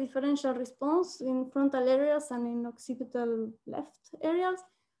an early differential response in frontal areas and in occipital left areas,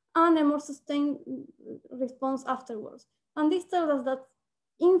 and a more sustained response afterwards. And this tells us that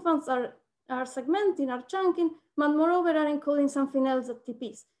infants are segmenting, are chunking, but moreover are encoding something else at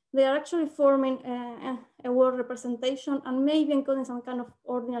TPs. They are actually forming a word representation and maybe encoding some kind of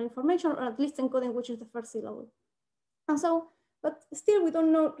ordinal information, or at least encoding which is the first syllable. And so, but still we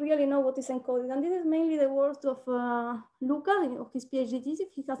don't really know what is encoded. And this is mainly the work of Luca, of his PhD thesis.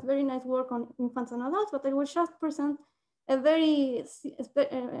 He has very nice work on infants and adults, but I will just present a very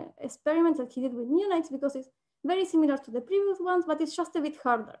experiment that he did with neonates, because it's very similar to the previous ones, but it's just a bit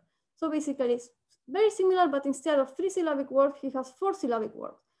harder. So basically it's very similar, but instead of 3-syllabic words, he has 4-syllabic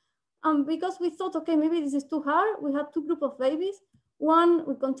words. And because we thought, okay, maybe this is too hard, we had 2 groups of babies, one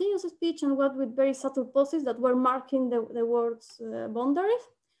with continuous speech and one with very subtle pauses that were marking the word's boundaries.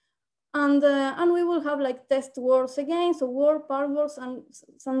 And we will have like test words again, so word, part words, and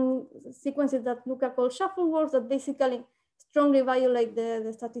some sequences that Luca called shuffle words that basically strongly violate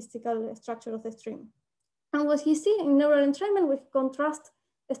the statistical structure of the stream. And what you see in neural entrainment, we contrast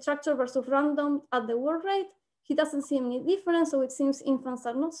structure versus random at the word rate. He doesn't see any difference, so it seems infants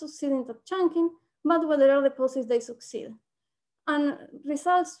are not succeeding at chunking, but when there are deposits, they succeed. And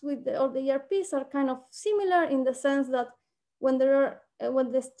results with all the ERPs are kind of similar in the sense that when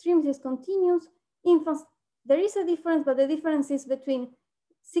the stream is continuous, infants, there is a difference, but the difference is between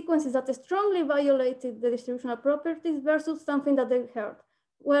sequences that strongly violated the distributional properties versus something that they heard,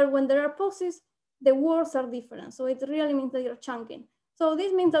 where when there are pauses, the words are different. So it really means that you're chunking. So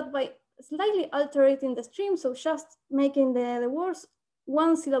this means that by slightly altering the stream, so just making the words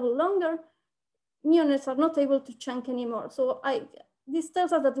one syllable longer, neonates are not able to chunk anymore. So this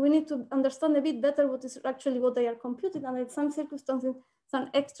tells us that we need to understand a bit better what is actually what they are computing, and in some circumstances, some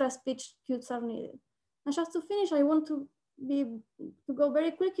extra speech cues are needed. And just to finish, I want to go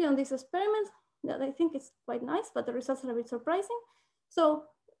very quickly on this experiment that I think is quite nice, but the results are a bit surprising. So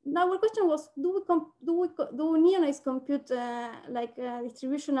now our question was, do neonates compute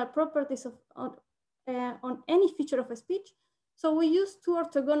distributional properties on any feature of a speech? So we used two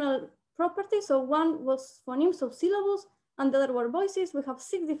orthogonal properties. So one was phonemes, so syllables, and the other were voices. We have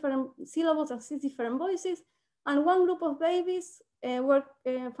 6 different syllables and 6 different voices. And one group of babies were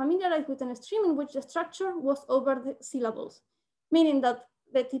familiarized with a stream in which the structure was over the syllables, meaning that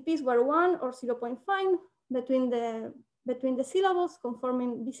the TPs were 1 or 0.5 between the syllables,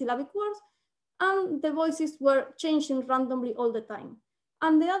 conforming bisyllabic words, and the voices were changing randomly all the time.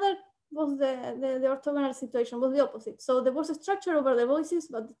 And the other was the orthogonal situation, was the opposite. So there was a structure over the voices,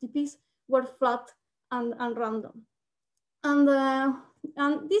 but the TPs were flat and random. And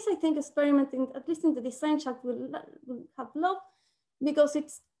this, I think, experimenting, at least in the design Jacques will have loved, because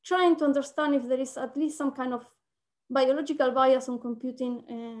it's trying to understand if there is at least some kind of biological bias on computing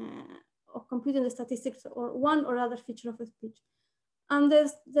the statistics or one or other feature of a speech. And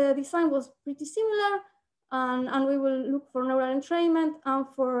the design was pretty similar, and we will look for neural entrainment and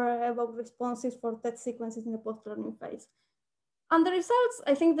for evoked responses for text sequences in the post-learning phase. And the results,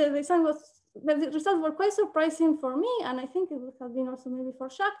 I think the results were quite surprising for me, and I think it would have been also maybe for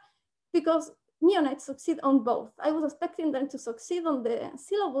Jacques, because neonates succeed on both. I was expecting them to succeed on the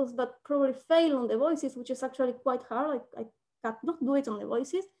syllables, but probably fail on the voices, which is actually quite hard. I cannot do it on the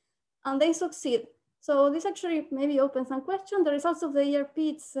voices, and they succeed. So this actually maybe opens some questions. The results of the ERP,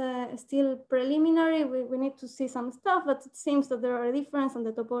 it's still preliminary. We need to see some stuff, but it seems that there are a difference and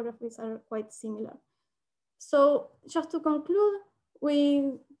the topographies are quite similar. So just to conclude,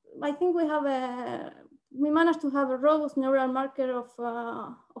 I think we managed to have a robust neural marker of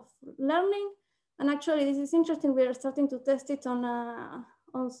learning. And actually this is interesting. We are starting to test it on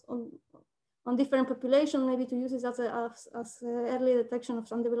different populations, maybe to use it as early detection of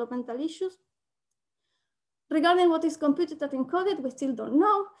some developmental issues. Regarding what is computed and encoded, we still don't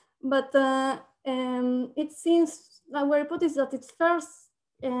know, but it seems our hypothesis that it's first,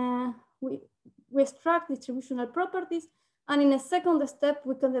 we extract distributional properties, and in a second step,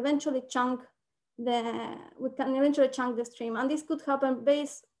 we can eventually chunk the stream. And this could happen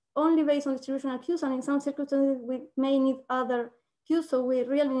only based on distributional cues, and in some circumstances, we may need other cues, so we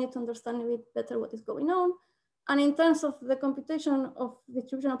really need to understand a bit better what is going on. And in terms of the computation of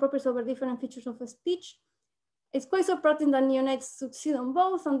distributional properties over different features of a speech, it's quite surprising that neonates succeed on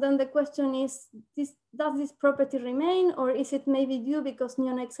both. And then the question is, does this property remain, or is it maybe due because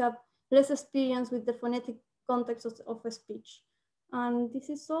neonates have less experience with the phonetic context of a speech? And this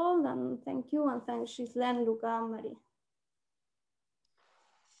is all, and thank you, and thanks Ghislaine, Luca, and Marie.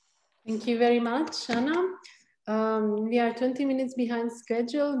 Thank you very much, Anna. We are 20 minutes behind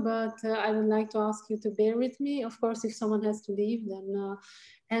schedule, but I would like to ask you to bear with me. Of course, if someone has to leave, then,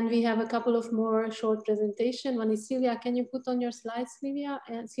 and we have a couple of more short presentations. One is Silvia. Can you put on your slides, Silvia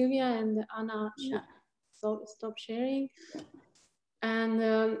and Anna? Yeah. So stop sharing. And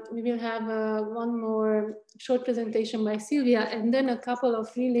we will have one more short presentation by Silvia, and then a couple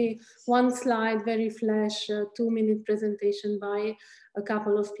of really one slide, very flash, 2-minute presentation by a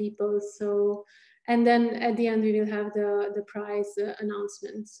couple of people. So, and then at the end, we will have the prize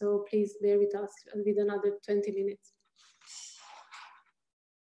announcement. So please bear with us with another 20 minutes.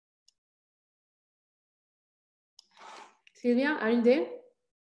 Silvia, are you there?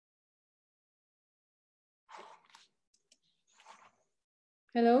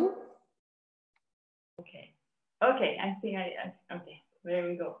 Hello? Okay, I think okay, there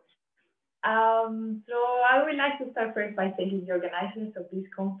we go. So I would like to start first by thanking the organizers of this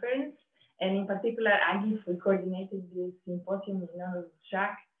conference, and in particular, Aggie for coordinating this symposium in honor of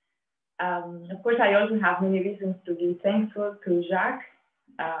Jacques. Of course, I also have many reasons to be thankful to Jacques.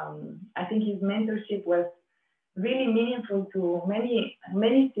 I think his mentorship was really meaningful to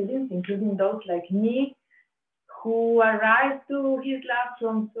many students, including those like me, who arrived to his lab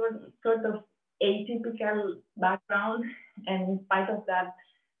from sort of atypical background, and in spite of that,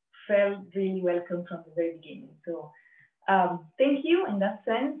 felt really welcome from the very beginning. So thank you in that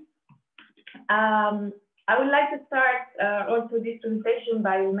sense. I would like to start also this presentation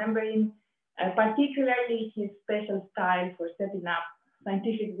by remembering particularly his special style for setting up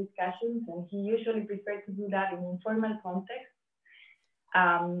scientific discussions, and he usually prefers to do that in informal context.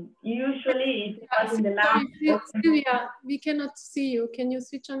 Usually it was in the lab. Sylvia, we cannot see you. Can you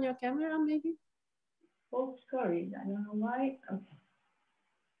switch on your camera maybe? Oh, sorry, I don't know why. Okay.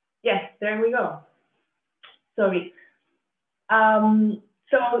 Yes, there we go. Sorry.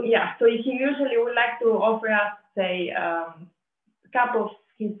 So yeah, so he usually would like to offer us, say, a cup of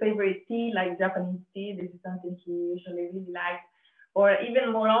his favorite tea, like Japanese tea. This is something he usually really likes. Or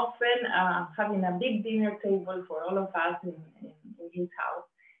even more often, having a big dinner table for all of us in his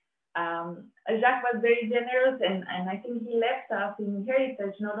house. Jacques was very generous, and I think he left us in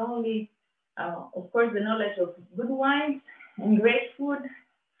heritage not only, of course, the knowledge of good wines and great food,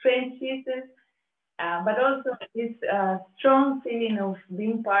 French cheeses, but also this strong feeling of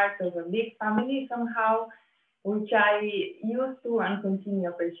being part of a big family somehow, which I used to and continue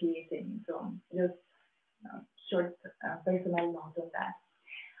appreciating. So just short personal note on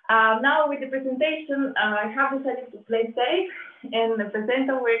that. Now with the presentation, I have decided to play safe and present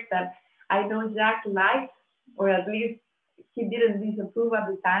a work that I know Jacques liked, or at least he didn't disapprove at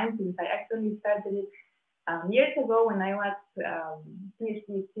the time, since I actually started it years ago when I was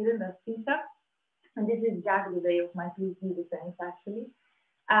PhD student at CISA. And this is Jacques, the day of my PhD defense, actually.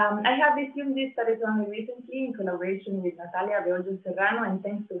 I have resumed this study only recently in collaboration with Natalia Beollo Serrano, and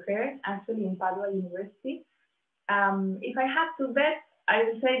thanks to her, actually in Padua University. If I had to bet, I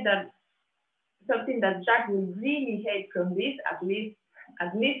would say that something that Jacques would really hate from this, at least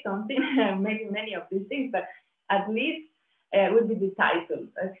something, maybe many of these things, but at least would be the titles.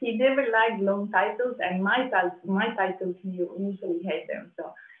 As he never liked long titles, and my titles, he usually hate them.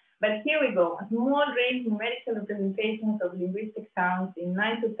 So, but here we go, a small range numerical representations of linguistic sounds in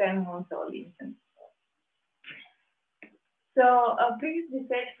 9 to 10 months old infants. So previous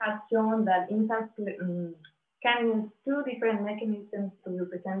research has shown that infants can use two different mechanisms to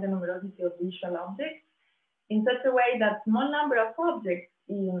represent the numerosity of visual objects in such a way that small number of objects,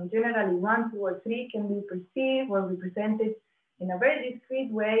 in generally 1, 2, or 3, can be perceived or represented in a very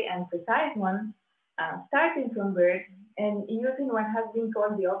discrete way and precise one, starting from birth and using what has been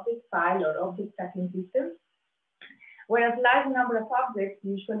called the object file or object tracking system. Whereas large number of objects,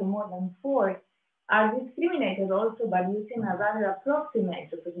 usually more than 4, are discriminated also by using a rather approximate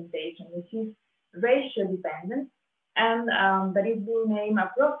representation, which is ratio dependent, and that is being named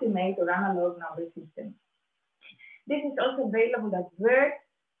approximate or analog number system. This is also available at birth,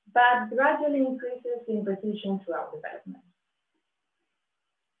 but gradually increases in precision throughout development.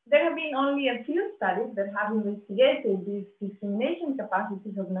 There have been only a few studies that have investigated these discrimination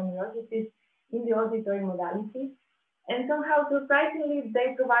capacities of numerosities in the auditory modality, and somehow surprisingly,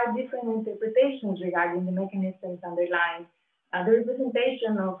 they provide different interpretations regarding the mechanisms underlying the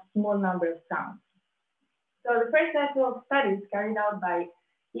representation of small number of sounds. So the first set of studies carried out by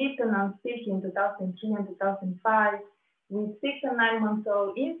Lipton and Spilke in 2003 and 2005 with 6 and 9 months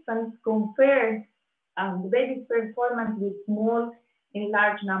old infants compared the baby's performance with small and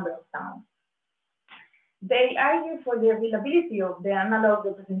large number of sounds. They argue for the availability of the analog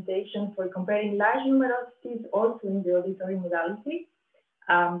representation for comparing large numerosities also in the auditory modality.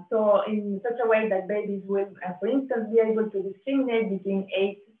 So in such a way that babies will, for instance, be able to discriminate between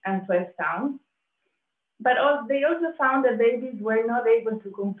 8 and 12 sounds. But they also found that babies were not able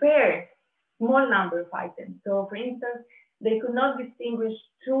to compare small number of items. So for instance, they could not distinguish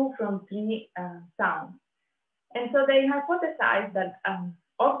 2 from 3 sounds. And so they hypothesized that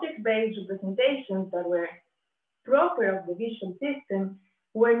object-based representations that were proper of the visual system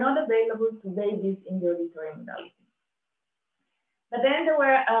were not available to babies in the auditory modality. But then there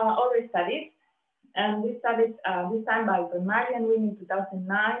were other studies, and these studies, this time by Mehler and Wynne in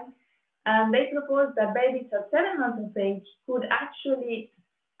 2009, and they proposed that babies at 7 months of age could actually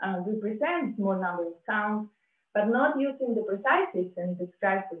represent small number of sounds, but not using the precise system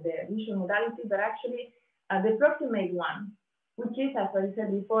described for the visual modality, but actually the approximate one, which is, as I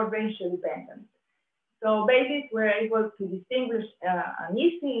said before, ratio dependent. So babies were able to distinguish an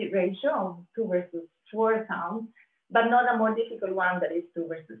easy ratio of 2 versus 4 sounds, but not a more difficult one that is 2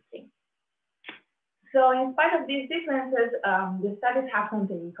 versus 3. So in spite of these differences, the studies have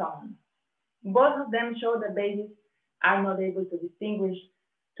something in common. Both of them show that babies are not able to distinguish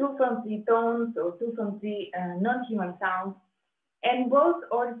 2 from 3 tones or 2 from 3 non-human sounds. And both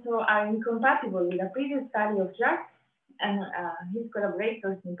also are incompatible with a previous study of Jacques and his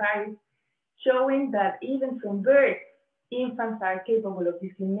collaborators in Paris, showing that even from birth, infants are capable of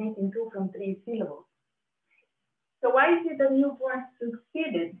discriminating 2 from 3 syllables. So why is it that newborns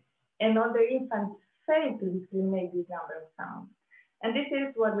succeeded and older infants failed to discriminate this number of sounds? And this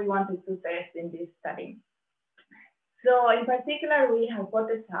is what we wanted to test in this study. So in particular, we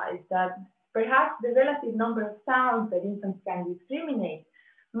hypothesized that perhaps the relative number of sounds that infants can discriminate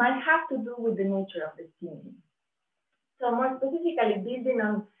might have to do with the nature of the stimuli. So more specifically, building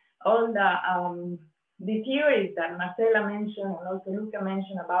on all the theories that Marcela mentioned and also Luca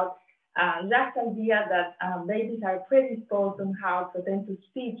mentioned about Jacques' idea that babies are predisposed somehow to attend to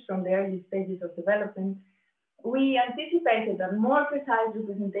speech from the early stages of development, we anticipated that more precise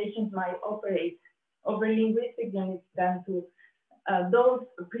representations might operate over linguistic units than to those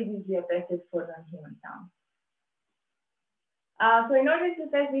previously attested for non-human sounds. So in order to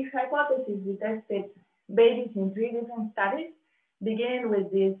test this hypothesis, we tested babies in 3 different studies, beginning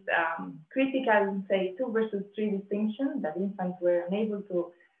with this critical, say, 2 versus 3 distinction that infants were unable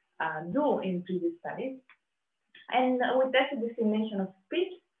to do in previous studies. And we tested discrimination of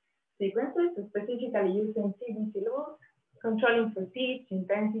speech sequences, specifically using CD syllables, controlling for pitch,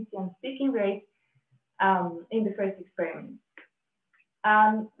 intensity, and speaking rate in the first experiment.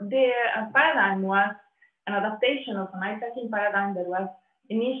 The paradigm was an adaptation of an eye-tracking paradigm that was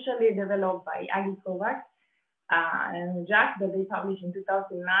initially developed by Kovacs and Jacques, that they published in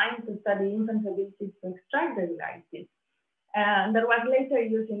 2009 to study infants' ability to extract regularities. And that was later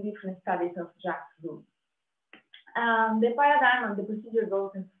used in different studies of Jacques' group. The paradigm and the procedure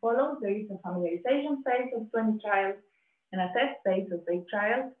goes as follows. There is a familiarization phase of 20 trials and a test phase of 8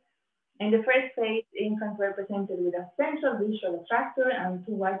 trials. In the first phase, infants were presented with a central visual attractor and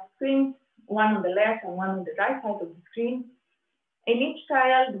 2 white screens, one on the left and one on the right side of the screen. In each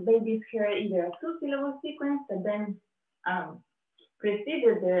trial, the babies heard either a 2-syllable sequence that then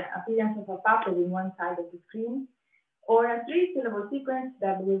preceded the appearance of a puppet in one side of the screen, or a 3-syllable sequence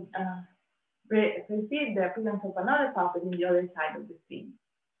that would precede the appearance of another puppet in the other side of the screen.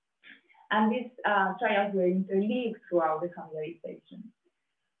 And these trials were interleaved throughout the familiarization.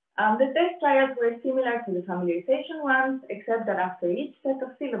 The test trials were similar to the familiarization ones, except that after each set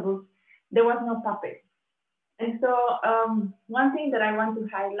of syllables, there was no puppet. And so one thing that I want to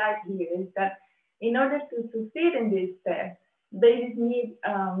highlight here is that in order to succeed in this test, babies need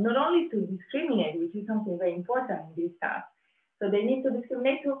not only to discriminate, which is something very important in this task. So they need to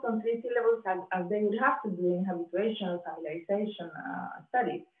discriminate 2 from 3 syllables as they would have to do in habituation or familiarization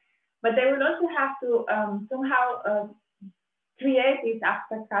studies. But they would also have to somehow create these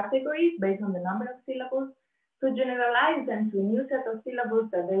abstract categories based on the number of syllables to generalize them to a new set of syllables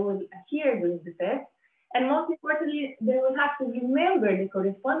that they will hear during the test. And most importantly, they will have to remember the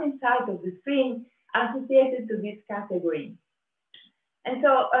corresponding side of the screen associated to this category. And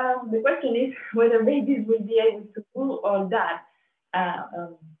so the question is whether babies will be able to do all that.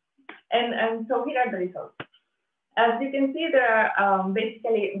 And so here are the results. As you can see, there are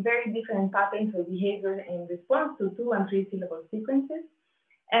basically very different patterns of behavior in response to 2- and 3-syllable sequences.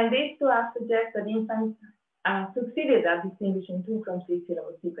 And these 2 have suggested that infants succeeded at distinguishing 2 from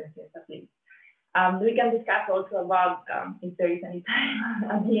 3-syllable sequences at least. We can discuss also about, if there is any time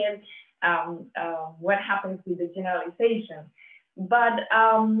at the end, what happens with the generalization. But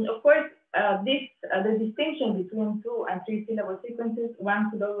of course, the distinction between 2- and 3-syllable sequences, one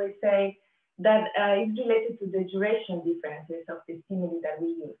could always say that is related to the duration differences of the stimuli that we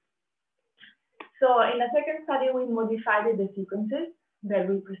use. So in a second study, we modified the sequences that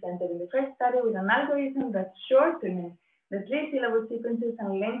we presented in the first study with an algorithm that shortened the 3-syllable sequences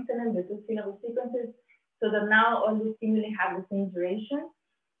and lengthened the 2-syllable sequences so that now all the stimuli have the same duration.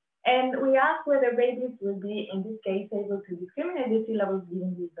 And we asked whether babies will be, in this case, able to discriminate the syllables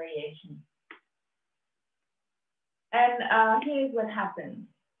given this variation. And here is what happened.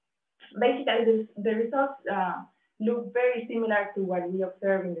 Basically, the results look very similar to what we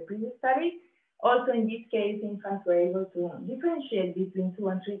observed in the previous study. Also, in this case, infants were able to differentiate between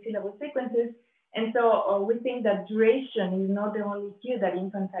 2- and 3-syllable sequences. And so we think that duration is not the only cue that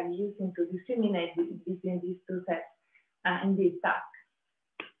infants are using to discriminate between these 2 sets in this task.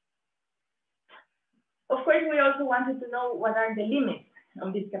 Of course, we also wanted to know what are the limits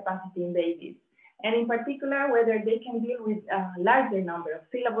of this capacity in babies, and in particular, whether they can deal with a larger number of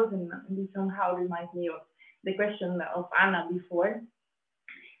syllables, and this somehow reminds me of the question of Anna before.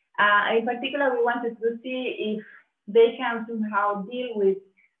 In particular, we wanted to see if they can somehow deal with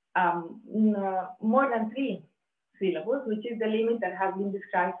more than 3 syllables, which is the limit that has been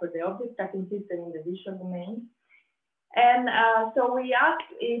described for the object tracking system in the visual domain. And so we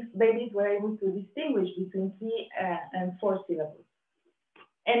asked if babies were able to distinguish between 3 and 4 syllables.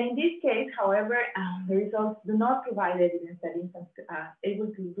 And in this case, however, the results do not provide evidence that infants are able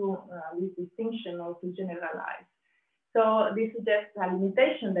to do this distinction or to generalize. So this suggests a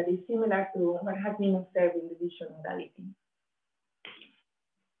limitation that is similar to what has been observed in the visual modality.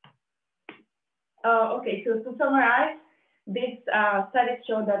 Okay, so to summarize, this studies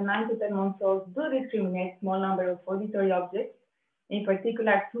show that 9 to 10 months olds do discriminate small number of auditory objects, in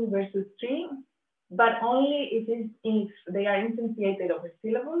particular 2 versus 3, but only if they are instantiated over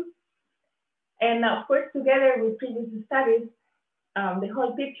syllables. And of course, together with previous studies, the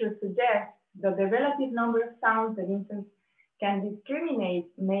whole picture suggests that the relative number of sounds that infants can discriminate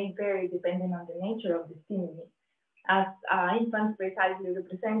may vary depending on the nature of the stimuli, as infants precisely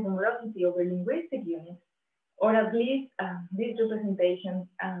represent numerosity over linguistic units, or at least this representation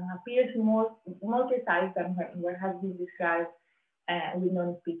appears more precise than what has been described with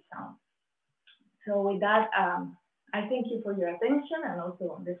non-speech sounds. So with that, I thank you for your attention and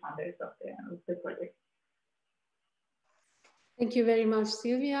also the founders of the project. Thank you very much,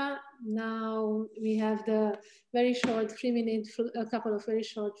 Sylvia. Now we have the very short a couple of very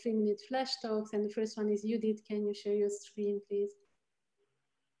short 3-minute flash talks, and the first one is Judith. Can you share your screen, please?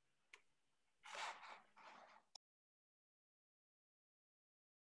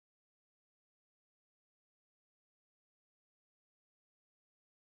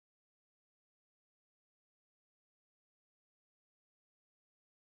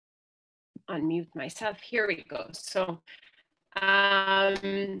 Unmute myself. Here we go. So,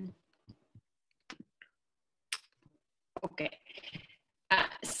 okay.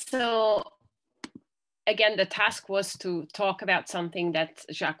 So again, the task was to talk about something that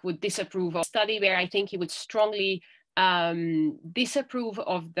Jacques would disapprove of, a study where I think he would strongly disapprove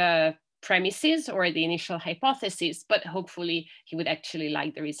of the premises or the initial hypothesis, but hopefully he would actually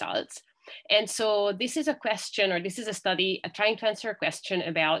like the results. And so this is a question, or this is a study trying to answer a question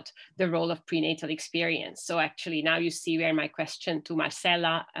about the role of prenatal experience. So actually now you see where my question to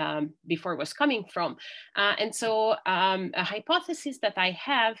Marcella before was coming from. And so a hypothesis that I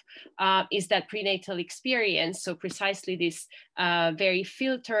have is that prenatal experience, so precisely this very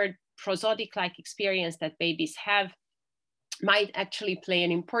filtered prosodic-like experience that babies have, might actually play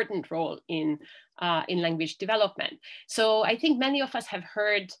an important role in language development. So I think many of us have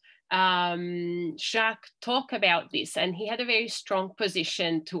heard Jacques talk about this, and he had a very strong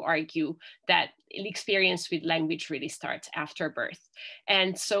position to argue that experience with language really starts after birth.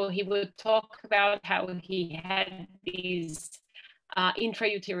 And so he would talk about how he had these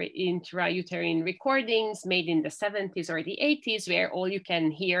intrauterine recordings made in the 70s or the 80s, where all you can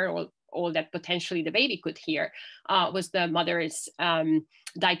hear, or all that potentially the baby could hear, was the mother's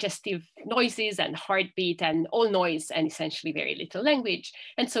digestive noises and heartbeat and all noise and essentially very little language.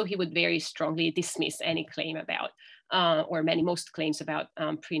 And so he would very strongly dismiss any claim about, or most claims about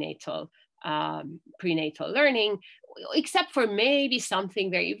prenatal learning, except for maybe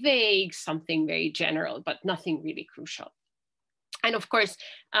something very vague, something very general, but nothing really crucial. And of course,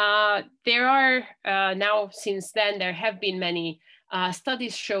 there are now, since then, there have been many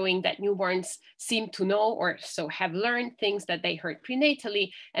studies showing that newborns seem to know, or so have learned, things that they heard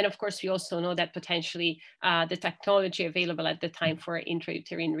prenatally. And of course, we also know that potentially the technology available at the time for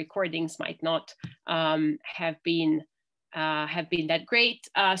intrauterine recordings might not have been that great.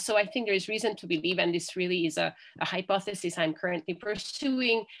 So I think there is reason to believe, and this really is a hypothesis I'm currently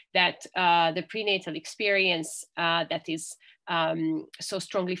pursuing, that the prenatal experience that is so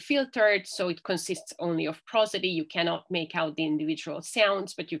strongly filtered, so it consists only of prosody, you cannot make out the individual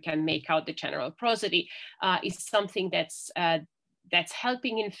sounds, but you can make out the general prosody, is something that's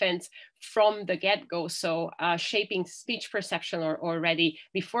helping infants from the get-go, so shaping speech perception already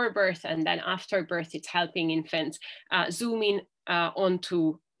before birth, and then after birth, it's helping infants zoom in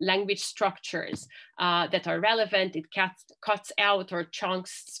onto language structures that are relevant. It cuts out or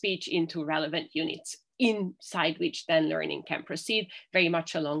chunks speech into relevant units, inside which then learning can proceed, very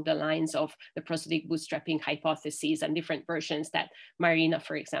much along the lines of the prosodic bootstrapping hypotheses and different versions that Marina,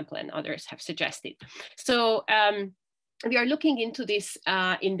 for example, and others have suggested. So we are looking into this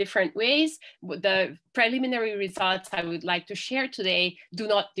in different ways. The preliminary results I would like to share today do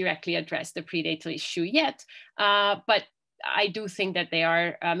not directly address the prenatal issue yet, but I do think that they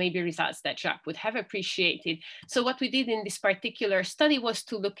are maybe results that Jacques would have appreciated. So what we did in this particular study was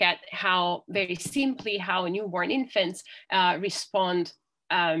to look at how, very simply, how newborn infants respond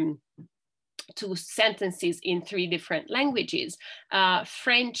to sentences in 3 different languages.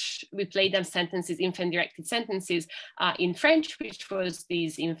 French, we played them sentences, infant-directed sentences in French, which was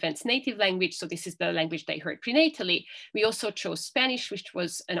these infants' native language. So this is the language they heard prenatally. We also chose Spanish, which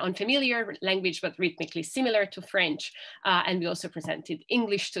was an unfamiliar language, but rhythmically similar to French. And we also presented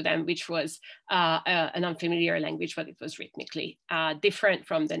English to them, which was an unfamiliar language, but it was rhythmically different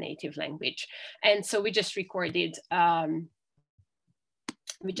from the native language. And so we just recorded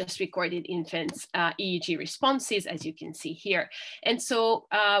infants' EEG responses, as you can see here. And so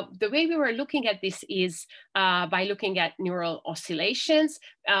the way we were looking at this is by looking at neural oscillations,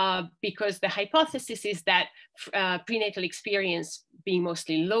 because the hypothesis is that prenatal experience being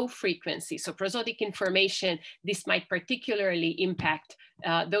mostly low frequency, so prosodic information, this might particularly impact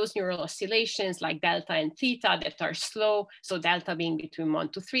those neural oscillations like delta and theta that are slow, so delta being between 1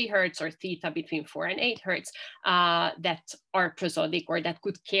 to 3 hertz or theta between 4 and 8 hertz, that are prosodic or that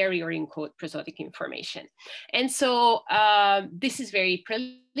could carry or encode prosodic information. And so this is very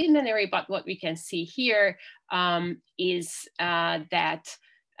preliminary, but what we can see here is that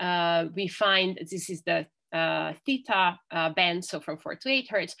we find, this is the theta band, so from 4 to 8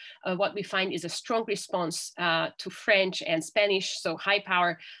 hertz, what we find is a strong response to French and Spanish, so high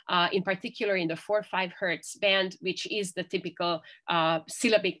power, in particular in the 4-5 hertz band, which is the typical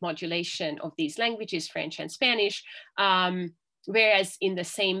syllabic modulation of these languages, French and Spanish. Whereas in the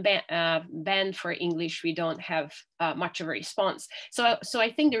same band for English, we don't have much of a response. So I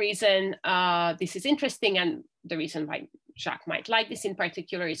think the reason this is interesting, and the reason why Jacques might like this in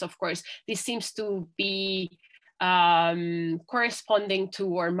particular, is of course, this seems to be corresponding to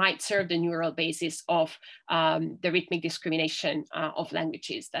or might serve the neural basis of the rhythmic discrimination of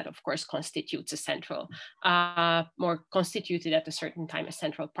languages that of course constitutes a central, more constituted at a certain time a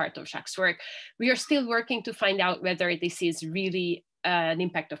central part of Jacques' work. We are still working to find out whether this is really an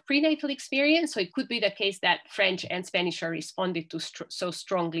impact of prenatal experience. So it could be the case that French and Spanish are responded to so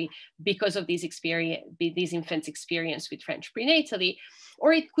strongly because of these infants' experience with French prenatally.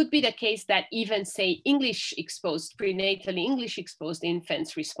 Or it could be the case that even say English exposed, prenatally English exposed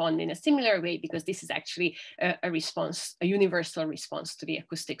infants respond in a similar way, because this is actually a response, a universal response to the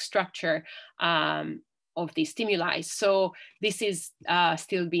acoustic structure of the stimuli. So this is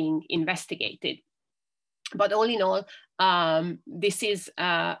still being investigated. But all in all, this is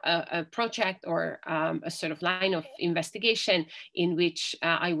a project or a sort of line of investigation in which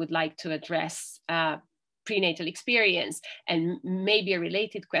I would like to address prenatal experience, and maybe a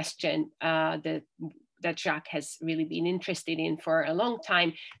related question that Jacques has really been interested in for a long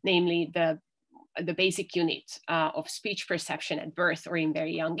time, namely the basic unit of speech perception at birth or in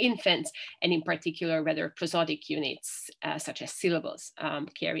very young infants, and in particular whether prosodic units such as syllables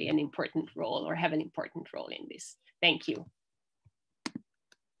carry an important role or have an important role in this. Thank you.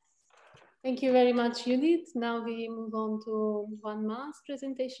 Thank you very much, Judith. Now we move on to Juan Ma's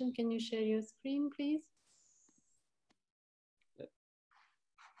presentation. Can you share your screen, please?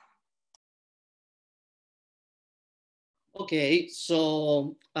 Okay,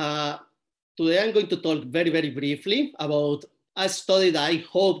 so today I'm going to talk very, very briefly about a study that I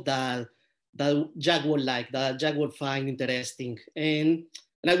hope that Jacques would like, that Jacques would find interesting, and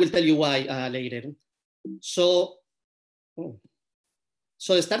I will tell you why later. So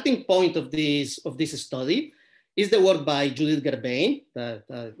the starting point of this study is the work by Judith Gerbain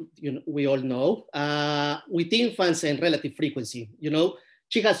that we all know with infants and relative frequency.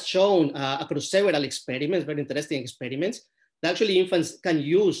 She has shown across several experiments, very interesting experiments, that actually infants can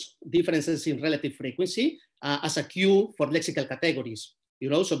use differences in relative frequency as a cue for lexical categories.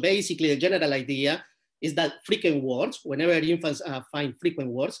 So basically the general idea is that frequent words, whenever infants find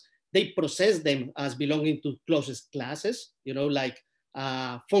frequent words, they process them as belonging to closest classes, like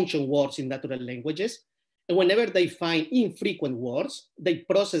function words in natural languages. And whenever they find infrequent words, they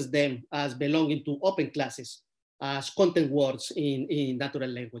process them as belonging to open classes, as content words in natural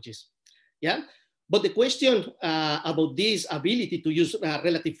languages. Yeah. But the question about this ability to use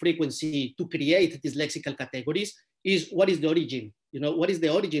relative frequency to create these lexical categories is, what is the origin? What is the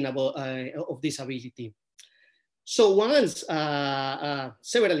origin of this ability? So once,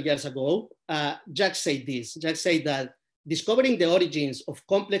 several years ago, Jacques said this. Jacques said that discovering the origins of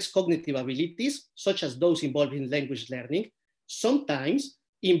complex cognitive abilities, such as those involved in language learning, sometimes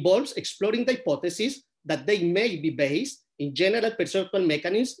involves exploring the hypothesis that they may be based in general perceptual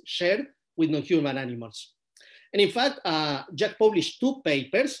mechanisms shared with non-human animals. And in fact, Jacques published 2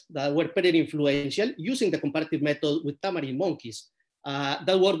 papers that were very influential using the comparative method with tamarin monkeys.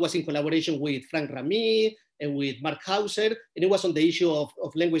 That work was in collaboration with Frank Ramy and with Mark Hauser, and it was on the issue of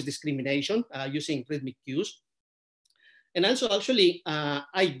language discrimination using rhythmic cues. And also, actually,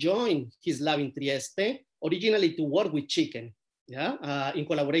 I joined his lab in Trieste, originally to work with chicken, yeah, in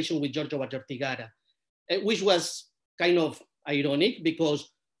collaboration with Giorgio Bajortigara, which was kind of ironic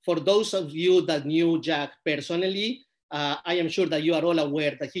because for those of you that knew Jacques personally, I am sure that you are all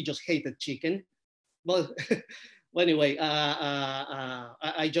aware that he just hated chicken. But well, anyway,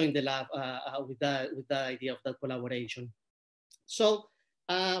 I joined the lab with the idea of that collaboration. So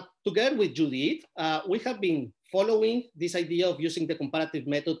together with Judith, we have been following this idea of using the comparative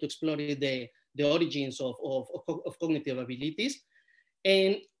method to explore the origins of cognitive abilities.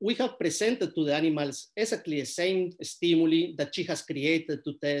 And we have presented to the animals exactly the same stimuli that she has created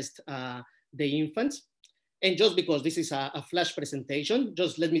to test the infants. And just because this is a flash presentation,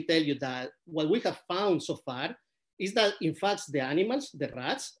 just let me tell you that what we have found so far is that in fact, the animals, the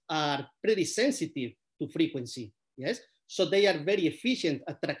rats, are pretty sensitive to frequency, yes? So they are very efficient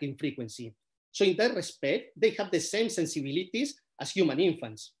at tracking frequency. So in that respect, they have the same sensibilities as human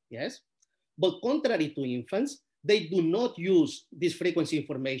infants, yes? But contrary to infants, they do not use this frequency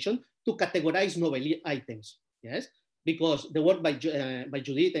information to categorize novel items, yes? Because the work by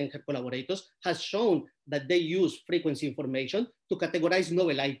Judith and her collaborators has shown that they use frequency information to categorize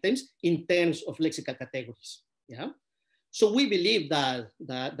novel items in terms of lexical categories, yeah? So we believe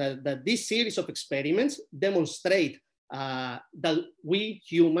that this series of experiments demonstrate that we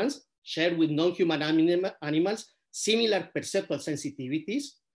humans share with non-human animals similar perceptual sensitivities,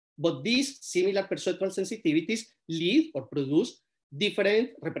 but these similar perceptual sensitivities lead or produce different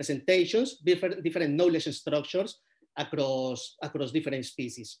representations, different knowledge structures across different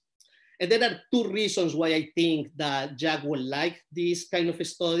species. And there are two reasons why I think that Jacques will like these kind of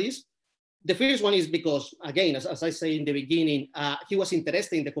studies. The first one is because, again, as I say in the beginning, he was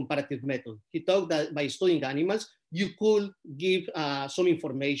interested in the comparative method. He thought that by studying animals, you could give some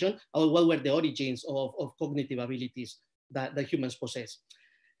information about what were the origins of cognitive abilities that humans possess.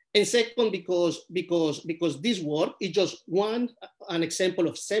 And second, because this work is just an example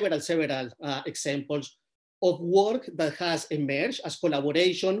of several examples of work that has emerged as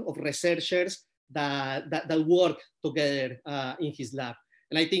collaboration of researchers that work together in his lab.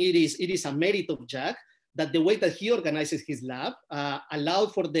 And I think it is a merit of Jacques that the way that he organizes his lab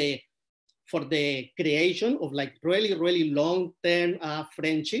allowed for the creation of like really long-term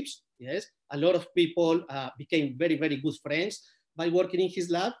friendships. Yes, a lot of people became very good friends by working in his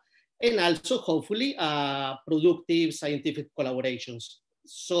lab, and also hopefully productive scientific collaborations.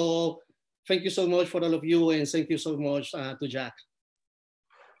 So thank you so much for all of you, and thank you so much to Jacques.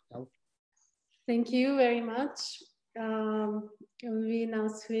 Thank you very much. We now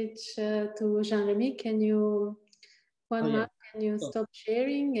switch to Jean-Remy. Can you, can you stop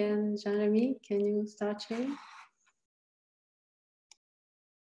sharing? And Jean-Remy, can you start sharing?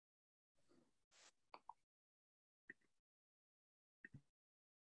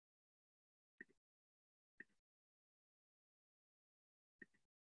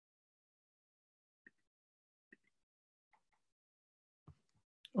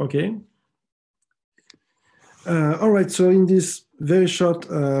 Okay. All right, so in this very short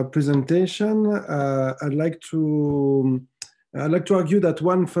presentation, I'd like to argue that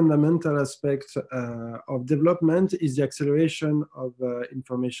one fundamental aspect of development is the acceleration of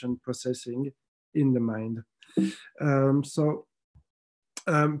information processing in the mind.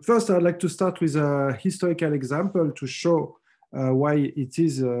 First, I'd like to start with a historical example to show why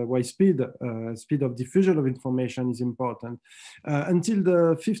speed of diffusion of information is important. Until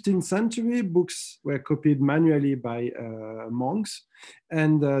the 15th century, books were copied manually by monks,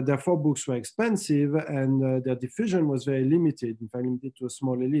 and therefore books were expensive, and their diffusion was very limited, in fact limited to a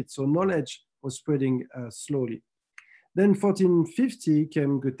small elite. So knowledge was spreading slowly. Then 1450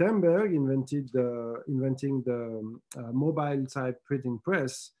 came Gutenberg, inventing the mobile type printing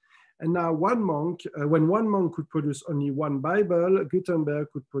press. And now when one monk could produce only one Bible,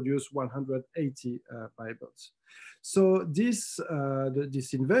 Gutenberg could produce 180 Bibles. So this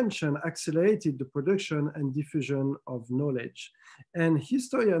invention accelerated the production and diffusion of knowledge. And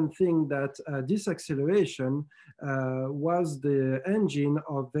historians think that this acceleration was the engine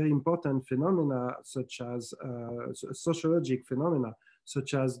of very important phenomena, such as sociologic phenomena,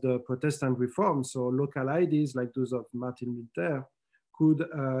 such as the Protestant reform. So local ideas like those of Martin Luther could,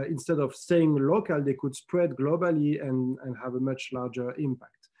 instead of staying local, they could spread globally and have a much larger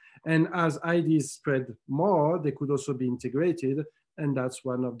impact. And as ideas spread more, they could also be integrated, and that's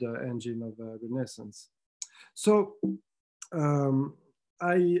one of the engines of Renaissance. So now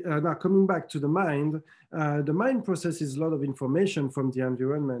coming back to the mind processes a lot of information from the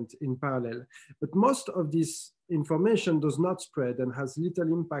environment in parallel, but most of this information does not spread and has little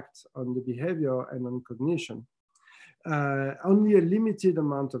impact on the behavior and on cognition. only a limited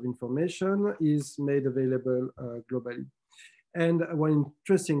amount of information is made available globally. And one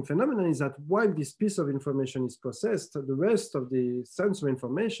interesting phenomenon is that while this piece of information is processed, the rest of the sensory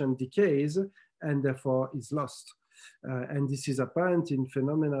information decays and therefore is lost. And this is apparent in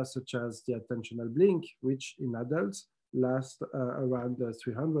phenomena such as the attentional blink, which in adults last around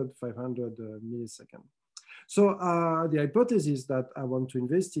 300, 500 milliseconds. So the hypothesis that I want to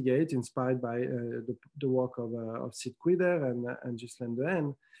investigate, inspired by the work of Sid Quider and Ghislaine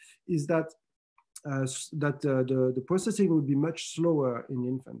Dehaene, is that the processing will be much slower in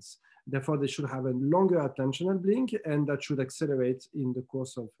infants. Therefore, they should have a longer attentional blink, and that should accelerate in the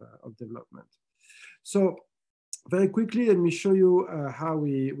course of development. So very quickly, let me show you how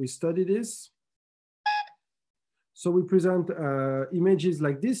we study this. So we present images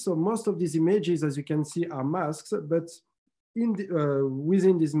like this. So most of these images, as you can see, are masks, but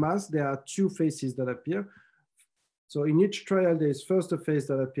within these masks, there are two faces that appear. So in each trial, there is first a face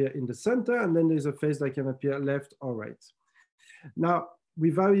that appears in the center, and then there's a face that can appear left or right. Now, we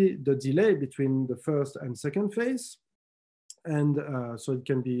vary the delay between the first and second phase. And so it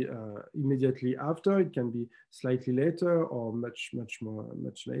can be immediately after, it can be slightly later, or much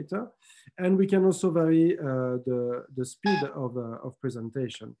later. And we can also vary the speed of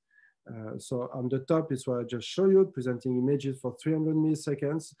presentation. So on the top is what I just showed you, presenting images for 300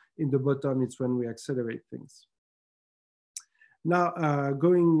 milliseconds. In the bottom, it's when we accelerate things. Now,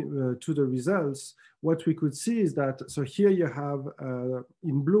 going to the results, what we could see is that, so here you have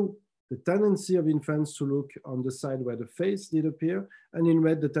in blue, the tendency of infants to look on the side where the face did appear, and in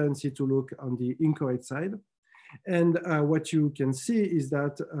red, the tendency to look on the incorrect side. And what you can see is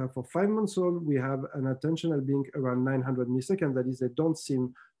that for 5 months old, we have an attentional blink around 900 milliseconds. That is, they don't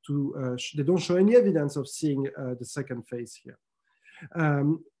seem to, they don't show any evidence of seeing the second face here.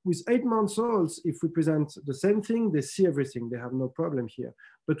 With 8 months olds, if we present the same thing, they see everything, they have no problem here.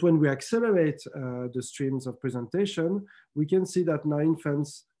 But when we accelerate the streams of presentation, we can see that now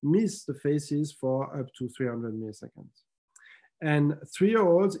infants miss the faces for up to 300 milliseconds. And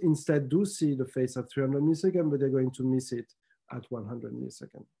 3-year-olds instead do see the face at 300 milliseconds, but they're going to miss it at 100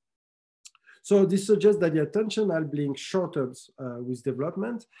 milliseconds. So this suggests that the attentional blink shortens with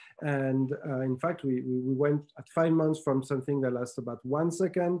development. And in fact, we went at 5 months from something that lasts about 1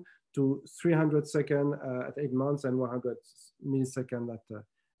 second to 300 seconds at 8 months and 100 milliseconds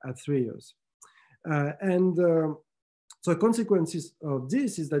at 3 years. So consequences of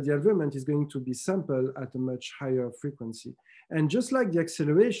this is that the environment is going to be sampled at a much higher frequency. And just like the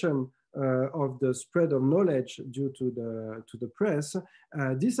acceleration of the spread of knowledge due to the press,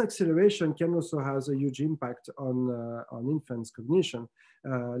 this acceleration can also have a huge impact on infants' cognition.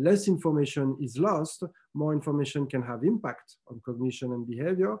 Less information is lost, more information can have impact on cognition and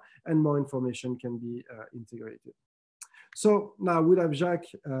behavior, and more information can be integrated. So now, would have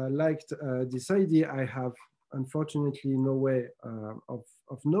Jacques liked this idea? I have unfortunately no way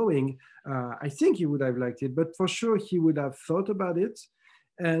of knowing. I think he would have liked it, but for sure he would have thought about it.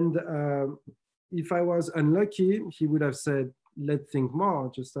 And if I was unlucky, he would have said, let's think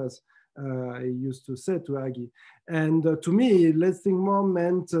more, just as I used to say to Aggie. And to me, let's think more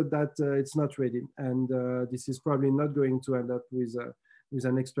meant that it's not ready. And this is probably not going to end up with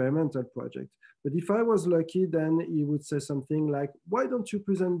an experimental project. But if I was lucky, then he would say something like, why don't you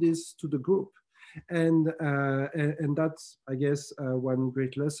present this to the group? And that's, I guess, one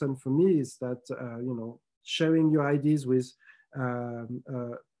great lesson for me is that, you know, sharing your ideas with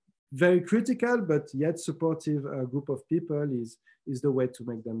very critical but yet supportive group of people is the way to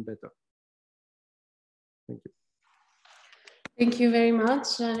make them better. Thank you. Thank you very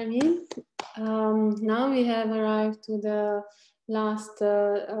much, Jeremy. Now we have arrived to the last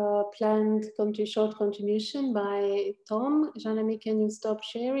planned short contribution by Tom. Jeremy, can you stop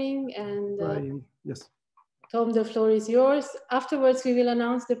sharing? And yes. Tom, the floor is yours. Afterwards, we will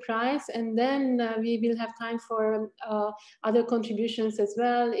announce the prize, and then we will have time for other contributions as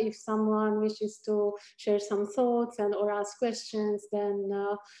well. If someone wishes to share some thoughts or ask questions, then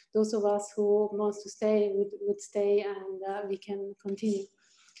those of us who want to stay would stay, and we can continue.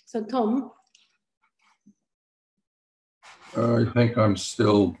 So, Tom. I think I'm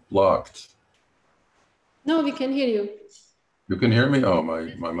still locked. No, we can hear you. You can hear me? Oh,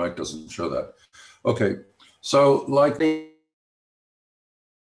 my mic doesn't show that. Okay. So like the...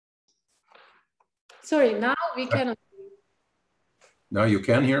 Sorry, now we cannot. Now you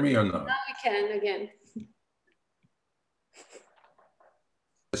can hear me or not? Now we can again.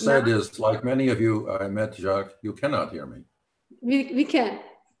 I said is, like many of you I met, Jacques, you cannot hear me. We can.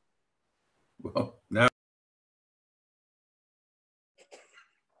 Well, now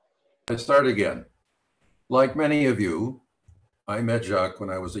I start again. like many of you, I met Jacques when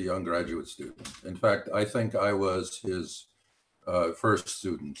I was a young graduate student. In fact, I think I was his first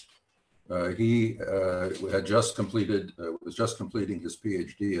student. He had just completed, was just completing his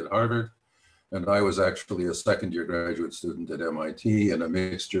PhD at Harvard, and I was actually a second-year graduate student at MIT in a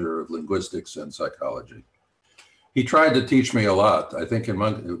mixture of linguistics and psychology. He tried to teach me a lot. I think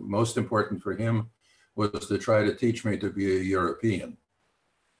most important for him was to try to teach me to be a European,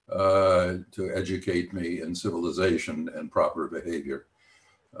 to educate me in civilization and proper behavior.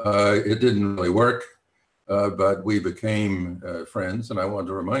 It didn't really work, but we became friends. And I want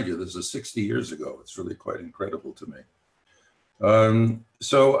to remind you, this is 60 years ago. It's really quite incredible to me.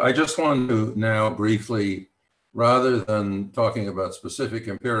 So I just want to now briefly, rather than talking about specific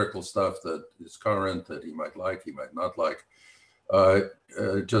empirical stuff that is current, that he might like, he might not like,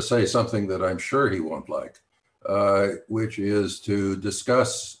 just say something that I'm sure he won't like, which is to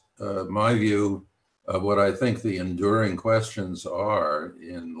discuss my view of what I think the enduring questions are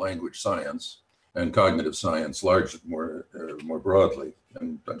in language science and cognitive science, more broadly.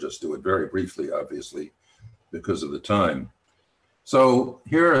 And I'll just do it very briefly, obviously, because of the time. So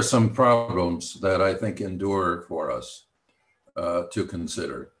here are some problems that I think endure for us to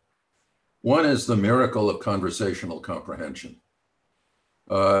consider. One is the miracle of conversational comprehension.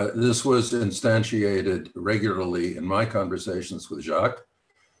 This was instantiated regularly in my conversations with Jacques,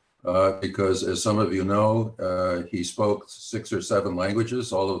 because as some of you know, he spoke 6 or 7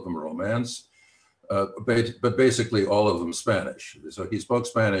 languages, all of them Romance, but basically all of them Spanish. So he spoke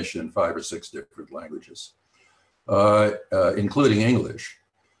Spanish in 5 or 6 different languages, including English.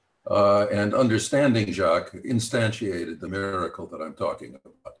 And understanding Jacques instantiated the miracle that I'm talking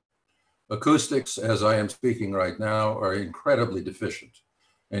about. Acoustics, as I am speaking right now, are incredibly deficient.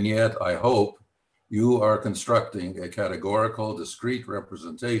 And yet I hope you are constructing a categorical, discrete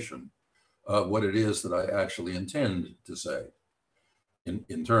representation of what it is that I actually intend to say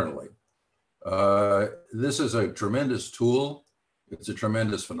internally. This is a tremendous tool. It's a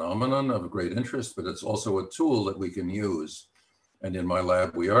tremendous phenomenon of great interest, but it's also a tool that we can use. And in my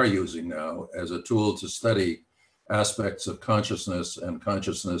lab, we are using now as a tool to study aspects of consciousness and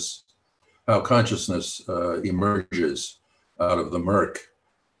how consciousness emerges out of the murk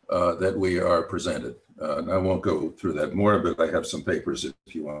that we are presented. And I won't go through that more, but I have some papers.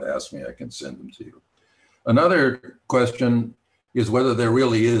 If you want to ask me, I can send them to you. Another question is whether there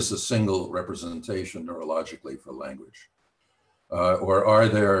really is a single representation neurologically for language, or are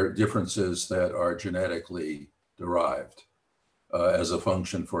there differences that are genetically derived as a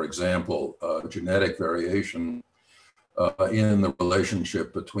function, for example, genetic variation in the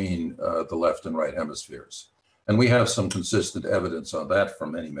relationship between the left and right hemispheres. And we have some consistent evidence on that for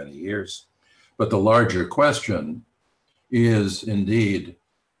many, many years. But the larger question is indeed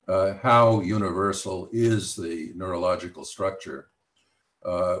how universal is the neurological structure?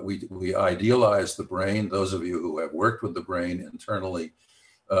 We idealize the brain. Those of you who have worked with the brain internally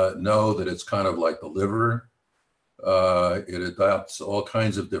know that it's kind of like the liver. It adopts all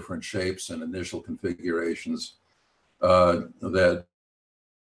kinds of different shapes and initial configurations that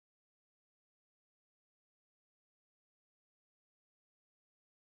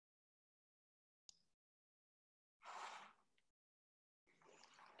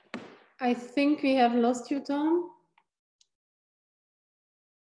I think we have lost you, Tom.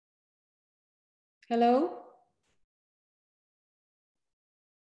 Hello?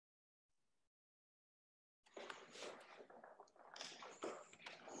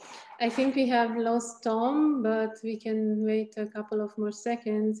 I think we have lost Tom, but we can wait a couple of more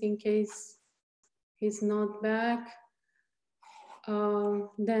seconds in case he's not back.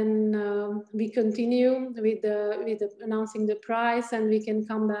 Then we continue with announcing the prize, and we can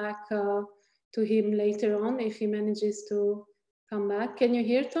come back to him later on if he manages to come back. Can you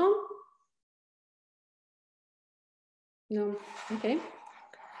hear Tom? No. Okay.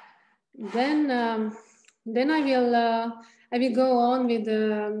 Then I will go on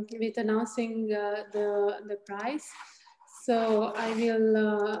with announcing the prize. So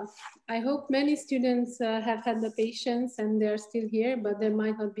I hope many students have had the patience and they're still here, but they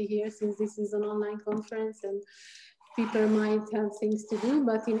might not be here since this is an online conference and people might have things to do.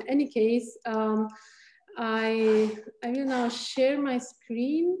 But in any case, I will now share my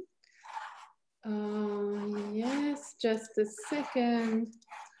screen. Yes, just a second.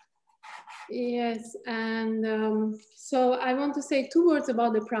 Yes, and so I want to say 2 words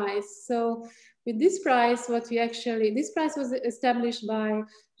about the prize. So with this prize, this prize was established by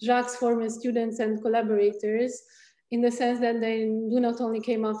Jacques' former students and collaborators, in the sense that they do not only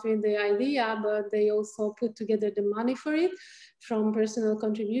came up with the idea, but they also put together the money for it from personal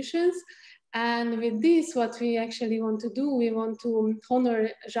contributions. And with this, what we actually want to do, we want to honor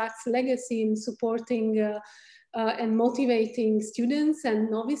Jacques' legacy in supporting and motivating students and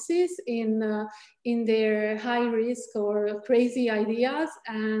novices in their high risk or crazy ideas.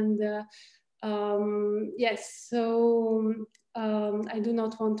 And yes, so I do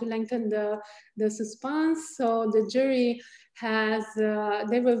not want to lengthen the suspense. So the jury has,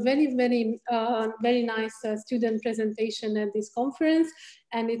 there were very nice student presentation at this conference,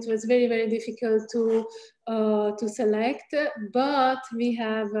 and it was very difficult to select, but we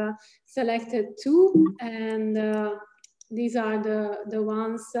have selected two, and these are the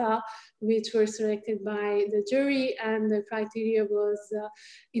ones which were selected by the jury, and the criteria was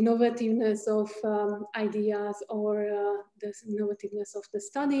innovativeness of ideas or the innovativeness of the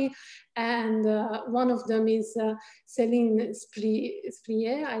study. And one of them is Céline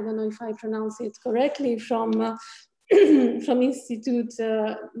Sprier, I don't know if I pronounce it correctly, from from Institute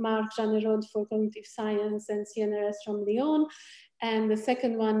Marc Jeannerod for Cognitive Science and CNRS from Lyon. And the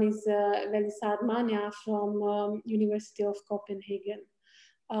second one is Velisar Mania from University of Copenhagen.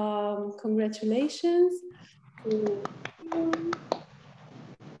 Congratulations to you.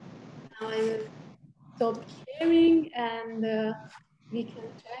 Now I will stop sharing, and we can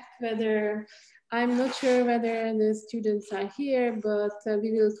check whether, I'm not sure whether the students are here, but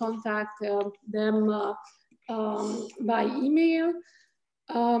we will contact them by email.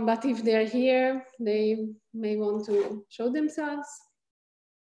 But if they're here, they may want to show themselves.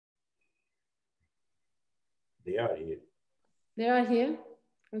 They are here. They are here,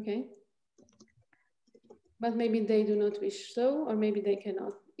 okay. But maybe they do not wish so, or maybe they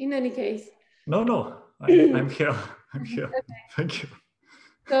cannot. In any case. No, I'm here. I'm here. Okay. Thank you.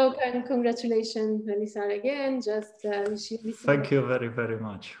 So congratulations, Velisar, again. Just thank you very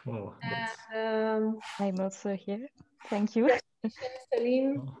much. Wow. I'm also here. Thank you.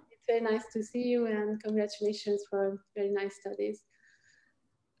 Céline, it's very nice to see you, and congratulations for very nice studies.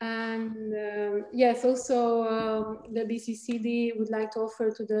 And yes, also the BCCD would like to offer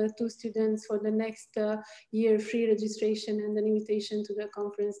to the two students for the next year free registration and an invitation to the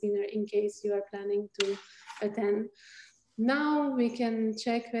conference dinner in case you are planning to attend. Now we can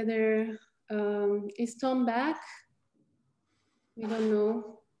check whether, is Tom back? We don't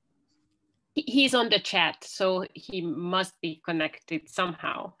know. He's on the chat, so he must be connected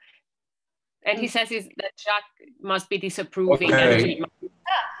somehow. And he says that Jacques must be disapproving. Okay.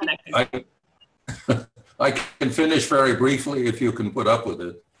 And I can finish very briefly if you can put up with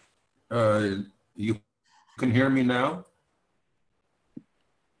it. You can hear me now?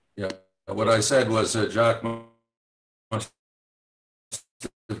 Yeah. What I said was that Jacques must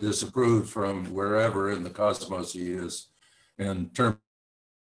have disapproved from wherever in the cosmos he is, and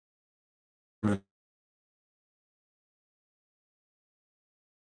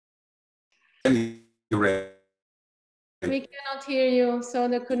we cannot hear you, so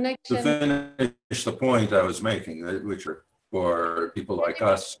the connection. To finish the point I was making, which are for people like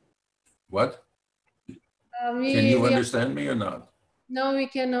us. What? Can you understand me or not? No, we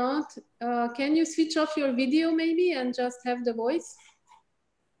cannot. Can you switch off your video maybe and just have the voice?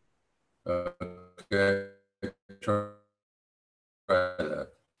 Okay, try that.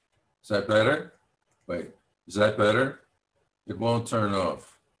 Is that better? Wait, is that better? It won't turn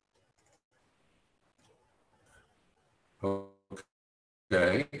off.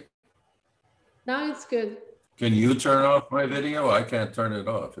 Okay. Now it's good. Can you turn off my video? I can't turn it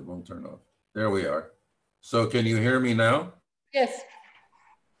off. It won't turn off. There we are. So can you hear me now? Yes.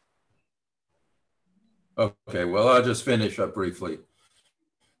 Okay, well, I'll just finish up briefly.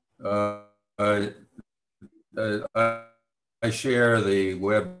 I share the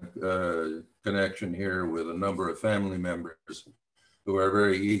web connection here with a number of family members who are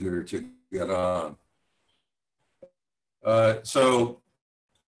very eager to get on.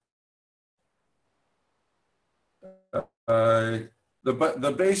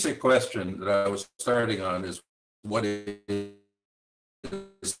 The basic question that I was starting on is, what is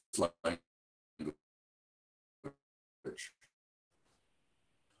language?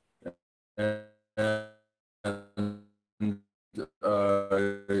 And a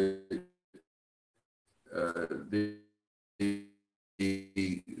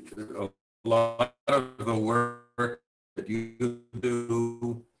lot of the work that you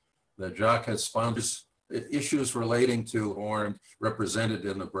do, that Jacques has found, is issues relating to form represented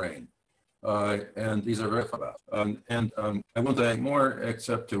in the brain. And these are very about. I won't say more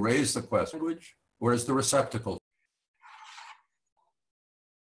except to raise the question, language, or is the receptacle?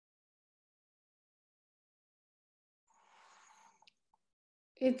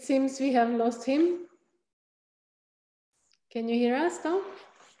 It seems we have lost him. Can you hear us, Tom?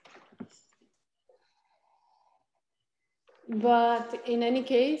 But in any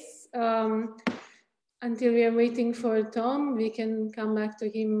case, until we are waiting for Tom, we can come back to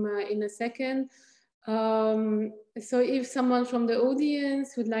him in a second. So if someone from the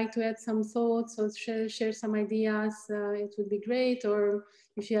audience would like to add some thoughts or share some ideas, it would be great. Or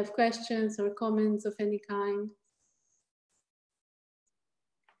if you have questions or comments of any kind.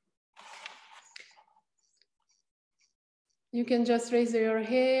 You can just raise your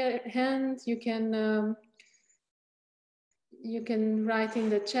hand. You can write in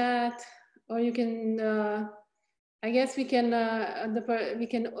the chat, or you can. I guess we can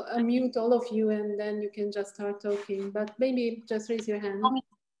unmute all of you, and then you can just start talking. But maybe just raise your hand.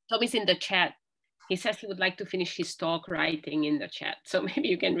 Tommy's in the chat. He says he would like to finish his talk writing in the chat, so maybe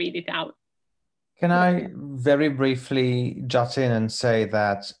you can read it out. Can I very briefly jot in and say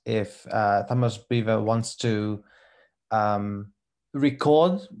that if Thomas Beaver wants to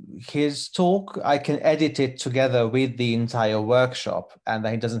record his talk, I can edit it together with the entire workshop, and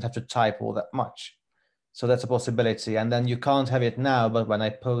then he doesn't have to type all that much. So that's a possibility. And then you can't have it now, but when I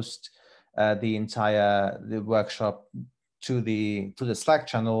post the workshop to the Slack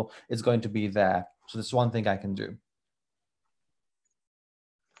channel, it's going to be there. So that's one thing I can do.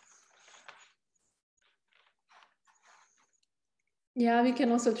 Yeah, we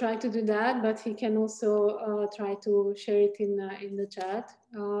can also try to do that, but he can also try to share it in the chat.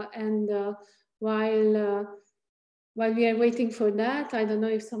 While we are waiting for that, I don't know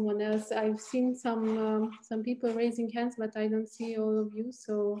if someone else. I've seen some people raising hands, but I don't see all of you.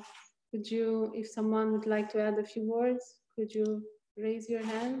 So, could you, if someone would like to add a few words, could you raise your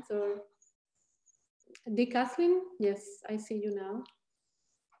hands? Or Dick Kathleen? Yes, I see you now.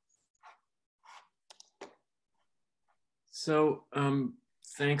 So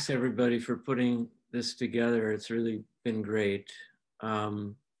thanks everybody for putting this together. It's really been great.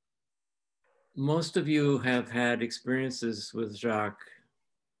 Most of you have had experiences with Jacques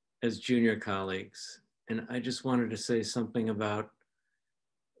as junior colleagues. And I just wanted to say something about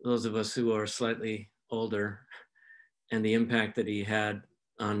those of us who are slightly older and the impact that he had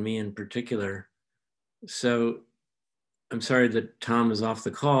on me in particular. So I'm sorry that Tom is off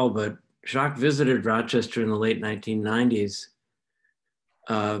the call, but Jacques visited Rochester in the late 1990s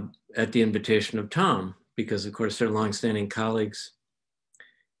at the invitation of Tom, because of course they're longstanding colleagues.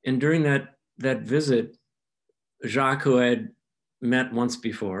 And during that visit, Jacques, who I had met once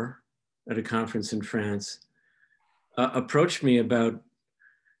before at a conference in France, approached me about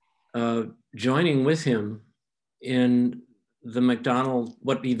joining with him in the McDonald,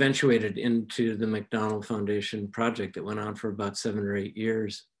 what eventuated into the McDonald Foundation project that went on for about 7 or 8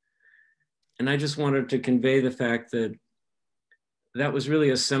 years. And I just wanted to convey the fact that that was really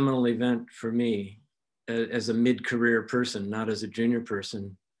a seminal event for me as a mid-career person, not as a junior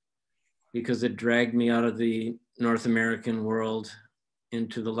person, because it dragged me out of the North American world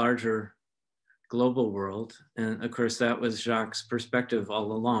into the larger global world. And of course, that was Jacques' perspective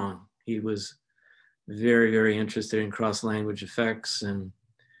all along. He was very, very interested in cross-language effects and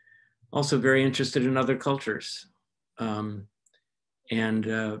also very interested in other cultures.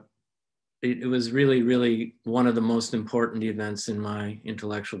 It was really, really one of the most important events in my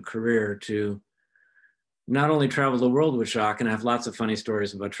intellectual career to not only travel the world with Jacques, and I have lots of funny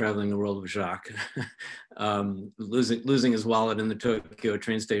stories about traveling the world with Jacques, losing his wallet in the Tokyo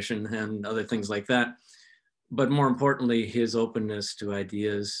train station and other things like that. But more importantly, his openness to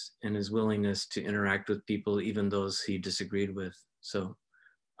ideas and his willingness to interact with people, even those he disagreed with. So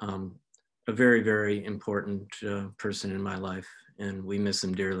a very, very important person in my life, and we miss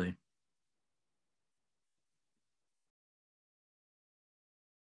him dearly.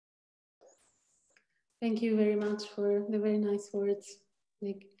 Thank you very much for the very nice words,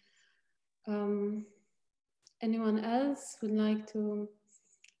 Nick. Anyone else would like to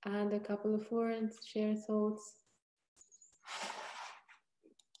add a couple of words, share thoughts?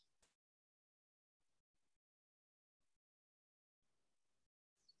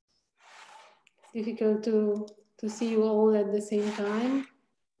 It's difficult to see you all at the same time.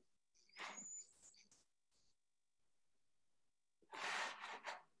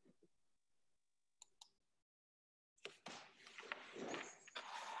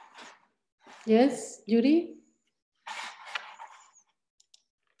 Yes, Judy?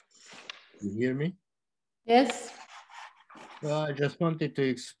 You hear me? Yes. Well, I just wanted to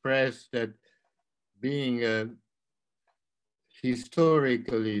express that being a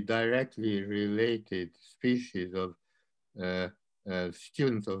historically directly related species of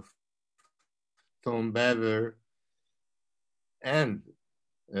students of Tom Bever and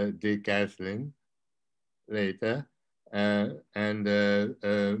Dick Kathleen later, and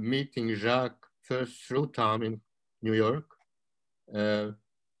meeting Jacques first through Tom in New York, Well,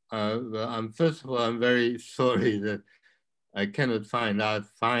 first of all, I'm very sorry that I cannot find out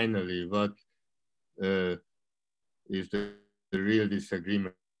finally what is the real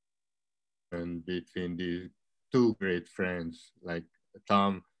disagreement between these two great friends like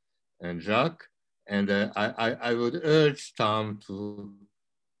Tom and Jacques. And I would urge Tom to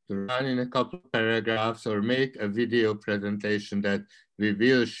run in a couple of paragraphs or make a video presentation that we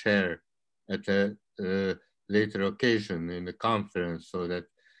will share at a later occasion in the conference, so that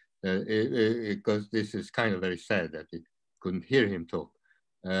because this is kind of very sad that we couldn't hear him talk.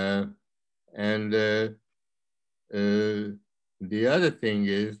 The other thing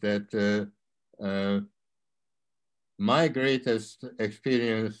is that my greatest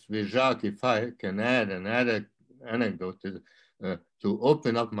experience with Jacques, if I can add an anecdote, is to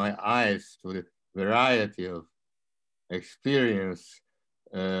open up my eyes to the variety of experience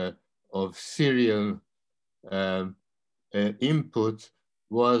of serial input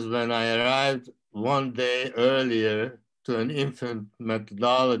was when I arrived one day earlier to an infant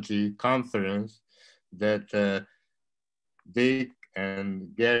methodology conference that Dick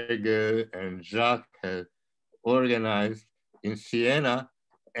and Gerge and Jacques had organized in Siena,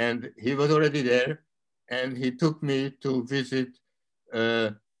 and he was already there, and he took me to visit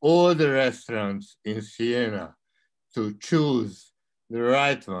all the restaurants in Siena to choose the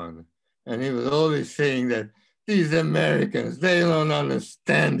right one. And he was always saying that these Americans, they don't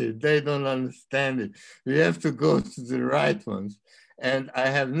understand it. They don't understand it. We have to go to the right ones. And I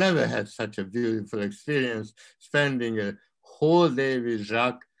have never had such a beautiful experience spending a whole day with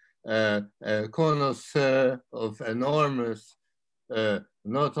Jacques, a connoisseur of enormous,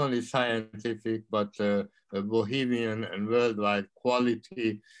 not only scientific, but bohemian and worldwide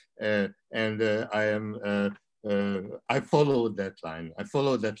quality. I followed that line. I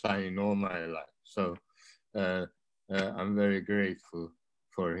followed that line in all my life. So I'm very grateful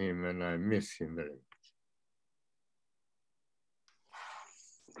for him, and I miss him very much.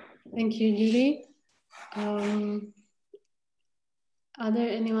 Thank you, Judy. Are there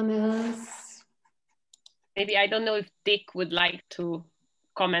anyone else? Maybe, I don't know if Dick would like to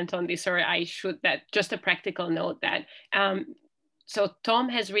comment on this, or I should. That just a practical note that so Tom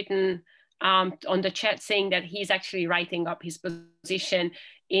has written on the chat saying that he's actually writing up his position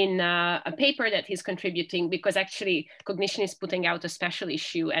in a paper that he's contributing, because actually Cognition is putting out a special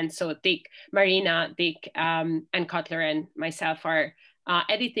issue, and so Dick, Marina, Dick, and Cutler and myself are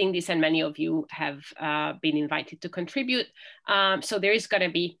editing this, and many of you have been invited to contribute. So there is going to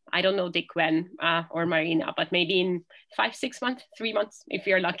be, I don't know, Dick, when, or Marina, but maybe in 5, 6 months, 3 months, if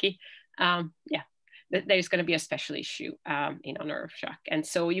you're lucky. Yeah, there's going to be a special issue in honor of Jacques. And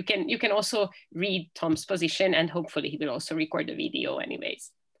so you can also read Tom's position, and hopefully he will also record the video anyways.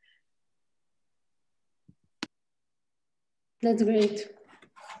 That's great.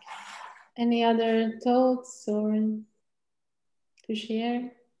 Any other thoughts or to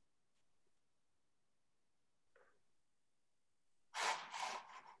share?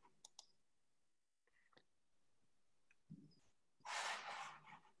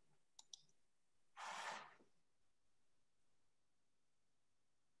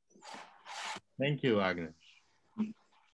 Thank you, Agnes.